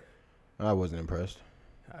 Yeah, I wasn't impressed.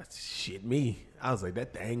 Shit, me. I was like,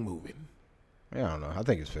 that thing moving. Yeah, I don't know. I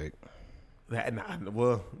think it's fake.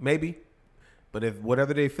 Well, maybe. But if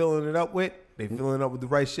whatever they filling it up with, they filling it up with the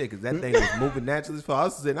right shit because that thing was moving naturally as fuck.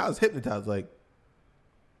 I was hypnotized. Like,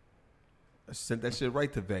 I sent that shit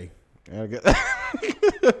right to Vay. Hey,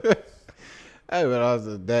 but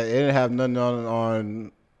it didn't have nothing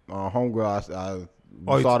on Homegirl.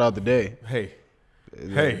 I saw the other day. Hey.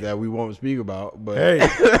 That we won't speak about, but Hey,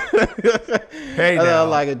 hey now.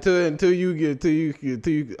 like until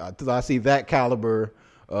I see that caliber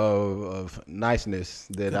of niceness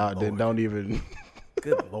that that don't even.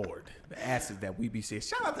 Good Lord, the asses that we be seeing.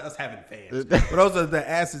 Shout out to us having fans, but those are the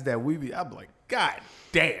asses that we be. I'm like, God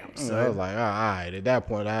damn, son. I was like, all right. At that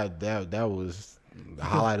point, that was the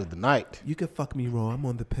highlight of the night. You can fuck me raw. I'm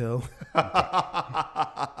on the pill.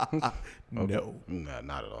 No,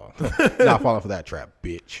 not at all. Not falling for that trap,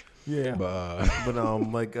 bitch. Yeah, but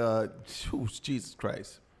like, Jesus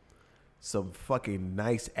Christ, some fucking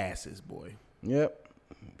nice asses, boy. Yep.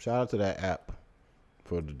 Shout out to that app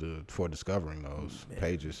for discovering those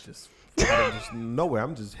pages. Just nowhere.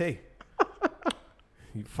 I'm just hey.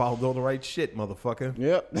 You followed on the right shit, motherfucker.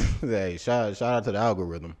 Yep. Hey, shout out to the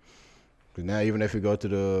algorithm. Cause now even if you go to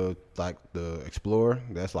the Explorer,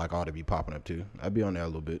 that's like ought to be popping up too. I'd be on there a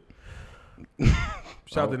little bit.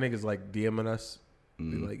 Shout out to niggas like DMing us. Be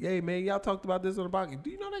like, hey man, y'all talked about this on the podcast. Do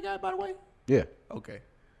you know that guy by the way? Yeah. Okay.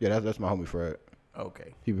 Yeah, that's my homie Fred.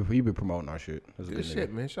 Okay. He be promoting our shit. That's a Good shit,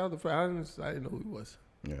 nigga. man. Shout out to Fred. I didn't know who he was.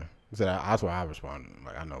 Yeah. So that's why I responded.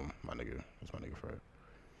 Like I know my nigga. That's my nigga Fred.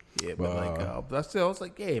 Yeah, but I was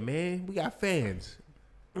like, yeah, man, we got fans.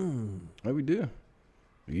 Yeah, we do.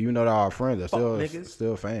 Even though they're our friends, they're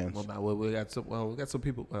still fans. Well, we got some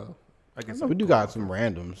people. Well, I guess We do got some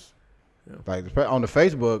randoms. Yeah. Like on the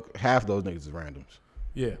Facebook, half those niggas is randoms.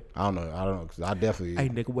 Yeah. I don't know, because I definitely. Hey,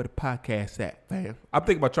 nigga, where the podcast at, fam? I'm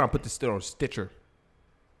thinking about trying to put this still on Stitcher.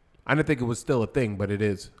 I didn't think it was still a thing, but it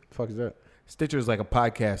is. The fuck is that? Stitcher is like a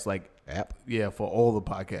podcast, like App? Yeah, for all the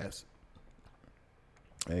podcasts.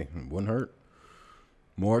 Hey, wouldn't hurt.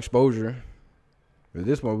 More exposure. At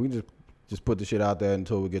this point, we just put the shit out there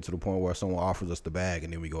until we get to the point where someone offers us the bag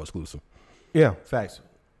and then we go exclusive. Yeah, facts.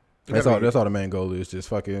 That's all the main goal is. Just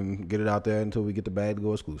fucking get it out there until we get the bag to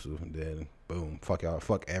go exclusive. And then boom, fuck y'all,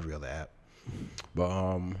 fuck every other app. But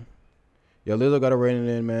yeah, Lizzo got a rating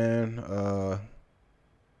in, man.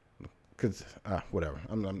 Cause whatever.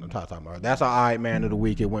 I'm tired of talking about it. That's our all right man of the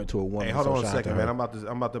week. It went to a woman. Hey, hold so on a shout out to second, her. man.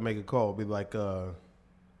 I'm about to make a call. Be like, I'm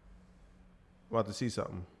about to see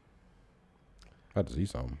something. About to see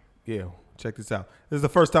something. Yeah, check this out. This is the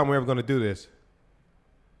first time we're ever gonna do this.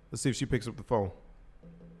 Let's see if she picks up the phone.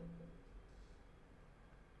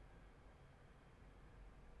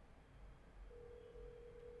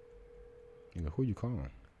 You know, who you calling? I'm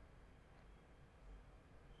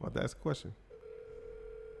about to ask a question.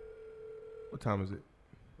 What time is it?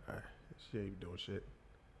 All right, she ain't doing shit.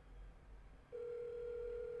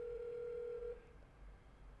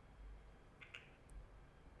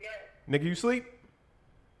 Nigga, you sleep?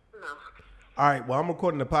 No. All right, well, I'm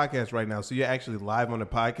recording the podcast right now, so you're actually live on the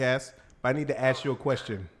podcast. But I need to ask you a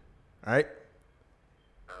question. All right?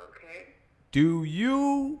 Okay. Do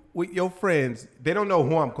you, with your friends, they don't know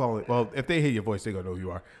who I'm calling. Well, if they hear your voice, they're going to know who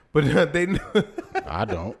you are. But they know. I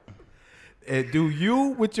don't. Do you,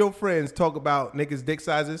 with your friends, talk about niggas' dick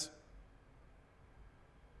sizes?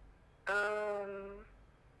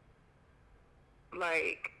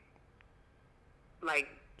 Like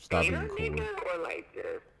Stop data being cool. nigga or like just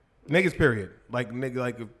Niggas, period. Like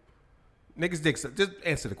niggas' dick size. Just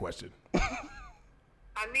answer the question. give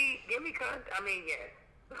me yes.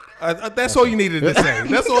 That's all you needed to say.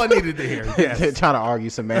 That's all I needed to hear. They're Yes. trying to argue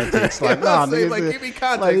semantics. Like, Yeah, nah, I'm saying, nigga. like, give me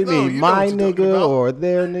context. Like, you No, mean you know my what you're talking nigga about. or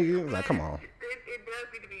their nigga? Like, come on. It does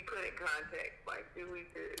need to be put in context. Like, do we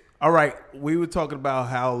just All right, we were talking about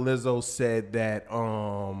how Lizzo said that.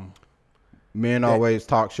 Men always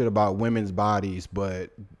talk shit about women's bodies,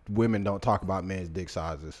 but women don't talk about men's dick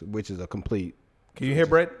sizes, which is a complete. Can you hear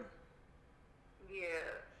Brett? yeah.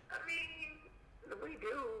 I mean, we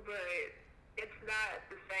do, but it's not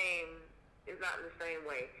the same. It's not in the same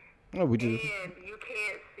way. No, we just. And you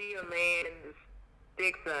can't see a man's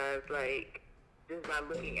dick size like just by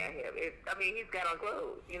looking at him. He's got on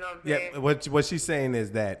clothes. You know what I'm saying? Yeah. What she's saying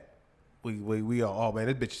is that we are all man.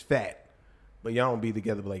 This bitch is fat, but y'all don't be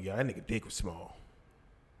together. Be like, yo, that nigga dick was small.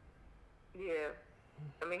 Yeah.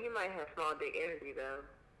 I mean, he might have small dick energy though.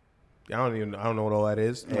 I don't know what all that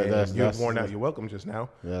is. Yeah, And that's- you're that's- worn out. You're welcome just now.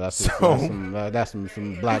 Yeah, that's So- that's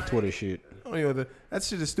some black Twitter shit. Oh, you know, that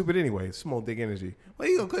shit is stupid anyway. Small dick energy. Well,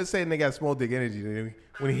 you gonna say they got small dick energy then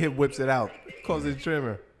when he whips it out, calls it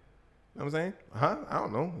trimmer. You know what I'm saying? Huh? I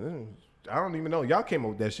don't know. I don't even know. Y'all came up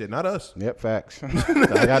with that shit, not us. Yep, facts.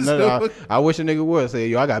 I got nothing. I wish a nigga would say,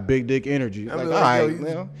 yo, I got big dick energy. I Like, mean, all right, yo, you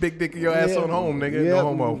know. big dick in your ass on home, nigga. Yeah,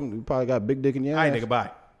 No homo. You probably got big dick in your All ass. right, nigga,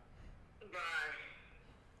 bye.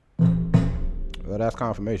 Well, that's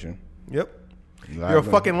confirmation. Yep. Like, You're a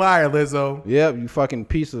fucking liar, Lizzo. Yep, you fucking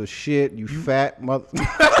piece of shit. You fat mother. You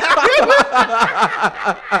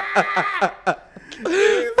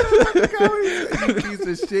piece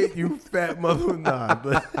of shit, you fat mother. Nah,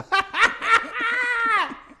 but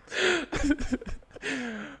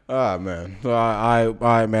All right, man. So all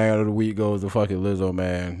right, man. Of the week goes to fucking Lizzo,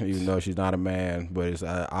 man. Even though she's not a man, but it's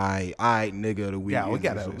I nigga of the week. yeah, we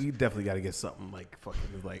definitely gotta get something like fucking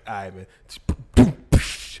like, all right, man.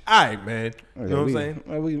 All right, man. You know what I'm saying?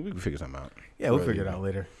 We can figure something out. Yeah, we'll figure it out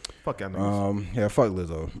later. Fuck y'all niggas. Yeah, fuck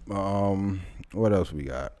Lizzo. What else we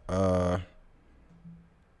got?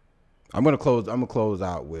 I'm gonna close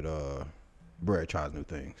out with Brad tries new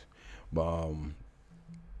things, but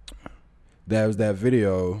there was that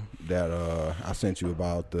video that I sent you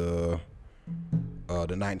about the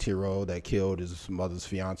 19-year-old that killed his mother's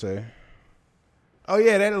fiance. Oh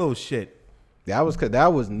yeah, that little shit. That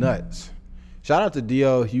was nuts. Shout out to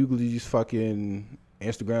DL Hughley's fucking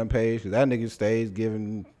Instagram page, because that nigga stays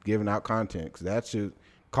giving out content, because that shit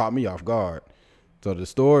caught me off guard. So the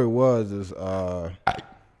story was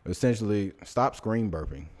essentially, stop screen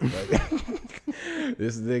burping.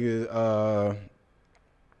 This nigga,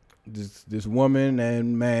 this woman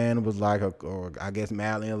and man was like, or I guess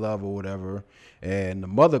madly in love or whatever, and the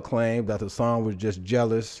mother claimed that the son was just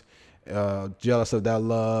jealous of that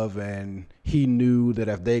love, and he knew that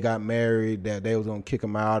if they got married that they was gonna kick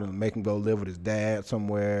him out and make him go live with his dad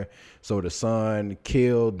somewhere. So the son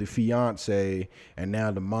killed the fiance, and now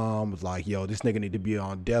the mom was like, yo, this nigga need to be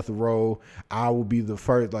on death row. I will be the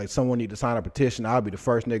first, like, someone need to sign a petition. I'll be the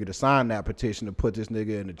first nigga to sign that petition to put this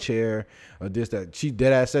nigga in the chair or this, that. She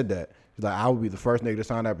deadass said that. She's like, I will be the first nigga to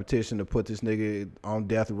sign that petition to put this nigga on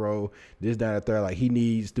death row, this, that, and third. Like, he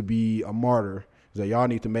needs to be a martyr. So y'all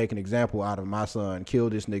need to make an example out of my son, kill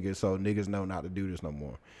this nigga so niggas know not to do this no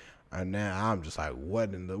more. And now I'm just like,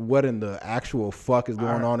 what in the actual fuck is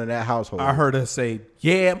going on in that household? I heard her say,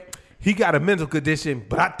 yeah, he got a mental condition,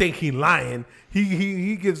 but I think he lying.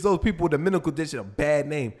 He gives those people with a mental condition a bad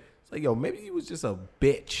name. It's like, yo, maybe he was just a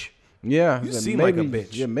bitch. Yeah. You seem like a bitch.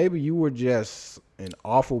 Yeah, maybe you were just an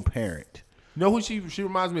awful parent. You know who she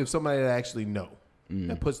reminds me of? Somebody that I actually know.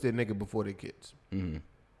 That puts their nigga before their kids. Mm-hmm.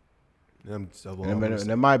 And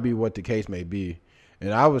that might be what the case may be.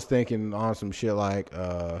 And I was thinking on some shit like,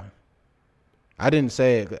 I didn't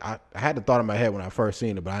say it. I had the thought in my head when I first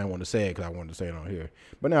seen it, but I didn't want to say it because I wanted to say it on here.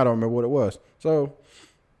 But now I don't remember what it was. So,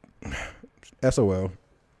 SOL.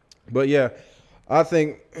 But yeah, I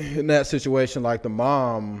think in that situation, like the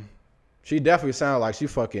mom, she definitely sounded like she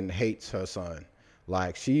fucking hates her son.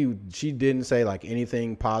 Like she didn't say like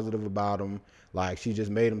anything positive about him. Like she just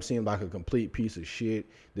made him seem like a complete piece of shit.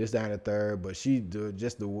 This, that, and the third. But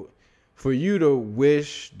for you to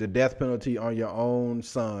wish the death penalty on your own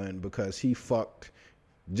son because he fucked,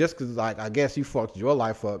 just because like I guess you fucked your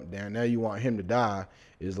life up, and now you want him to die,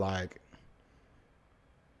 is like,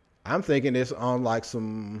 I'm thinking it's on like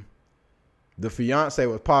some, the fiance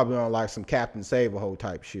was probably on like some Captain Save-A-Ho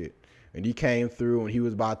type shit. And he came through and he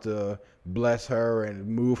was about to bless her and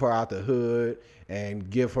move her out the hood and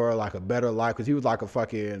give her like a better life, because he was like a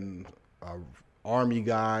fucking army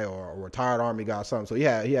guy or a retired army guy or something. So he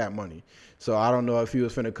had money. So I don't know if he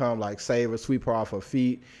was finna come like save her, sweep her off her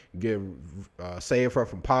feet, save her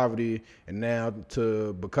from poverty, and now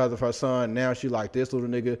because of her son, now she like, this little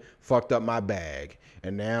nigga fucked up my bag,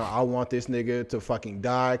 and now I want this nigga to fucking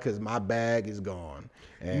die because my bag is gone.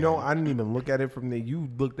 And you know, I didn't even look at it from there. You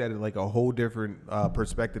looked at it like a whole different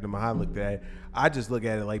perspective than how I looked at it. I just look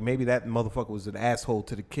at it like maybe that motherfucker was an asshole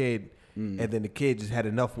to the kid, and then the kid just had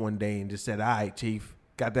enough one day and just said, all right, chief,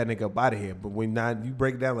 got that nigga up out of here. But when you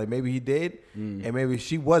break it down, like maybe he did, and maybe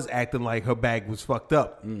she was acting like her bag was fucked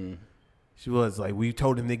up. She was like, we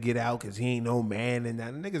told him to get out because he ain't no man, and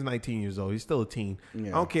that nigga's 19 years old. He's still a teen. Yeah.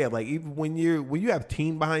 I don't care. Like even when you have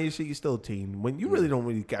teen behind your shit, you're still a teen. When you really don't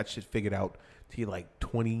really got shit figured out till you're like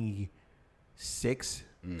 26,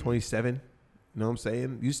 27. You know what I'm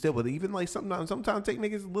saying? You still, but even like sometimes take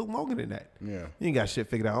niggas a little longer than that. Yeah. You ain't got shit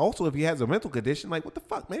figured out. Also, if he has a mental condition, like what the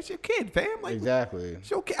fuck, man? It's your kid, fam. Like exactly. It's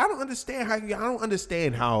your kid. I don't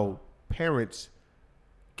understand how parents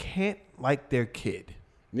can't like their kid.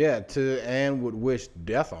 Yeah, and would wish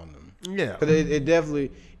death on them. Yeah. Because it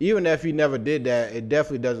definitely, even if he never did that, it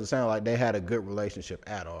definitely doesn't sound like they had a good relationship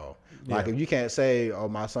at all. Like if you can't say, oh,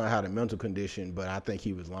 my son had a mental condition, but I think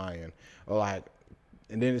he was lying. Or like,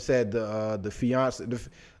 and then it said the fiance,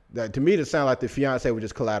 that to me, it sounded like the fiance was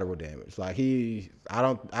just collateral damage. Like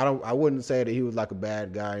I wouldn't say that he was like a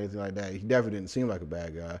bad guy or anything like that. He definitely didn't seem like a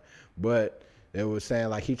bad guy, but they were saying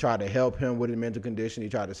like he tried to help him with his mental condition. He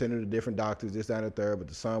tried to send him to different doctors, this, that, and the third, but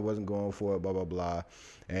the son wasn't going for it, blah, blah, blah.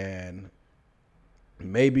 And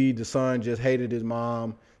maybe the son just hated his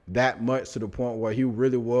mom that much to the point where he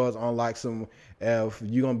really was on like some, if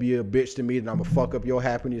you gonna be a bitch to me, then I'm gonna fuck up your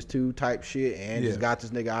happiness too type shit, and just got this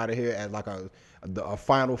nigga out of here as like a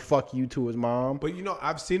final fuck you to his mom. But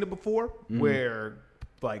I've seen it before where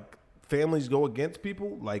like families go against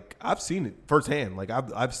people. Like I've seen it firsthand. Like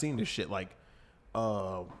I've seen this shit. Like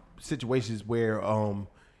situations where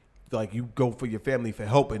like you go for your family for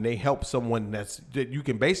help and they help someone that you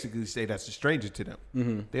can basically say that's a stranger to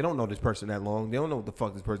them. They don't know this person that long. They don't know what the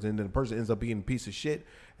fuck this person is. And then the person ends up being a piece of shit.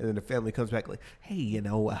 And then the family comes back like, hey,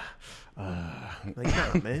 like,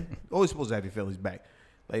 nah, man. Always supposed to have your family's back.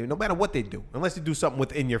 Like, no matter what they do, unless they do something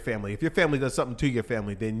within your family. If your family does something to your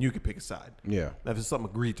family, then you can pick a side. Yeah. Now, if it's something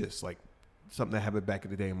egregious, like something that happened back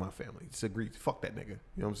in the day in my family, it's egregious. Fuck that nigga. You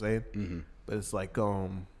know what I'm saying? Mm-hmm. But it's like,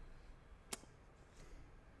 you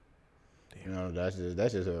know, that's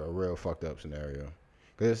just a real fucked up scenario.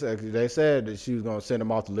 Because they said that she was gonna send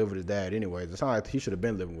him off to live with his dad anyways. It sounds like he should have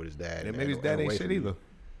been living with his dad. And maybe his dad ain't shit either.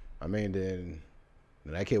 I mean, then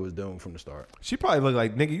that kid was doomed from the start. She probably looked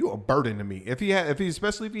like, nigga, you a burden to me.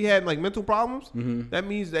 Especially if he had like mental problems, that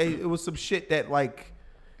means that it was some shit that like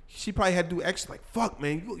she probably had to do extra. Like, fuck,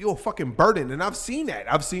 man, you're a fucking burden. And I've seen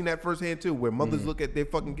that. I've seen that firsthand too, where mothers look at their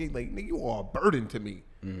fucking kids like, nigga, you are a burden to me.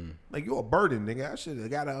 Like, you're a burden, nigga. I should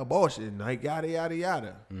have got an abortion. Like, yada, yada,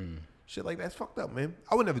 yada. Shit like that's fucked up, man.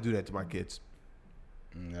 I would never do that to my kids.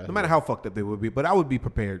 No matter how fucked up they would be. But I would be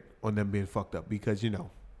prepared on them being fucked up because,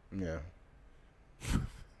 Yeah.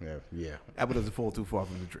 Apple doesn't fall too far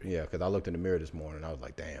from the tree. Yeah, because I looked in the mirror this morning and I was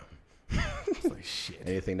like, damn. It's like, shit.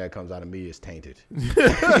 Anything that comes out of me is tainted.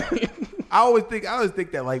 I always think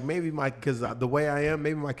that like maybe because the way I am,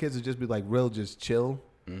 maybe my kids would just be like real, just chill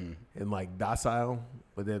and like docile.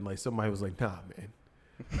 But then like somebody was like, nah, man.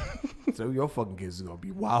 So your fucking kids is gonna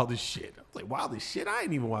be wild as shit. I was like, wild as shit? I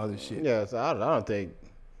ain't even wild as shit. Yeah, so I don't think,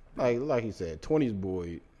 like you said, 20s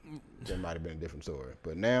boy, that might have been a different story.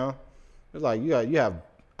 But now, it's like you have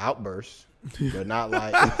outbursts, but not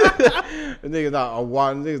like the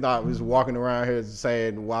niggas not just walking around here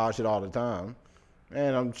saying wild shit all the time.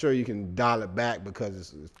 And I'm sure you can dial it back because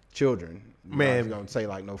it's children. Man, gonna say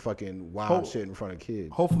like no fucking wild shit in front of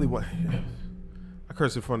kids. Hopefully, I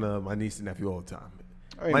curse in front of my niece and nephew all the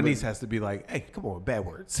time. My niece has to be like, "Hey, come on, bad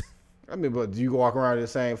words." I mean, but do you walk around here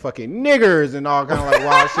saying fucking niggers and all kind of like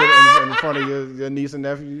wild shit in front of your niece and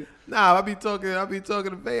nephew? Nah, I be talking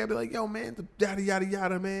to Faye. I be like, "Yo, man, the yada yada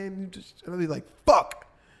yada, man." And I be like, "Fuck."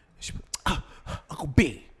 She be, Uncle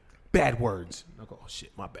B, bad words. I go, "Oh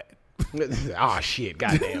shit, my bad." Oh shit,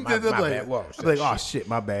 goddamn, my bad. Whoa, I'm like, "Oh shit,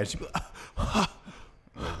 my bad." She be like,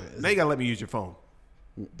 now you gotta let me use your phone.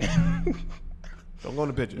 Don't go in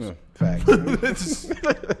the pictures. Facts.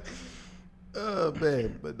 Oh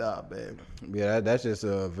man, but nah, man. Yeah, that's just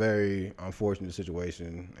a very unfortunate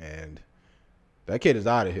situation, and that kid is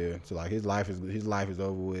out of here. So like, his life is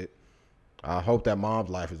over with. I hope that mom's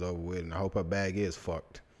life is over with, and I hope her bag is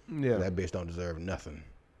fucked. Yeah, that bitch don't deserve nothing.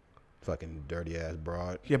 Fucking dirty ass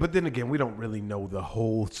broad. Yeah, but then again, we don't really know the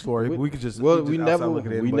whole story. We could just we never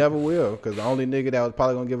will, because the only nigga that was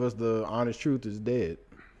probably gonna give us the honest truth is dead.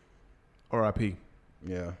 R.I.P.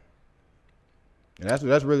 Yeah. And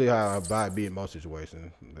that's really how I be in most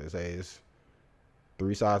situations. They say it's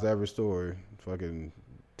 3 sides to every story. Fucking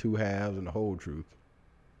 2 halves and the whole truth.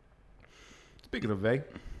 Speaking of Vay,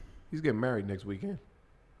 he's getting married next weekend.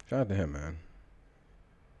 Shout out to him, man.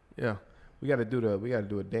 Yeah. We gotta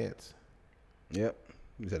do a dance. Yep.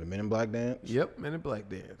 You said a Men in Black dance? Yep, Men in Black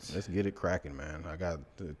dance. Let's get it cracking, man. I got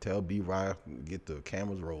to tell B-Rye get the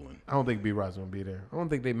cameras rolling. I don't think B-Rye's gonna be there. I don't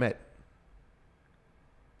think they met.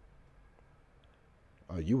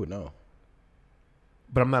 Oh, you would know.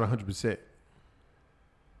 But I'm not 100%.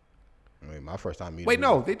 I mean, my first time meeting. Wait,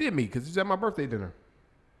 no, they did meet because he's at my birthday dinner.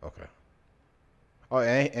 Okay. Oh,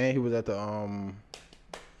 and he was at the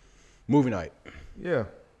movie night. Yeah.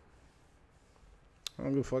 I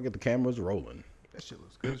don't give a fuck. Get the cameras rolling. That shit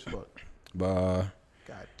looks good as fuck. But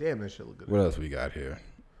God damn, that shit look good. What else we got here?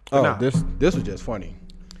 This was just funny.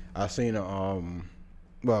 I seen a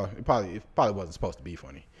well, it probably wasn't supposed to be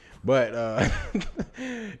funny. But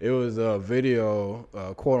it was a video,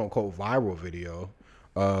 quote unquote viral video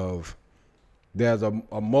of there's a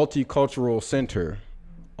multicultural center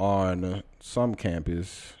on some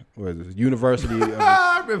campus. What is it? University of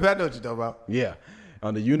I know what you're talking about. Yeah.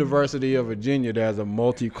 On the University of Virginia, there's a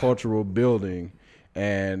multicultural building,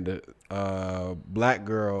 and black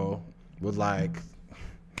girl was like,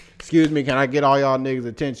 excuse me, can I get all y'all niggas'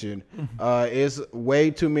 attention? It's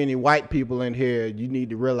way too many white people in here. You need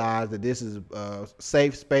to realize that this is a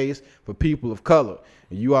safe space for people of color.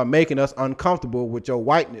 And you are making us uncomfortable with your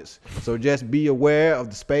whiteness. So just be aware of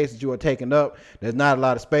the space that you are taking up. There's not a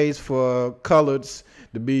lot of space for coloreds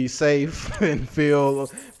to be safe and feel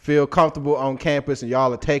comfortable on campus, and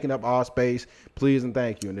y'all are taking up our space. Please and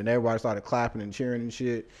thank you. And then everybody started clapping and cheering and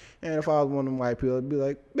shit. And if I was one of them white people, I'd be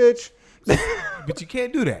like, bitch. But you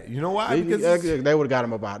can't do that. You know why? Because they would have got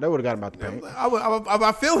him about. They would have got him out the paint.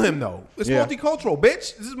 I feel him though. It's multicultural,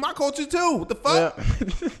 bitch. This is my culture too. What the fuck?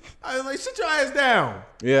 Yeah. I was like, sit your ass down.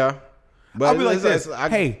 Yeah, but I'll be like this. I'll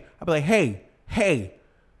be like, hey,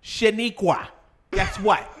 Shaniqua. Guess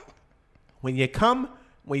what?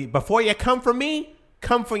 Before you come for me,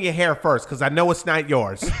 come for your hair first, because I know it's not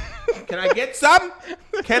yours. Can I get some?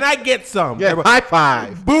 Yeah, high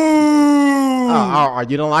five. Boom.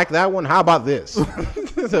 You don't like that one? How about this?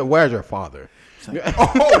 Where's your father?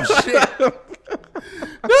 Oh shit.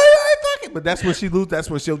 No, I fuck it. But that's when she lose. That's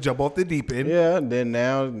when she'll jump off the deep end. Yeah. And then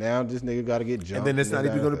now this nigga got to get jumped. And then it's not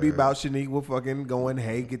even going to be about Shaniqua fucking going,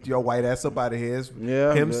 hey, get your white ass up out of here. It's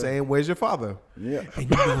him saying, where's your father? Yeah. And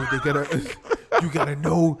you know you gotta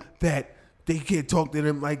know that they can't talk to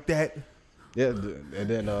them like that. Yeah. And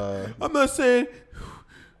then I'm not saying.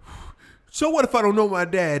 So what if I don't know my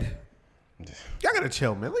dad? Y'all gotta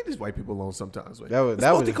chill, man. Leave these white people alone sometimes. It's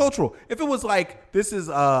multicultural. If it was like this is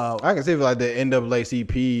I can see it like the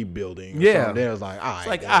NAACP building. Yeah. Then it was like, all right. It's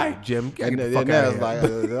like, all right, Jim. Get the fuck out of here.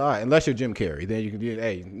 Like, all right, unless you're Jim Carrey, then you can do.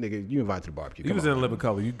 Hey, nigga, you invite to the barbecue. He was in a living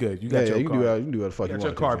color. You good? You got your you card. you can do what the fuck you got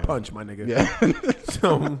want. Your card punch, my nigga. Yeah.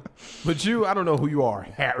 So, but you, I don't know who you are,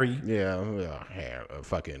 Harry. Yeah,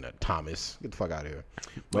 fucking Thomas. Get the fuck out of here.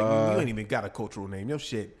 Like, you ain't even got a cultural name. Your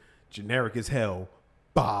shit generic as hell.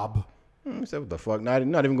 Bob. Say what the fuck? Not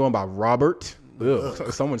even going by Robert.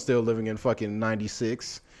 Ugh. Someone's still living in fucking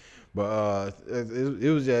 96. But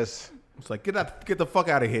it was just. It's like get the fuck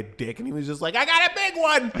out of here, dick. And he was just like, I got a big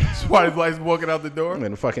one. That's why he's like walking out the door.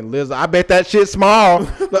 And fucking Liz, I bet that shit's small.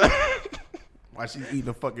 Why she's eating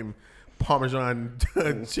a fucking Parmesan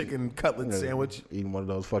chicken cutlet sandwich? Eating one of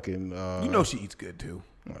those fucking. You know she eats good too.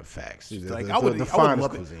 Facts. Like I would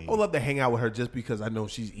love to hang out with her just because I know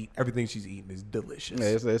everything she's eating is delicious.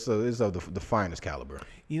 Yeah, it's of the finest caliber.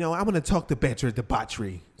 You know, I'm gonna talk to Betra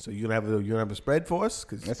debauchery. So you gonna have a spread for us?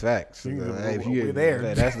 Cause that's facts. If you're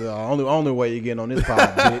there, that's the only way you're getting on this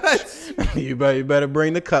pod, bitch. you better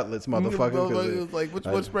bring the cutlets, motherfucker. Like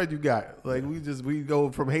what spread you got? Like we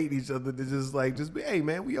go from hating each other to just be, hey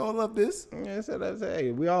man, we all love this. Yeah,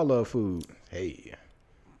 hey, we all love food. Hey.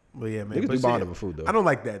 Well, yeah, man. Niggas be bonding with food, though. I don't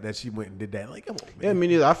like that she went and did that. Like, come on, man. Yeah, me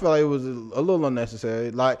neither. I feel like it was a little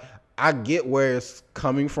unnecessary. Like, I get where it's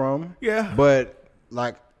coming from. Yeah. But,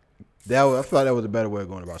 like, I feel like that was a better way of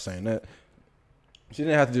going about saying that. She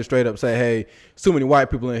didn't have to just straight up say, hey, too many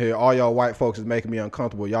white people in here. All y'all white folks is making me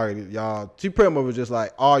uncomfortable. Y'all. She pretty much was just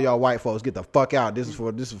like, all y'all white folks, get the fuck out. This is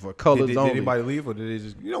for colors only. Did anybody leave, or did they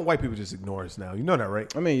just? You know, white people just ignore us now. You know that,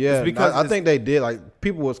 right? I mean, yeah. Because I think they did. Like,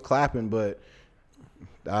 people was clapping, but.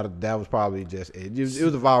 That was probably just it. It was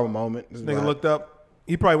a viral moment. This nigga looked up.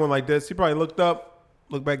 He probably went like this. He probably looked up,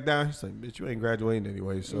 looked back down. He's like, bitch, you ain't graduating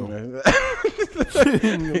anyway, so.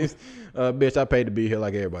 Bitch, I paid to be here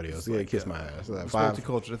like everybody else. Yeah, kiss my ass. Like it's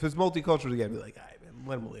multicultural. If it's multicultural, you gotta be like, all right, man,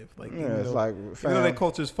 let them live. Like, it's like, you know that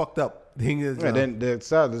culture's fucked up. The thing is, then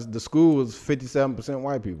the school was 57%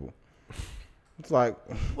 white people. It's like,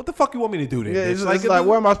 what the fuck you want me to do then? Yeah, it's like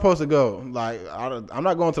where am I supposed to go? Like, I'm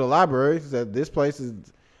not going to the library. This place is,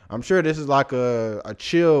 I'm sure this is like a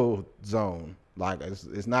chill zone. Like,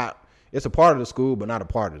 it's not, it's a part of the school, but not a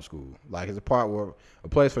part of the school. Like, it's a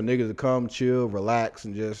place for niggas to come, chill, relax,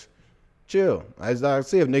 and just chill. I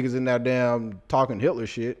see if niggas in there damn talking Hitler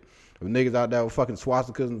shit. If niggas out there with fucking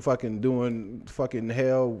swastikas and fucking doing fucking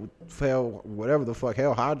hell, whatever the fuck,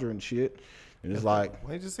 hell Hydra and shit. And it's like,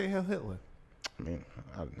 why did you say hell Hitler? I mean,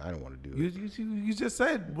 I didn't want to do it. You just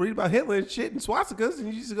said read about Hitler and shit and swastikas,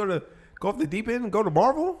 and you just go off the deep end and go to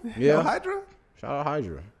Marvel. Yeah, Hell Hydra. Shout out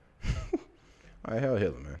Hydra. All right, hell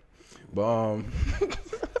Hitler, man. But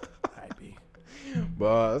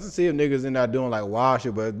but let's see if niggas in there doing like wild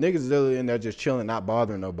shit. But if niggas really in there just chilling, not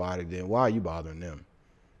bothering nobody, then why are you bothering them?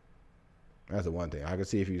 That's the one thing I can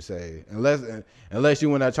see if you say unless you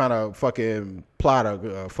went out trying to fucking plot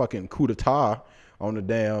a fucking coup d'etat on the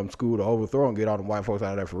damn school to overthrow and get all the white folks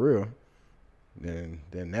out of there for real, then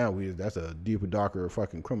now that's a deeper, darker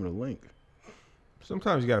fucking criminal link.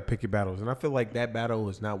 Sometimes you got to pick your battles, and I feel like that battle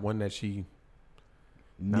is not one that she.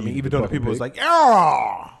 I mean, even though the people was like,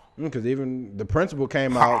 yeah, Because even the principal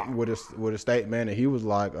came out with a statement, and he was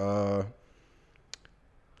like, "It's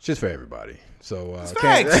just for everybody." So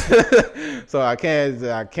so I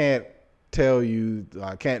can't tell you,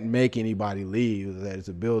 I can't make anybody leave. That it's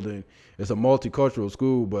a building, it's a multicultural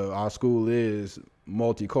school, but our school is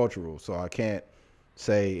multicultural, so I can't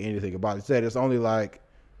say anything about it. It said it's only like,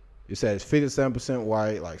 it said it's 57%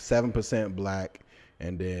 white, like 7% black,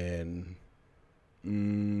 and then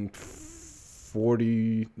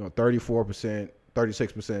 34%,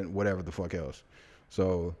 36%, whatever the fuck else.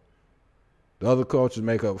 So the other cultures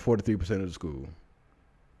make up 43% of the school.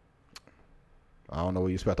 I don't know where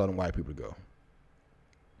you expect all them white people to go.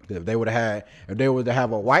 If they were to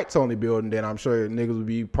have a whites only building, then I'm sure niggas would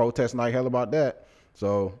be protesting like hell about that.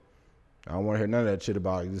 So I don't want to hear none of that shit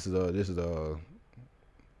about it. This is a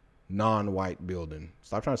non-white building.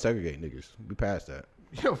 Stop trying to segregate niggas. Be past that.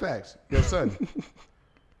 Yo, facts. Yo, son.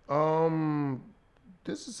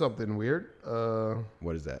 This is something weird.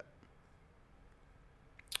 What is that?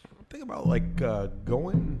 Think about like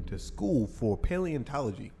going to school for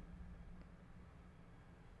paleontology.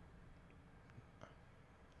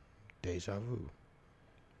 Deja vu.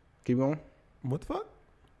 Keep going. What the fuck?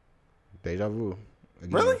 Deja vu.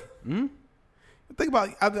 Again. Really? Hmm. Think about.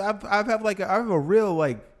 I have a real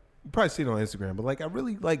like. You probably seen it on Instagram, but like I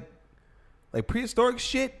really like prehistoric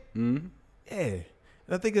shit. Mm-hmm. Yeah, and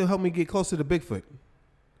I think it'll help me get closer to Bigfoot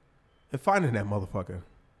and finding that motherfucker.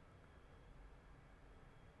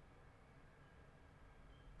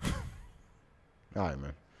 All right,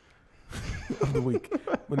 man. Of the week.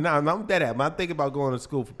 But now I'm dead at. I'm thinking about going to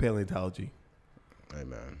school for paleontology. Hey,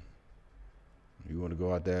 man. You want to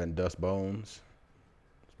go out there and dust bones?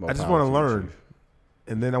 I just want to learn.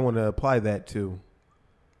 And then I want to apply that to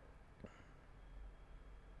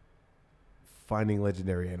finding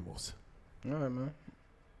legendary animals. All right, man.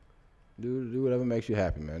 Do whatever makes you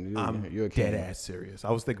happy, man. You're a dead king. ass serious.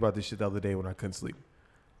 I was thinking about this shit the other day when I couldn't sleep.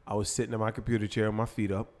 I was sitting in my computer chair with my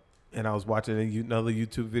feet up, and I was watching another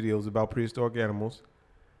YouTube videos about prehistoric animals.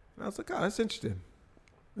 And I was like, oh, that's interesting.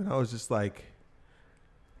 And I was just like,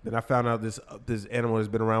 then I found out this animal has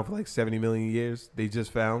been around for like 70 million years. They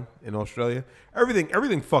just found in Australia.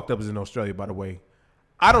 Everything fucked up is in Australia, by the way.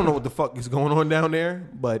 I don't know what the fuck is going on down there,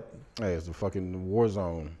 but hey, it's a fucking war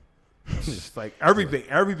zone. It's just like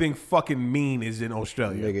everything fucking mean is in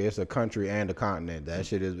Australia. Nigga, it's a country and a continent. That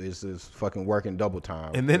shit is fucking working double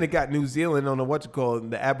time. And then it got New Zealand on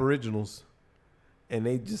the Aboriginals, and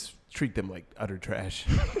they just treat them like utter trash.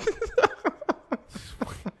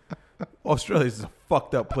 Australia is a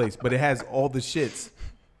fucked up place, but it has all the shits.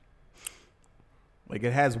 Like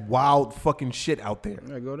it has wild fucking shit out there.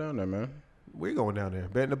 Yeah, go down there, man. We're going down there.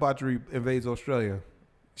 Ben Debauchery invades Australia. You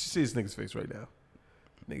should see this nigga's face right now.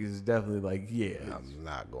 Niggas is definitely like, yeah. I'm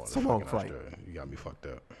not going to it's a long fucking flight. Australia. You got me fucked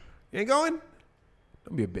up. You ain't going?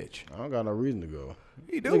 Don't be a bitch. I don't got no reason to go.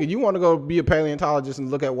 You do. Nigga, you want to go be a paleontologist and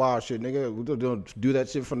look at wild shit, nigga? We don't do that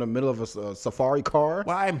shit from the middle of a safari car?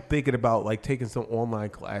 Well, I'm thinking about like taking some online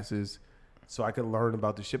classes so I can learn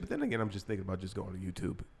about the shit. But then again, I'm just thinking about just going to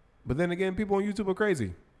YouTube. But then again, people on YouTube are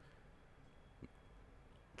crazy.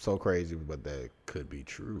 So crazy, but that could be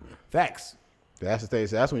true. Facts. That's the thing.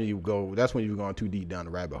 So that's when you go. That's when you're going too deep down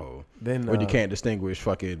the rabbit hole. Then when you can't distinguish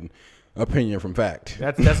fucking opinion from fact.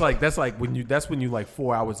 That's like when you like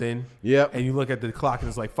 4 hours in. Yep. And you look at the clock and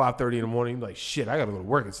it's like 5:30 in the morning. You're like, shit, I gotta go to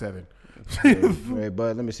work at 7. Hey,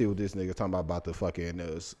 but let me see what this nigga talking about the fucking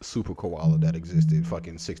super koala that existed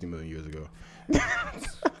fucking 60 million years ago.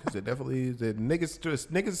 Because it definitely the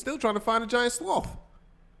niggas still trying to find a giant sloth.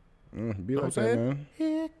 Be like that, man.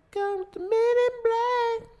 Here comes the Men in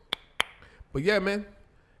Black. But yeah, man.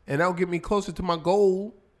 And that'll get me closer to my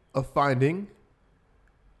goal of finding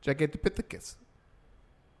Gigantopithecus.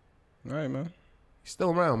 All right, man. He's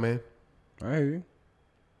still around, man. I hear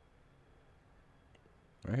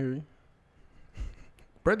you.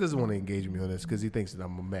 Brett doesn't want to engage me on this because he thinks that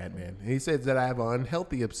I'm a madman. He says that I have an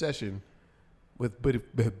unhealthy obsession with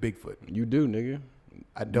Bigfoot. You do, nigga.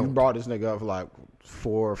 I don't. You brought this nigga up for like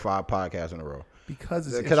 4 or 5 podcasts in a row.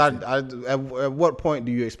 Because it's at what point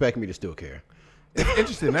do you expect me to still care? It's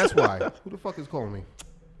interesting. That's why. Who the fuck is calling me?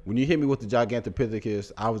 When you hit me with the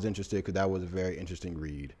Gigantopithecus, I was interested because that was a very interesting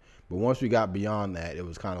read. But once we got beyond that, it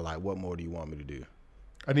was kind of like, what more do you want me to do?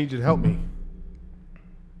 I need you to help me.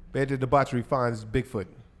 Bandit Debauchery finds Bigfoot.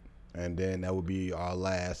 And then that would be our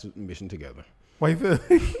last mission together. Why you feel?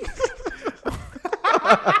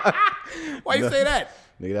 Why you say that?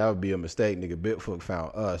 Nigga, that would be a mistake. Nigga, Bigfoot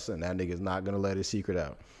found us, and that nigga's not going to let his secret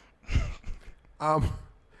out. I'm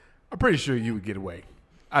pretty sure you would get away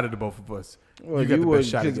out of the both of us. Well, you got the would, best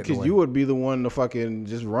shot at getting away. you would be the one to fucking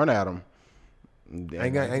just run at him.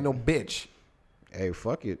 Ain't no bitch. Hey,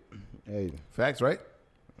 fuck it. Hey, Facts, right?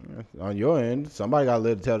 on your end, somebody got to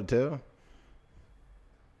live to tell the tale.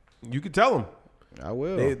 You can tell them. I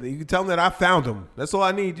will. You can tell them that I found them. That's all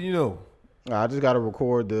I need. I just got to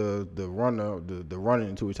record the running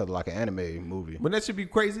into each other like an anime movie. But that should be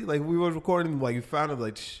crazy. Like we was recording, like you found it,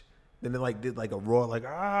 like, then it like did like a roar, like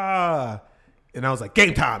and I was like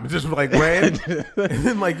game time. It just like ran, and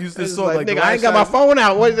then like you just saw like nigga, I ain't got my phone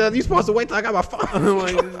out. What you supposed to wait till I got my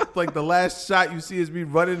phone? like the last shot you see is me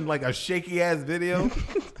running like a shaky ass video.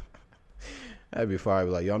 That'd be fire.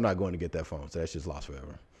 Like, yo, I'm not going to get that phone, so that's just lost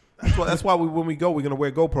forever. That's why when we go, we're gonna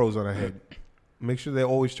wear GoPros on our head. Make sure they're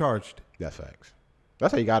always charged. That's facts.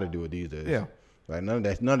 That's how you got to do it these days. Yeah. Like none of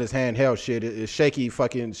this handheld shit is shaky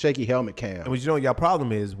helmet cam. And y'all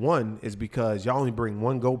problem is, one is because y'all only bring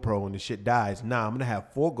one GoPro and the shit dies. Nah, I'm gonna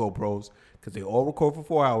have 4 GoPros because they all record for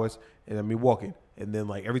 4 hours and then me walking. And then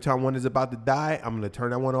like every time one is about to die, I'm gonna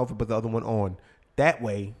turn that one off and put the other one on. That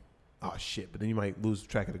way, oh shit! But then you might lose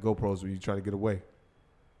track of the GoPros when you try to get away.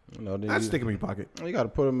 I'd stick them in your pocket. You got to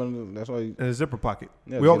put them in. That's why. In a zipper pocket.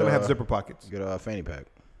 Yeah, we all gonna have zipper pockets. Get a fanny pack.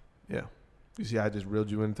 Yeah. You see, how I just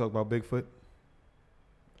reeled you in and talk about Bigfoot.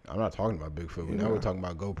 I'm not talking about Bigfoot. Now we're talking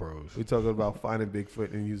about GoPros. We're talking about finding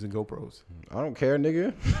Bigfoot and using GoPros. I don't care,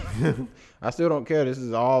 nigga. I still don't care. This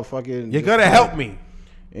is all fucking. You're gonna help me.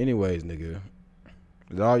 Anyways, nigga,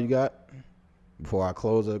 is that all you got? Before I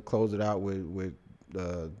close it out with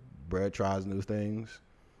Brad tries new things.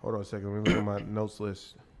 Hold on a second. Let me look at my notes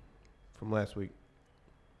list from last week.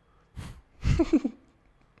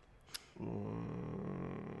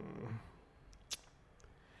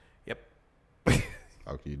 Yep.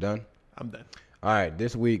 Okay, you done? I'm done. All right,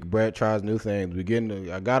 this week Brett tries new things.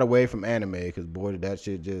 I got away from anime because boy, that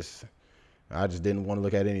shit I just didn't want to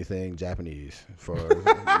look at anything Japanese for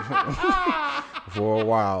for a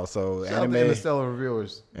while. So shout out to Interstellar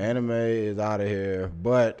reviewers. Anime is out of here.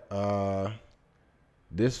 But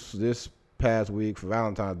this past week for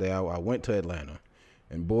Valentine's Day, I went to Atlanta,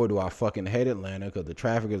 and boy, do I fucking hate Atlanta because the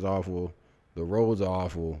traffic is awful, the roads are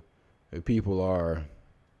awful, the people are.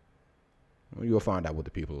 Well, you'll find out what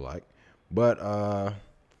the people are like. But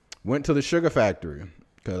went to the Sugar Factory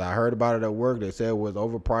because I heard about it at work. They said it was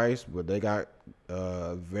overpriced, but they got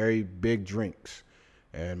very big drinks.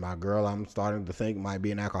 And my girl, I'm starting to think, might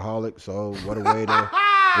be an alcoholic. So what a way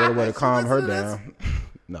to calm her down.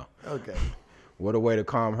 No. Okay. What a way to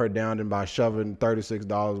calm her down than by shoving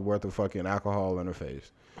 $36 worth of fucking alcohol in her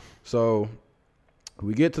face. So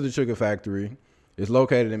we get to the Sugar Factory. It's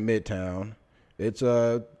located in Midtown. It's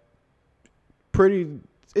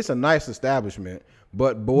it's a nice establishment,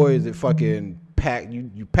 but boy, is it fucking packed.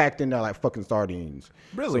 You packed in there like fucking sardines.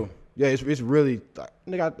 Really? So, yeah, it's really,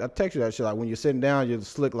 nigga, I text you that shit. Like when you're sitting down, you're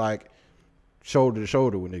slick like shoulder to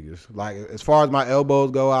shoulder with niggas. Like as far as my elbows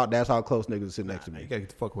go out, that's how close niggas sit next to me. You gotta get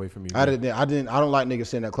the fuck away from me. I don't like niggas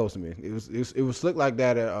sitting that close to me. It was slick like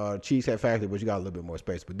that at Cheesecake Factory, but you got a little bit more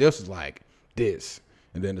space. But this is like this.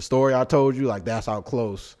 And then the story I told you, like that's how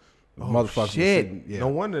close. Motherfucker shit. Yeah. No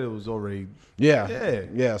wonder it was already.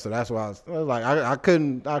 Yeah. So that's why I was like, I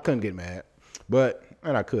couldn't get mad,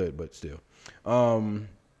 and I could, but still.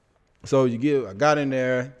 So I got in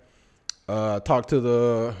there, talked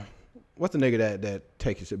to what's the nigga that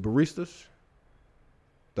take your shit, baristas?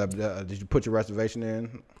 Did you put your reservation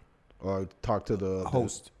in, or talk to the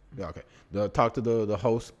host? Yeah, okay. Talk to the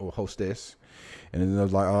host or hostess, and then I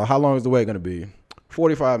was like, how long is the wait gonna be?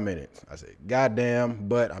 45 minutes. I said, goddamn,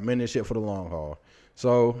 but I'm in this shit for the long haul.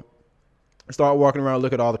 So I start walking around,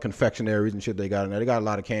 look at all the confectionaries and shit they got in there. They got a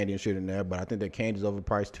lot of candy and shit in there, but I think their candy's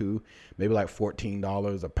overpriced too. Maybe like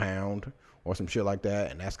 $14 a pound or some shit like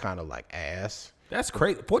that, and that's kind of like ass. That's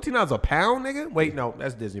crazy. $14 a pound, nigga? Wait, no,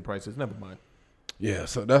 that's Disney prices. Never mind. Yeah,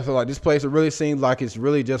 so that's like this place. It really seems like it's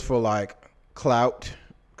really just for like clout,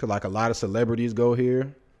 because like a lot of celebrities go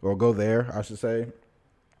here or go there, I should say.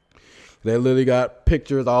 They literally got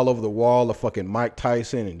pictures all over the wall of fucking Mike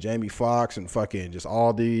Tyson and Jamie Foxx and fucking just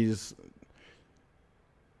all these.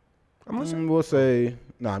 I'm listening. We'll say,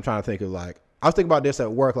 no, I'm trying to think of like, I was thinking about this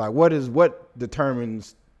at work. Like, what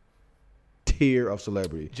determines tier of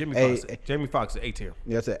celebrity? Jamie Foxx is A tier.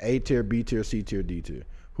 Yeah, it's an A tier, B tier, C tier, D tier.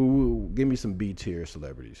 Give me some B tier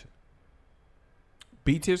celebrities.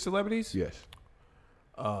 B tier celebrities? Yes.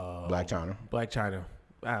 Black China. Black China.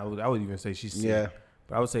 I would even say she's C. Yeah.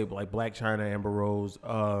 But I would say like Black China, Amber Rose,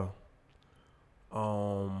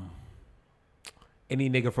 any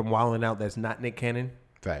nigga from Wildin' Out that's not Nick Cannon.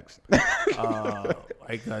 Facts.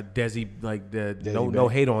 Like Desi, like no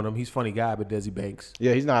hate on him. He's a funny guy, but Desi Banks.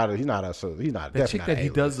 Yeah, he's not. The chick that he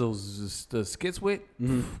does the skits with.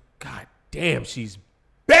 Mm-hmm. God damn, she's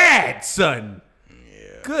bad, son.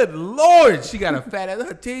 Good Lord, she got a fat ass.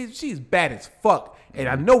 Her titties, she's bad as fuck. And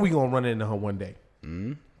I know we gonna run into her one day.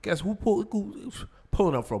 Guess who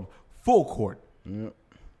pulling up from full court?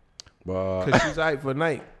 But Because she's out for a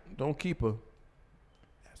night. Don't keep her.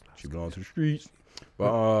 she belongs to the streets.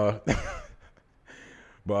 But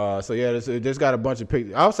so yeah, this got a bunch of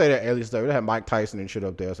pictures. I would say that alien stuff. They had Mike Tyson and shit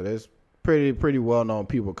up there, so there's pretty well known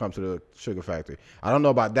people come to the Sugar Factory. I don't know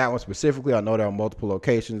about that one specifically. I know there are multiple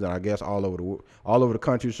locations, and I guess all over the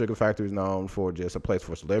country, Sugar Factory is known for just a place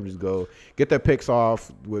for celebrities to go get their pics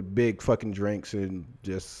off with big fucking drinks and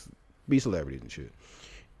just be celebrities and shit.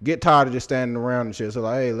 Get tired of just standing around and shit. So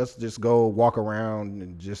like, hey, let's just go walk around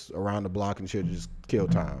and just around the block and shit, just kill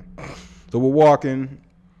time. So we're walking.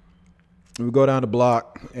 We go down the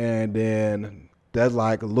block, and then there's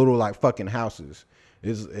like little like fucking houses.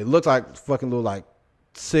 It looks like fucking little like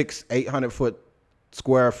 600-800 foot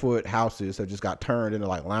square foot houses that just got turned into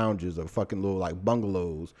like lounges or fucking little like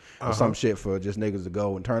bungalows or some shit for just niggas to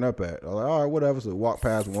go and turn up at. I'm like, all right, whatever. So walk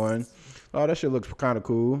past one. Oh, that shit looks kind of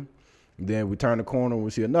cool. Then we turn the corner and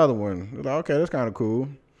we see another one. We're like, okay, that's kind of cool.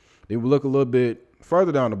 Then we look a little bit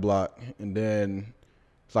further down the block, and then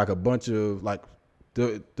it's like a bunch of like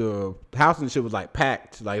the house and shit was like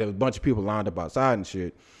packed. Like there was a bunch of people lined up outside and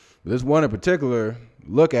shit. But this one in particular,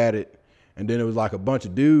 look at it, and then it was like a bunch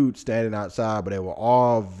of dudes standing outside, but they were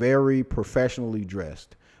all very professionally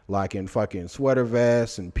dressed, like in fucking sweater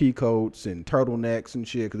vests and pea coats and turtlenecks and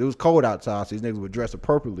shit, because it was cold outside, so these niggas were dressed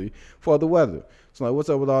appropriately for the weather. So like, what's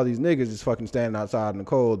up with all these niggas just fucking standing outside in the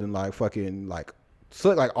cold and like fucking like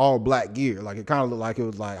all black gear? Like it kind of looked like it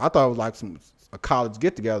was like, I thought it was like a college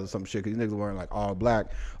get together or some shit, because these niggas were wearing like all black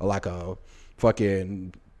or like a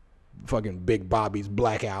fucking Big Bobby's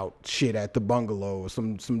blackout shit at the bungalow or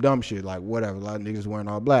some dumb shit, like whatever. A lot of niggas wearing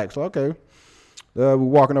all black. So okay, we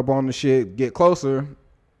walking up on the shit, get closer,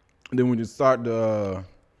 and then we just start to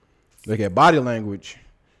look at body language,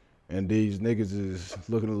 and these niggas is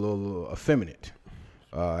looking a little effeminate.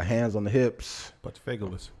 Hands on the hips. Bunch of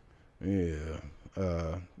fagulous.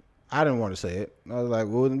 Yeah. I didn't want to say it. I was like,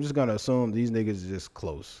 well, I'm just gonna assume these niggas is just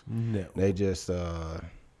close. No. They just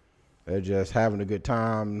they're just having a good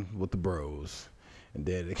time with the bros. And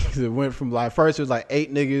then it went from like, first it was like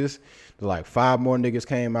 8 niggas to like 5 more niggas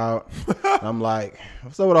came out. I'm like,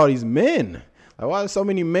 what's up with all these men? Like, why are so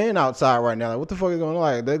many men outside right now? Like, what the fuck is going on?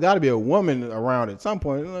 Like, there got to be a woman around at some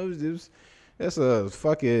point. It's a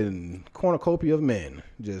fucking cornucopia of men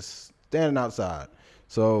just standing outside.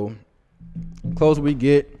 So closer we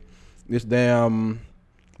get, this damn,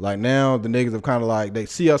 like now the niggas have kind of like, they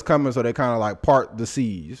see us coming, so they kind of like part the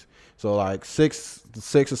seas. So like 6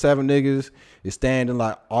 or 7 niggas is standing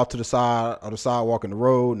like off to the side of the sidewalk in the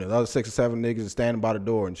road, and the other 6 or 7 niggas is standing by the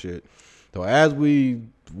door and shit. So as we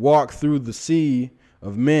walk through the sea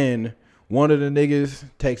of men, one of the niggas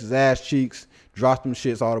takes his ass cheeks, drops them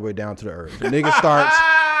shits all the way down to the earth. The nigga starts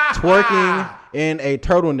twerking in a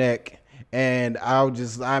turtleneck, and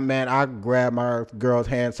I grabbed my girl's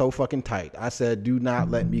hand so fucking tight. I said, do not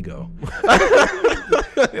let me go.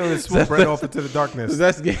 It swoop right off into the darkness.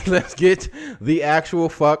 Let's get the actual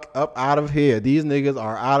fuck up out of here. These niggas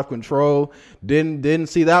are out of control. Didn't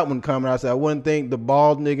see that one coming. I said, I wouldn't think the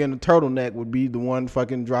bald nigga in the turtleneck would be the one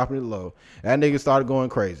fucking dropping it low. That nigga started going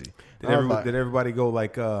crazy. Did everybody go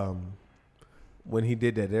like when he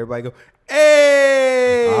did that? Did everybody go, hey?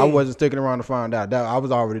 I wasn't sticking around to find out. I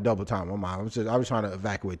was already double time on mine. I was trying to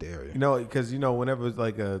evacuate the area. You know, because whenever it's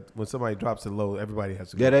like when somebody drops it low, everybody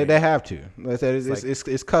has to go. Yeah, they have to. Like I said,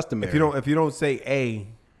 it's customary. If you don't say a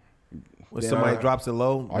when somebody drops it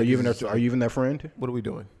low, are you even their friend? What are we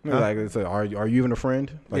doing? Huh? Like I said, are you even a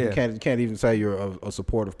friend? Like you can't even say you're a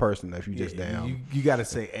supportive person if you just down. You got to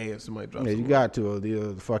say a if somebody drops. Yeah, you got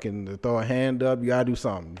to fucking throw a hand up. You gotta do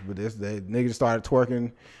something. But they niggas started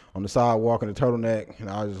twerking on the sidewalk in the turtleneck, and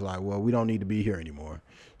I was just like, well, we don't need to be here anymore.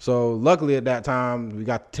 So luckily at that time we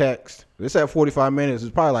got the text. They said 45 minutes.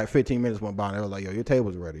 It's probably like 15 minutes went by, and they were like, yo, your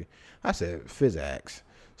table's ready. I said, physics.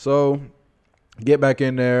 So get back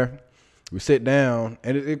in there. We sit down,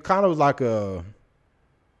 and it kind of was like I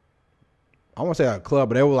won't say a club,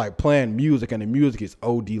 but they were like playing music, and the music is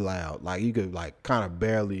OD loud. Like you could like kind of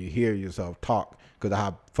barely hear yourself talk because of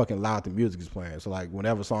how fucking loud the music is playing. So like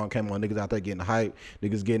whenever a song came on, niggas out there getting hype,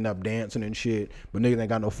 niggas getting up dancing and shit, but niggas ain't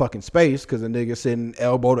got no fucking space because the niggas sitting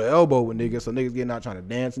elbow to elbow with niggas, so niggas getting out trying to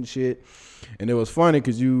dance and shit. And it was funny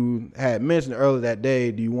because you had mentioned earlier that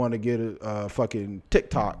day, do you want to get a fucking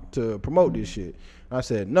TikTok to promote this shit? I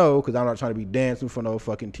said no, because I'm not trying to be dancing for no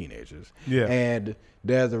fucking teenagers. Yeah. And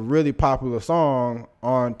there's a really popular song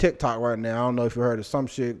on TikTok right now. I don't know if you heard of some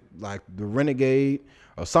shit like The Renegade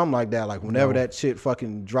or something like that. Like whenever that shit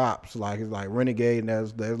fucking drops, like it's like Renegade, and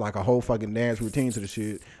there's like a whole fucking dance routine to the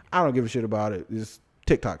shit. I don't give a shit about it. It's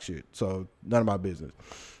TikTok shit, so none of my business.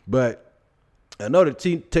 But I know that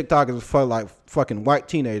TikTok is for like fucking white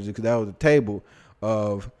teenagers, because that was a table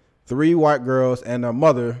of 3 white girls and their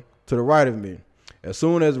mother to the right of me. As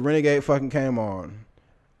soon as Renegade fucking came on,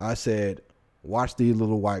 I said, watch these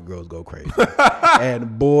little white girls go crazy.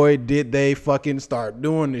 And boy, did they fucking start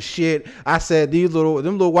doing the shit. I said, them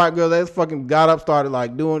little white girls, they fucking got up, started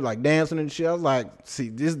like doing, like dancing and shit. I was like, see,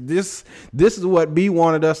 this is what B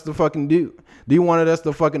wanted us to fucking do. D wanted us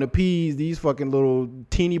to fucking appease these fucking little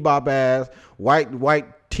teeny bop ass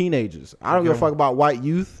white teenagers. I don't give a fuck about white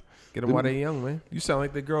youth. Get them while they young, man. You sound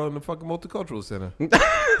like the girl in the fucking multicultural center. You know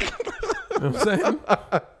what I'm saying?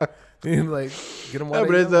 Like, get them while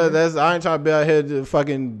they young. I ain't trying to be out here to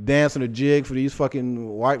fucking dancing a jig for these fucking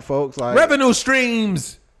white folks. Like revenue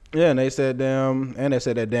streams. Yeah, and they said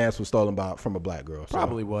that dance was stolen from a black girl. So.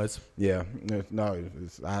 Probably was. Yeah, no,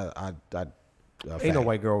 ain't no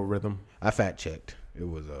white girl rhythm. I fact checked. It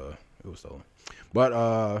was stolen.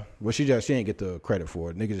 But she ain't get the credit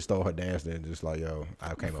for it. Nigga just stole her dance and just like, yo,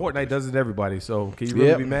 I came up. Fortnite does it to everybody, so can you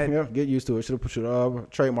really be mad? Yeah, get used to it. Should have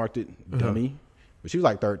trademarked it, dummy. But she was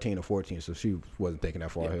like 13 or 14, so she wasn't thinking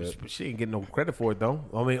that far ahead. She ain't getting no credit for it though.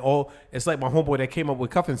 I mean, it's like my homeboy that came up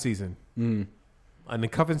with cuffing season. On the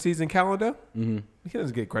cuffing season calendar, he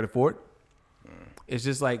doesn't get credit for it. It's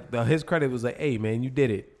just like his credit was like, hey man, you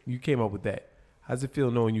did it. You came up with that. How's it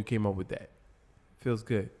feel knowing you came up with that? Feels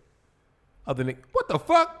good. Other than what the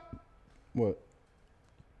fuck? What?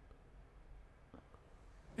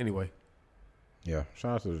 Anyway. Yeah,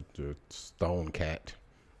 shout out to the Stone Cat.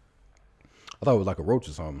 I thought it was like a roach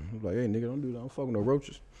or something. I was like, hey nigga, don't do that. Don't fuck with no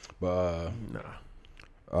roaches. But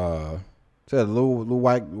said a little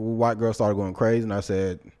white girl started going crazy, and I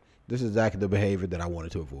said, this is exactly the behavior that I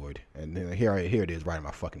wanted to avoid. And then here it is right in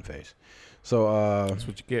my fucking face. So that's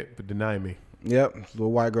what you get for denying me. Yep,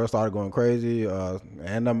 little white girl started going crazy,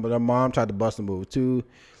 and the mom tried to bust a move too.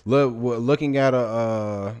 Looking at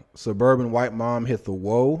a suburban white mom hit the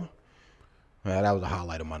whoa. That was a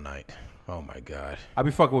highlight of my night. Oh my god. I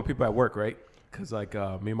be fucking with people at work, right? Cause like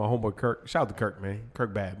me and my homeboy Kirk, shout out to Kirk, man,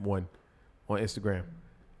 Kirk Bad one on Instagram.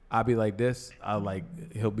 I be like this.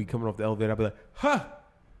 He'll be coming off the elevator. I'll be like, huh,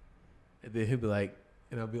 and then he'll be like,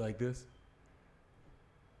 and I'll be like this.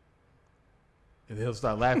 And he'll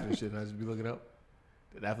start laughing and shit, and I just be looking up.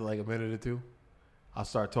 Then after like a minute or two, I'll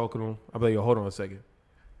start talking to him. I'll be like, yo, hold on a second.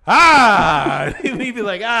 He'll be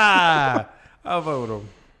like, I'll fuck with him.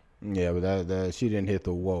 Yeah, but that she didn't hit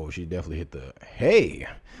the whoa. She definitely hit the hey.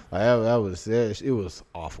 Like it was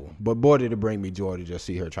awful. But boy, did it bring me joy to just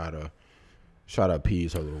see her try to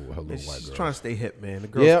appease her little white girl. She's trying to stay hip, man. The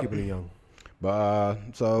girl's keeping it young. But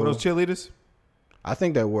so were those cheerleaders? I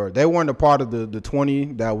think they weren't a part of the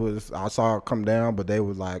 20 that was I saw come down, but they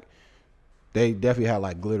was like they definitely had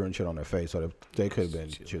like glitter and shit on their face, so they could have been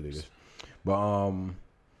cheerleaders. But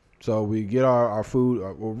so we get our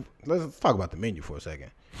food. Let's talk about the menu for a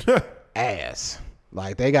second. Ass.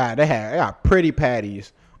 Like they got pretty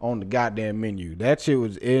patties on the goddamn menu. That shit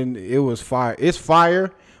it was fire. It's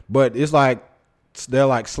fire, but it's like they're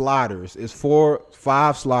like sliders. It's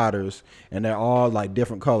 4-5 sliders, and they're all like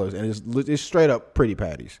different colors, and it's straight up pretty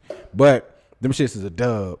patties. But them shits is a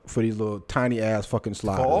dub for these little tiny ass fucking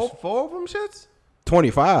sliders. Four of them shits?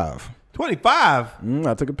 25. 25?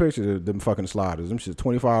 I took a picture of them fucking sliders. Them shits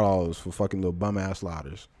 $25 for fucking little bum ass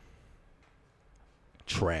sliders.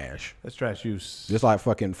 Trash. That's trash use. Just like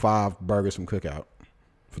fucking 5 burgers from Cookout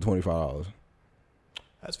for $25.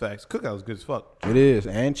 That's facts. Cookout was good as fuck. It is,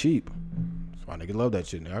 and cheap. That's why nigga love that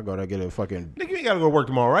shit. I go there get a fucking. Nigga, you ain't gotta go to work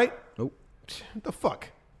tomorrow, right? Nope. What the fuck?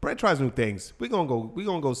 Brett tries new things. We gonna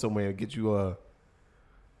go somewhere and get you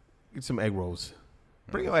get some egg rolls.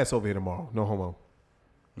 Bring your ass over here tomorrow. No homo. All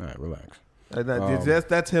right, relax.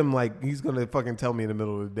 That's him. Like he's gonna fucking tell me in the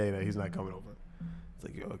middle of the day that he's not coming over. It's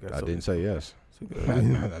like, yo, I didn't say yes. I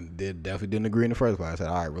definitely didn't agree in the first place. I said,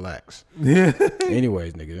 all right, relax.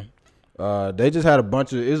 Anyways, nigga. They just had a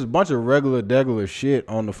bunch of regular degular shit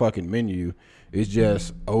on the fucking menu. It's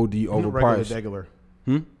just OD overpriced. Regular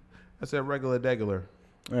degular. I said regular degular.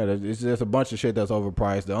 Yeah, it's just a bunch of shit that's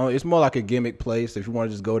overpriced. It's more like a gimmick place. If you want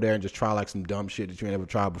to just go there and just try like some dumb shit that you ain't never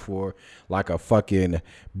tried before, like a fucking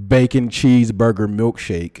bacon cheeseburger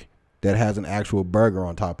milkshake that has an actual burger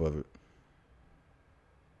on top of it.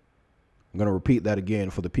 I'm going to repeat that again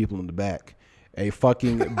for the people in the back. A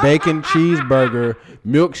fucking bacon cheeseburger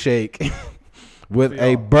milkshake with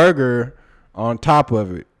a burger on top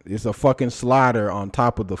of it. It's a fucking slider on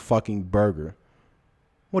top of the fucking burger.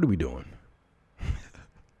 What are we doing?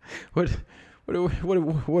 What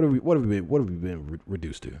What have we been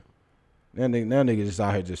reduced to? Now niggas just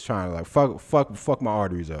out here just trying to like fuck my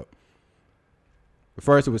arteries up.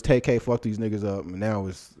 First it was TK fuck these niggas up, and now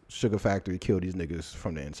it's Sugar Factory kill these niggas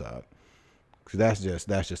from the inside. Cause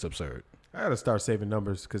that's just absurd. I gotta start saving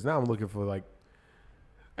numbers because now I'm looking for like.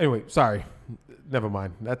 Anyway, sorry, never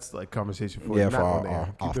mind. That's like conversation for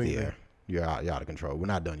for off the air. You're out of control. We're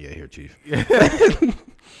not done yet here, Chief.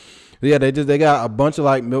 Yeah, they got a bunch of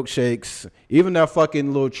like milkshakes. Even that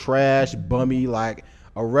fucking little trash bummy like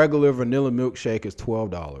a regular vanilla milkshake is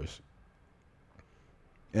 $12,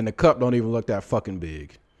 and the cup don't even look that fucking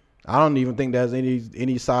big. I don't even think there's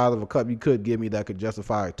any size of a cup you could give me that could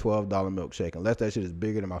justify a $12 milkshake unless that shit is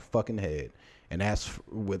bigger than my fucking head, and that's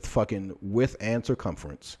with fucking width and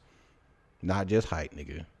circumference, not just height,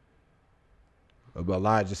 nigga. But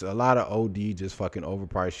a lot of OD just fucking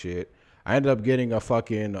overpriced shit. I ended up getting a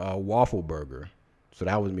fucking waffle burger, so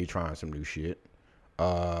that was me trying some new shit.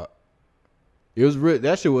 It was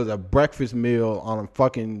that shit was a breakfast meal on a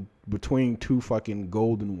fucking between two fucking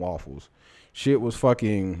golden waffles. Shit was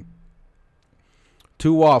fucking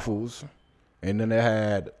 2 waffles, and then they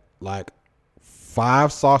had like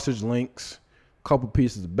 5 sausage links, couple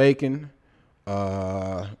pieces of bacon,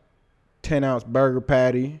 10-ounce burger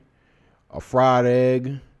patty, a fried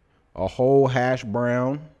egg, a whole hash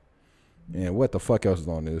brown, and what the fuck else is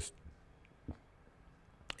on this?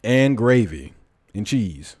 And gravy and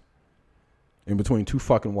cheese in between 2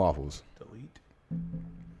 fucking waffles. Delete.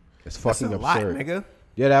 It's fucking That's a absurd. lot, nigga.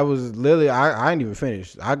 Yeah, that was literally, I ain't even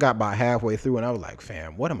finished. I got about halfway through and I was like,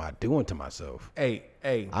 fam, what am I doing to myself? Hey.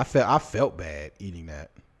 I felt bad eating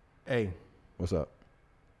that. Hey. What's up?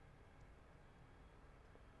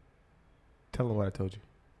 Tell them what I told you.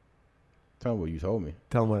 Tell me what you told me.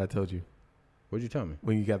 Tell them what I told you. What'd you tell me?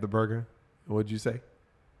 When you got the burger, what'd you say?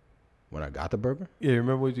 When I got the burger? Yeah,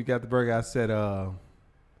 remember when you got the burger? I said,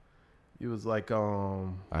 it was like, I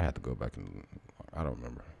had to go back and, I don't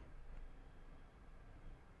remember.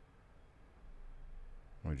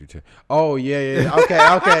 What'd you tell? Oh, yeah. Okay.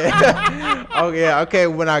 Okay.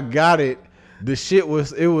 When I got it, the shit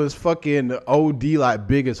was fucking OD like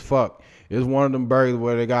big as fuck. It was one of them burgers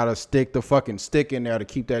where they gotta stick the fucking stick in there to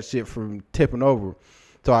keep that shit from tipping over.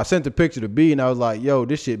 So I sent the picture to B and I was like, yo,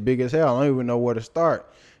 this shit big as hell. I don't even know where to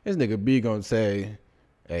start. This nigga B gonna say,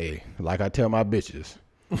 hey, like I tell my bitches,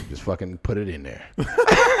 just fucking put it in there.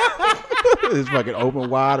 Just fucking open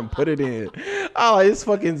wide and put it in. Oh, it's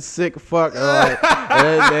fucking sick fuck.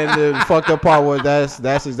 And the fucked up part was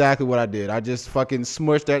that's exactly what I did. I just fucking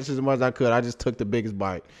smushed that shit as much as I could. I just took the biggest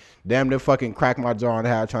bite. Damn near fucking cracked my jaw in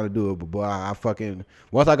half trying to do it. But boy, I fucking,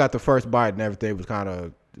 once I got the first bite and everything was kind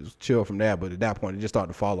of chill from there. But at that point, it just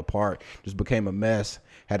started to fall apart. Just became a mess.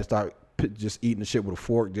 Had to start just eating the shit with a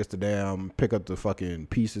fork just to damn pick up the fucking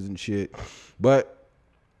pieces and shit. But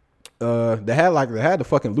they had the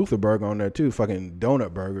fucking Luther burger on there too, fucking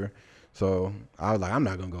donut burger. So I was like, I'm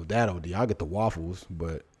not gonna go that OD. I'll get the waffles,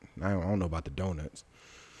 but I don't know about the donuts.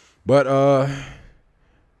 But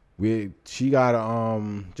she got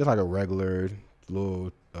just like a regular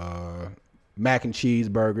little mac and cheese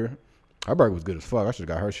burger. Her burger was good as fuck. I should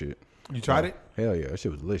have got her shit. you tried it? Hell yeah, that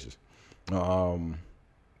shit was delicious.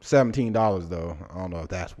 $17 though. I don't know if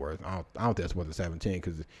that's worth. I don't think that's worth the 17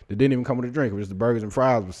 because it didn't even come with a drink. It was just the burgers and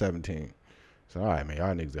fries was 17. So all right, man,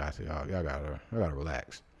 y'all niggas y'all gotta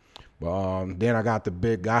relax. But then I got the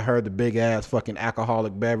big ass fucking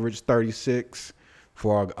alcoholic beverage 36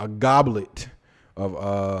 for a goblet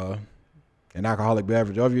of an alcoholic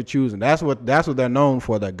beverage of your choosing. That's what they're known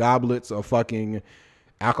for. The goblets of fucking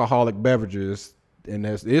alcoholic beverages. And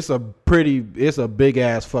it's a big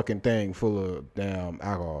ass fucking thing full of damn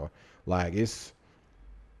alcohol. Like if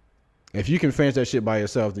you can finish that shit by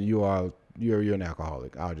yourself, then you're an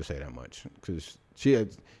alcoholic. I'll just say that much. Because she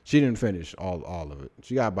didn't finish all of it.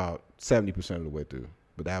 She got about 70% of the way through.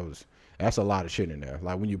 But that's a lot of shit in there.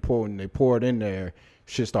 Like when they pour it in there,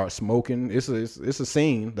 shit starts smoking. It's a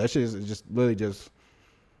scene. That shit is just literally just.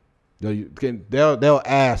 They'll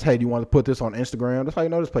ask, hey, do you want to put this on Instagram? That's how you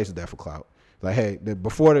know this place is there for clout. Like, hey,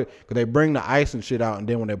 cause they bring the ice and shit out, and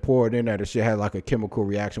then when they pour it in there, the shit has like a chemical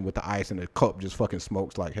reaction with the ice, and the cup just fucking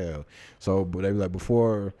smokes like hell. So, but they be like,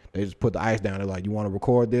 before they just put the ice down, they're like, you want to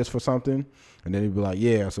record this for something? And then you'd be like,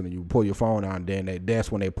 yeah. So then you pull your phone out, and then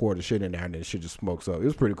that's when they pour the shit in there, and then the shit just smokes up. It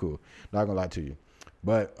was pretty cool. Not gonna lie to you.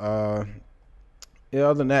 But, yeah,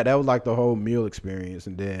 other than that was like the whole meal experience.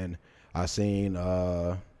 And then I seen,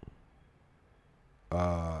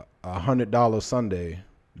 $100 Sunday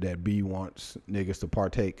that B wants niggas to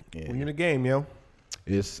partake in. We in the game, yo.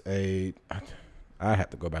 I have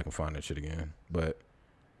to go back and find that shit again, but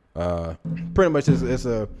pretty much it's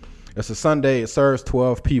It's a Sunday. It serves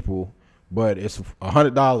 12 people, but it's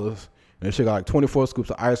 $100. And it shit got like 24 scoops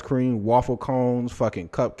of ice cream, waffle cones, fucking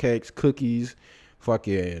cupcakes, cookies,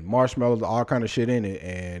 fucking marshmallows, all kind of shit in it.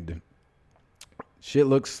 And shit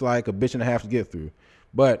looks like a bitch and a half to get through.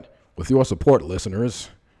 But with your support, listeners,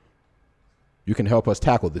 you can help us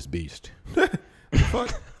tackle this beast.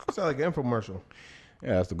 Fuck. Sound like an infomercial.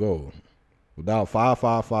 Yeah, that's the goal. Without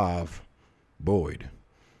 555 Boyd.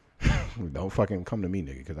 Don't fucking come to me,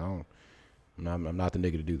 nigga, because I'm not the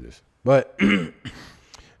nigga to do this. But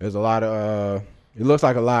there's a lot of it looks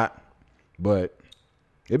like a lot, but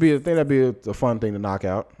that'd be a fun thing to knock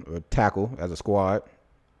out or tackle as a squad.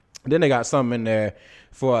 Then they got something in there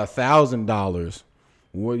for $1,000.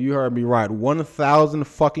 Well, you heard me right. $1,000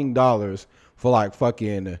 fucking dollars for like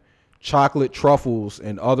fucking chocolate truffles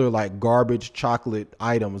and other like garbage chocolate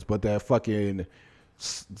items, but they're fucking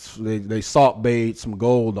they salt bathed some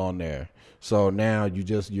gold on there. So now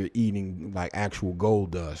you're eating like actual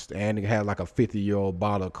gold dust, and it had like a 50-year-old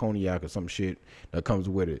bottle of cognac or some shit that comes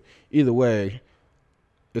with it. Either way,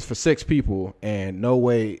 it's for 6 people, and no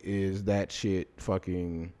way is that shit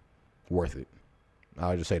fucking worth it.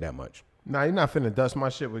 I'll just say that much. Nah, you're not finna dust my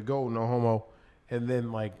shit with gold, no homo. And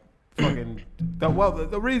then like fucking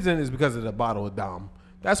the reason is because of the bottle of Dom.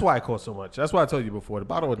 That's why it costs so much. That's why I told you before. The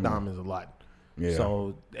bottle of Dom is a lot. Yeah.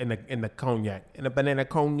 So and the cognac and the banana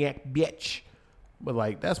cognac bitch. But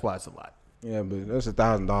like that's why it's a lot. Yeah, but that's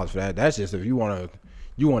 $1,000 for that. That's just if you want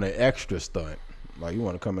an extra stunt. Like you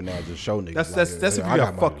want to come in there and just show niggas. That's if you I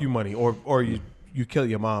got fuck money. you money or you kill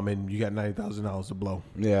your mom and you got $90,000 to blow.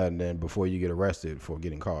 Yeah, and then before you get arrested for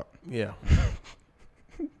getting caught. Yeah.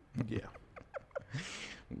 Yeah.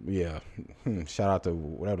 Yeah. Shout out to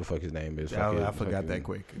whatever the fuck his name is. I forgot that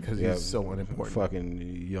quick because he's so unimportant. Fucking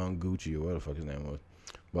Young Gucci or whatever the fuck his name was.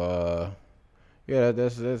 But yeah,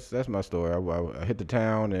 that's my story. I hit the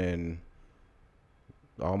town and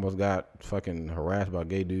I almost got fucking harassed by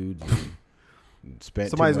gay dudes. And spent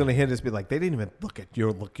Somebody's gonna hear this and be like, they didn't even look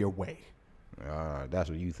your way. That's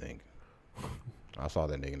what you think. I saw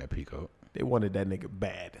that nigga in that peacoat. They wanted that nigga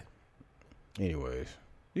bad. Anyways,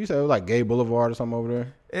 you said it was like Gay Boulevard or something over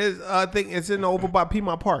there. I think it's in over by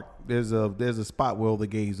Piedmont Park. There's a spot where all the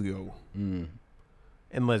gays go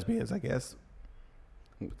and lesbians, I guess.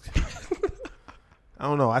 I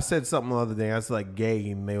don't know. I said something the other day. I was like gay,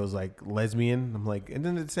 and they was like lesbian. I'm like,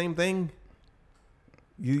 isn't it the same thing?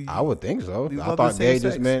 I would think so. You I love thought the gay same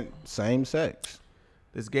just sex? meant same sex.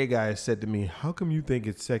 This gay guy said to me, "How come you think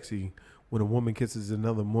it's sexy when a woman kisses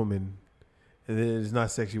another woman, and then it's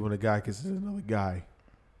not sexy when a guy kisses another guy?"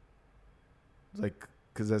 It's like,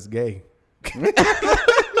 because that's gay. It's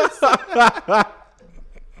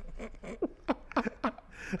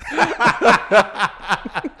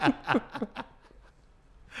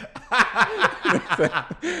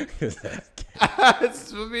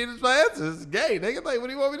my answer. It's gay. Nigga, like, what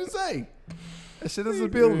do you want me to say? That shit doesn't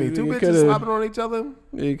appeal to me. Two bitches slopping on each other.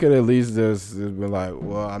 You could at least just been like,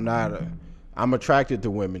 well, I'm attracted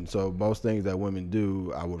to women, so most things that women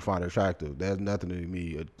do, I would find attractive. There's nothing to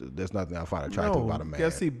me. There's nothing I find attractive about a man.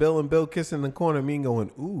 You see Bill and Bill kissing in the corner, me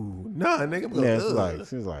going, ooh, nah, nigga. I'm going, yeah,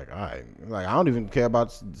 it's like, all right. Like, I don't even care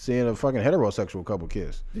about seeing a fucking heterosexual couple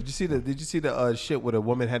kiss. Did you see the shit where the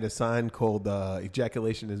woman had a sign called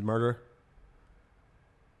 "Ejaculation is murder"?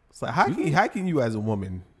 It's like, how can you as a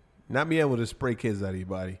woman not be able to spray kids out of your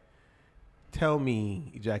body? Tell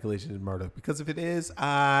me ejaculation is murder. Because if it is,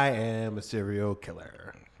 I am a serial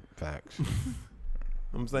killer. Facts.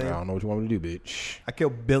 I'm saying, I don't know what you want me to do, bitch. I kill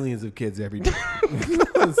billions of kids every day.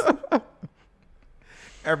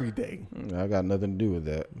 Every day. I got nothing to do with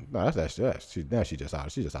that. No, she's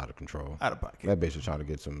just out of control. Out of pocket. That bitch is trying to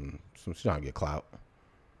get she's trying to get clout.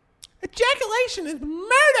 Ejaculation is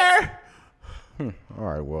murder. All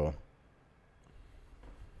right, well.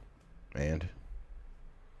 And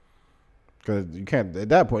because you can't at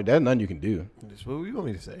that point, there's nothing you can do. That's what you want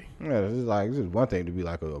me to say. Yeah, this is one thing to be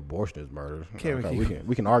like an abortion is murder. Can't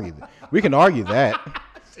We can argue that. We can argue that.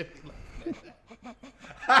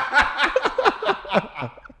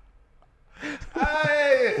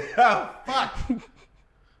 Hey, oh, fuck.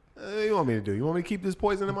 You want me to do? You want me to keep this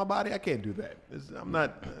poison in my body? I can't do that. I'm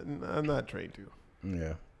not trained to.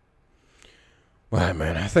 Yeah. Well,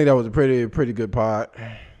 man, I think that was a pretty good pod.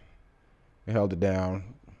 We held it down,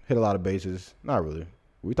 hit a lot of bases. Not really.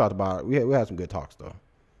 We talked about we had some good talks though.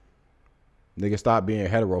 Nigga, stop being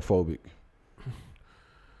heterophobic.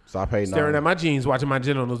 Stop hating. Staring at my jeans, watching my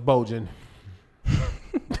genitals bulging.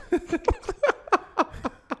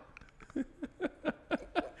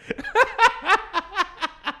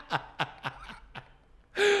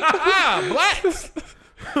 Blacks.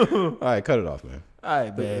 All right, cut it off, man. All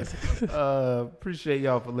right, man. Appreciate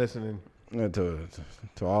y'all for listening. And to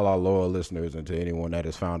all our loyal listeners and to anyone that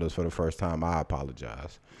has found us for the first time, I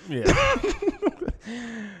apologize. Yeah.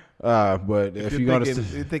 But if you're gonna,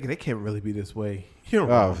 you're thinking it can't really be this way. You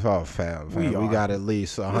fam, we got at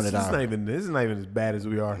least 100 hours. This is not even as bad as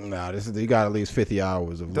we are. Nah, you got at least 50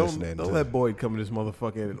 hours of listening. Don't let Boyd come to this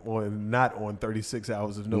motherfucker not on 36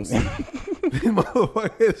 hours of no sleep.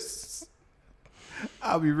 Motherfuckers,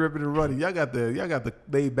 I'll be ripping and running. Y'all got the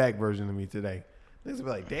laid back version of me today. Niggas be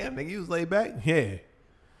like, damn, nigga, you was laid back? Yeah.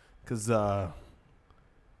 Cause I'll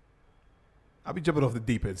be jumping off the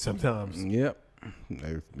deep end sometimes. Yep.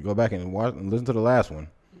 Go back and watch and listen to the last one.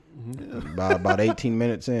 Yeah. About 18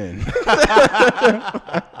 minutes in.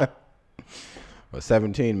 Or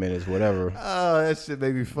 17 minutes, whatever. Oh, that shit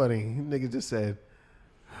made me funny. Nigga just said,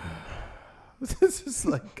 this is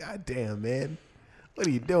like, goddamn, man. What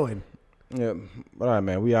are you doing? Yeah. But all right,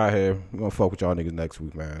 man. We out here. We're going to fuck with y'all niggas next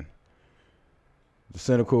week, man. The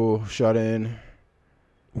Cynical, Shut In.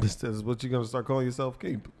 This is what you going to start calling yourself?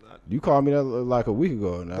 You called me that like a week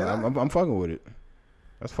ago. Now I'm fucking with it.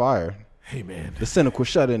 That's fire. Hey, man. The Cynical,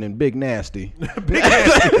 Shut In, and Big Nasty. Big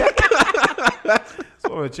Nasty. So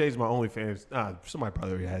I'm going to change my OnlyFans. Somebody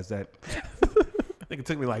probably already has that. I think it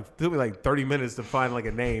took me like 30 minutes to find like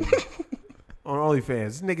a name on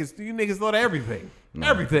OnlyFans. You niggas thought of everything. No.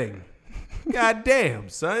 Everything. God damn,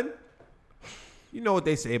 son. You know what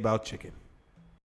they say about chicken.